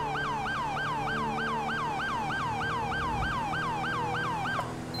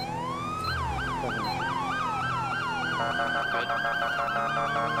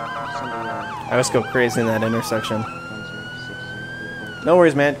 I always go crazy in that intersection. No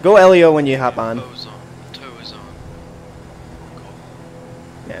worries, man. Go Leo when you hop on. Toe is on.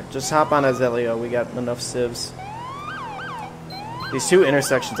 Yeah, just hop on as Leo. We got enough civs. These two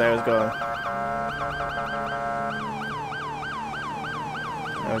intersections I always go.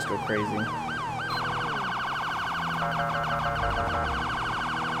 I always go crazy.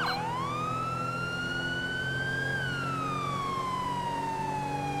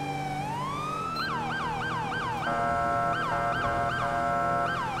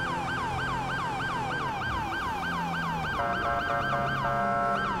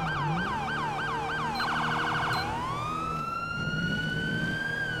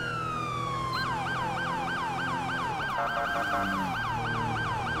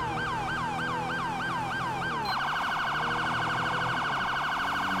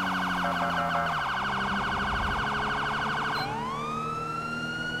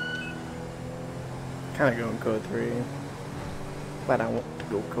 Kind of going code 3, but I want to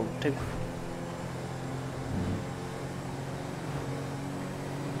go code 2.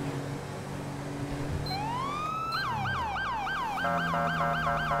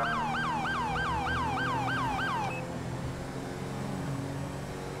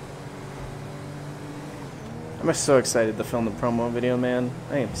 I'm so excited to film the promo video, man.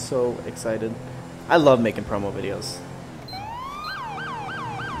 I am so excited. I love making promo videos.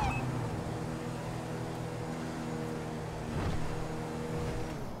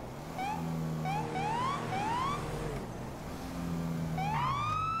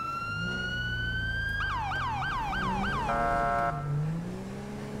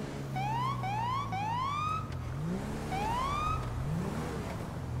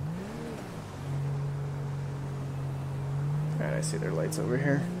 Alright, I see their lights over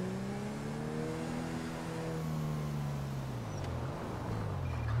here.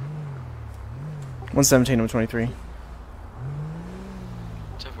 One 123.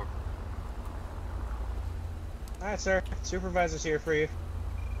 10-4. Alright, sir. Supervisor's here for you.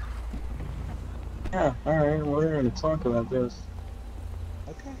 Yeah, alright, we're here to talk about this.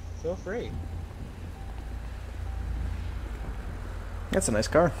 Okay, feel free. That's a nice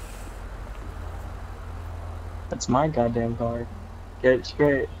car. That's my goddamn car. Get it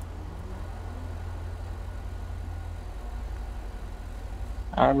straight.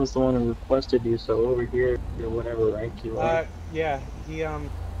 I was the one who requested you, so over here, or whatever rank you are. Yeah, he,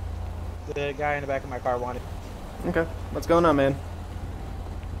 the guy in the back of my car wanted. Okay, what's going on, man?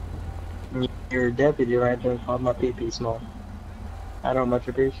 Your deputy right there called my PP small. I don't much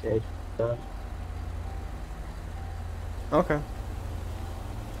appreciate that. Okay.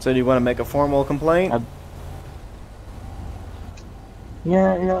 So do you want to make a formal complaint?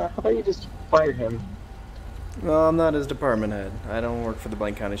 Yeah, how about you just fire him? Well, I'm not his department head. I don't work for the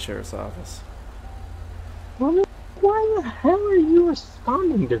Blaine County Sheriff's Office. Well, why the hell are you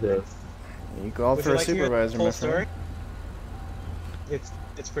responding to this? You called for a supervisor, my friend.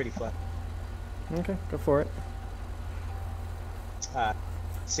 It's pretty flat. Okay, go for it.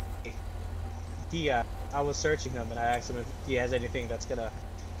 See, I was searching him and I asked him if he has anything that's gonna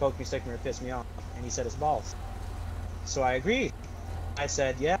poke me, stick me, or piss me off, and he said his balls. So I agreed. I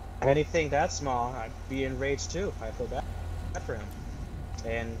said, yeah, anything that small, I'd be enraged too. I feel bad for him.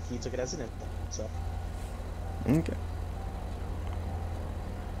 And he took it as an insult, so. Okay.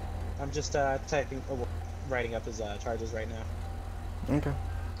 I'm just writing up his charges right now. Okay.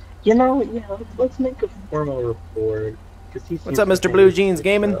 You know, yeah, let's make a formal report. What's up, Mr. Blue Jeans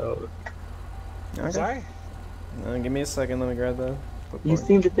Gaming? Okay. Sorry? Give me a second, let me grab the You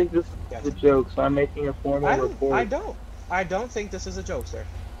seem to think this is a joke, so I'm making a formal report. I don't think this is a joke, sir.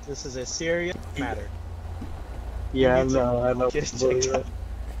 This is a serious matter. Yeah, no, I don't believe it.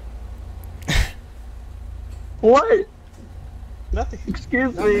 What? Nothing.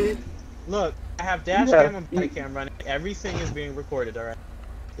 Excuse me. Look, I have dash Yeah, cam and body cam running. Everything is being recorded, alright?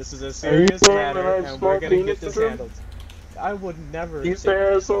 This is a Are you serious saying matter, that I have and small we're gonna penis get this syndrome? handled. I would never You say say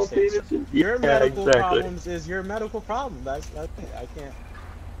I have such small things. penis? Your Yeah, medical exactly. problems is your medical problem. That's it. I can't.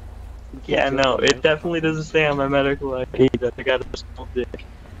 Yeah, no, it definitely doesn't say on my medical ID that I got a small dick.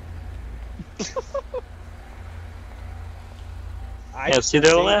 Yeah, see,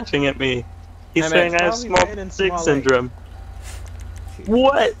 they're laughing at me. He's saying I have small dick syndrome.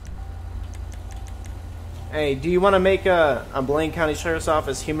 What? Hey, do you want to make a Blaine County Sheriff's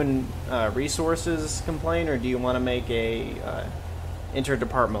Office Human Resources complaint, or do you want to make a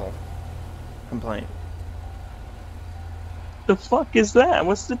interdepartmental complaint? The fuck is that?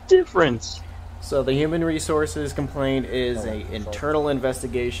 What's the difference? So the Human Resources complaint is internal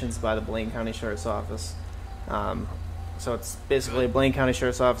investigations by the Blaine County Sheriff's Office. So it's basically a Blaine County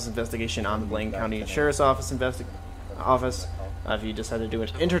Sheriff's Office investigation on the Blaine County Sheriff's Office if you decide to do an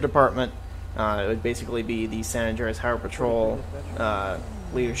interdepartment, it would basically be the San Andreas Highway Patrol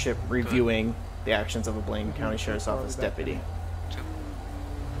leadership reviewing the actions of a Blaine County Sheriff's Office deputy.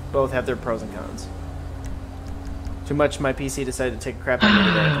 Both have their pros and cons. Too much, my PC decided to take a crap at me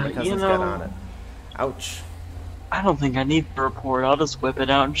today and my cousin's got on it. Ouch. I don't think I need the report. I'll just whip it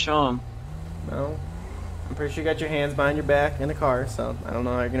out and show him. Well, I'm pretty sure you got your hands behind your back in the car, so I don't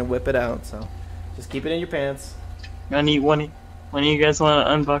know how you're going to whip it out, so just keep it in your pants. I need when you guys want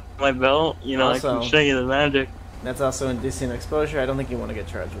to unbuckle my belt, you know, Also, I can show you the magic. That's also indecent exposure. I don't think you want to get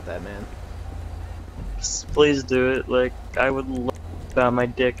charged with that, man. Please do it. Like, I would love to found my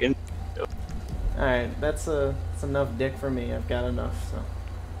dick in. Alright, that's enough dick for me. I've got enough, so.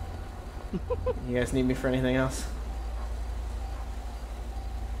 You guys need me for anything else?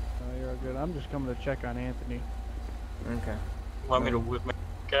 You're all good. I'm just coming to check on Anthony. Okay. You want me to whip my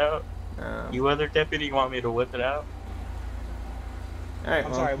dick out? You other deputy, you want me to whip it out? Alright,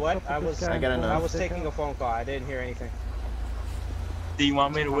 I'm sorry, what? I got enough. I was taking a phone call. I didn't hear anything. Do you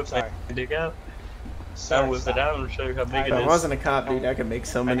want me to whip my dick out? I'll whip it out and show you how big it is. If I wasn't a cop, dude, I could make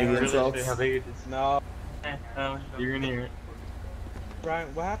so many insults. How big it is. No. You're gonna hear it.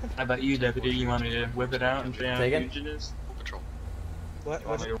 Brian, what happened? How about you, deputy? You want me to whip it out and show you how huge it is? Patrol. What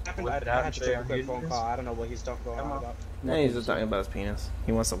happened? I had to take a quick phone call. I don't know what he's talking about. No, he's just talking about his penis.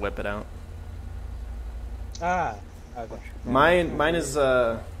 He wants to whip it out. Ah. Okay. Mine is,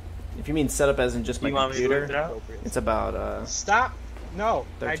 if you mean set up as in just my computer, it's about, Stop! No,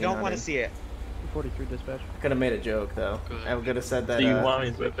 I don't want to see it. 43 dispatch. I could have made a joke, though. I could have said that, Do you want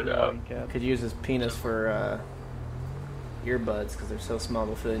me to whip it out? Could use his penis for, earbuds, because they're so small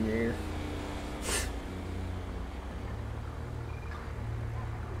they'll fit in your ear.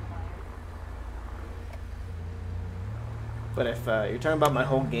 But if you're talking about my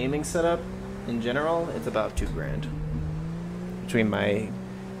whole gaming setup, in general, it's about $2,000. Between my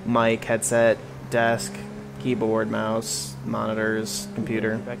mic, headset, desk, keyboard, mouse, monitors,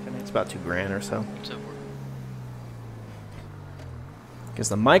 computer, it's about $2,000 or so. Because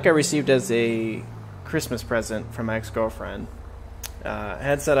the mic I received as a Christmas present from my ex-girlfriend,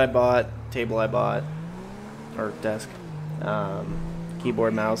 headset I bought, table I bought, or desk,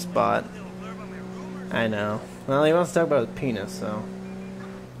 keyboard, mouse bought. I know. Well, he wants to talk about his penis, so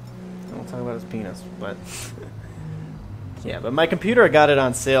I won't talk about his penis, but yeah, but my computer, I got it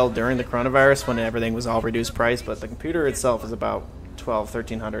on sale during the coronavirus when everything was all reduced price, but the computer itself is about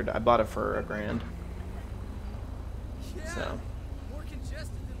 $1,300. I bought it for $1,000. So,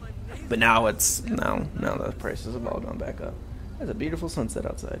 but now it's now the prices have all gone back up. There's a beautiful sunset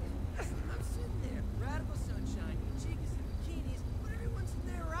outside.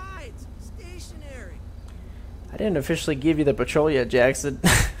 I didn't officially give you the patrol yet, Jackson.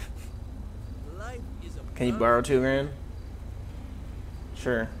 Can you borrow $2,000?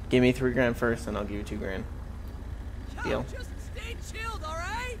 Sure. Give me $3,000 first, and I'll give you $2,000. Deal. Just stay chilled, all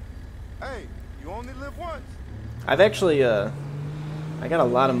right? Hey, you only live once. I've actually, I got a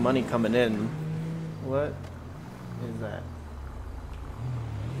lot of money coming in. What is that?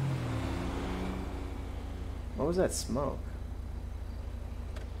 What was that smoke?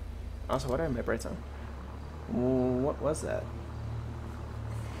 Also, why do I have my brights on? What was that?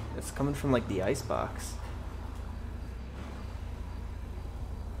 It's coming from, like, the ice box.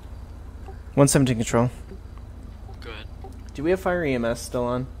 117 control. Go ahead. Do we have fire EMS still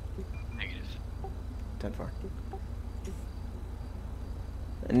on? Negative. 10-4.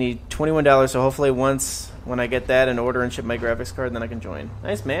 I need $21, so hopefully when I get that and order and ship my graphics card, then I can join.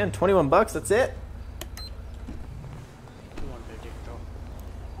 Nice, man. $21, that's it.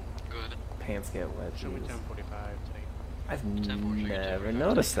 Go ahead. Pants get wet. Show me Jeez. 10:45 today. I've never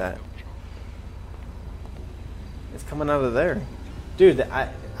noticed that. It's coming out of there. Dude,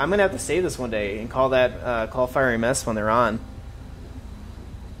 I'm gonna have to save this one day and call FiveM when they're on.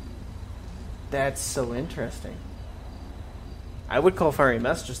 That's so interesting. I would call FiveM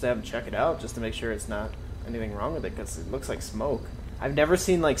just to have them check it out, just to make sure it's not anything wrong with it, because it looks like smoke. I've never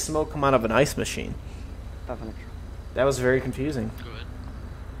seen like smoke come out of an ice machine. 500. That was very confusing. Go ahead.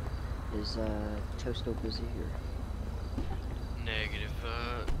 Is Toasto busy here? Negative.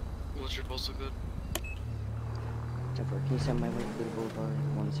 What's your postal code? 10-4. Can you send my way to Boulevard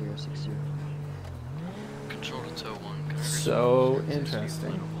 1060? Control to tow 1. So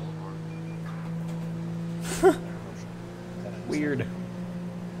interesting. Weird.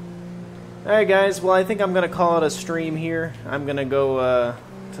 Alright guys, well I think I'm going to call it a stream here. I'm going to go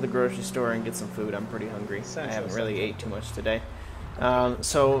to the grocery store and get some food. I'm pretty hungry. I haven't really ate too much today.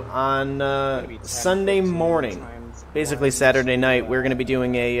 So on Sunday morning, basically Saturday night, we're going to be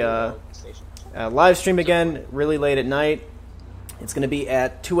doing a live stream again, really late at night. It's going to be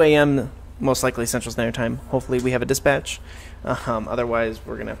at 2 a.m., most likely Central Standard Time. Hopefully we have a dispatch. Otherwise,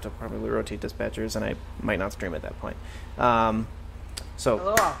 we're going to have to probably rotate dispatchers, and I might not stream at that point. So,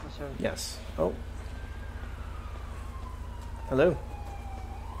 hello, officer. Yes. Oh. Hello.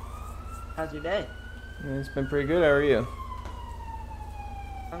 How's your day? It's been pretty good. How are you?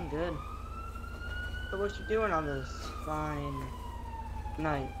 I'm good. So what you doing on this fine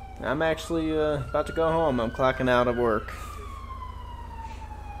night? I'm actually about to go home. I'm clocking out of work.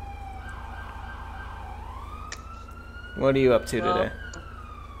 What are you up to today?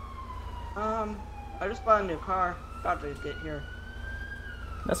 I just bought a new car. About to get here.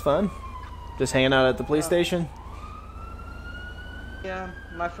 That's fun. Just hanging out at the police station? Yeah,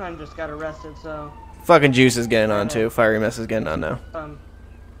 my friend just got arrested, so... Fucking Juice is getting on too. FiveM is getting on now.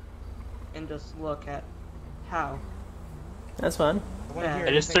 And just look at how. That's fun. I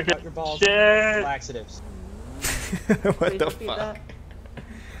just took your balls. Shit. Laxatives. What the fuck?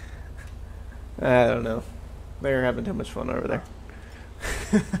 I don't know. They're having too much fun over there.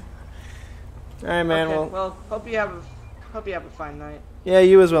 Alright, man. Okay, well, hope you have a fine night. Yeah,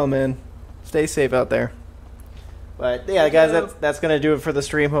 you as well, man. Stay safe out there. But yeah, guys, that's gonna do it for the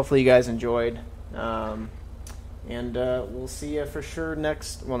stream. Hopefully, you guys enjoyed. And we'll see you for sure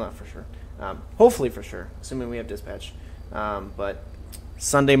next. Well, not for sure. Hopefully, for sure, assuming we have dispatch. But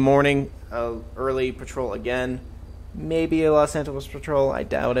Sunday morning, early patrol again. Maybe a Los Angeles patrol. I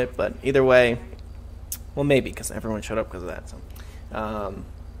doubt it, but either way, well, maybe because everyone showed up because of that. So,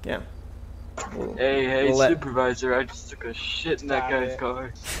 yeah. Hey, supervisor! I just took a shit in that guy's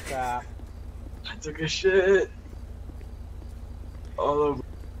car. Stop. I took a shit all over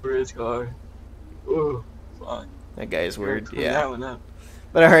his car. Ooh, fuck. That guy's weird. Clean Yeah. that one up.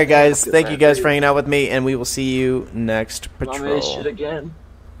 But alright, guys. Thank you guys for hanging out with me, and we will see you next patrol. Shit again.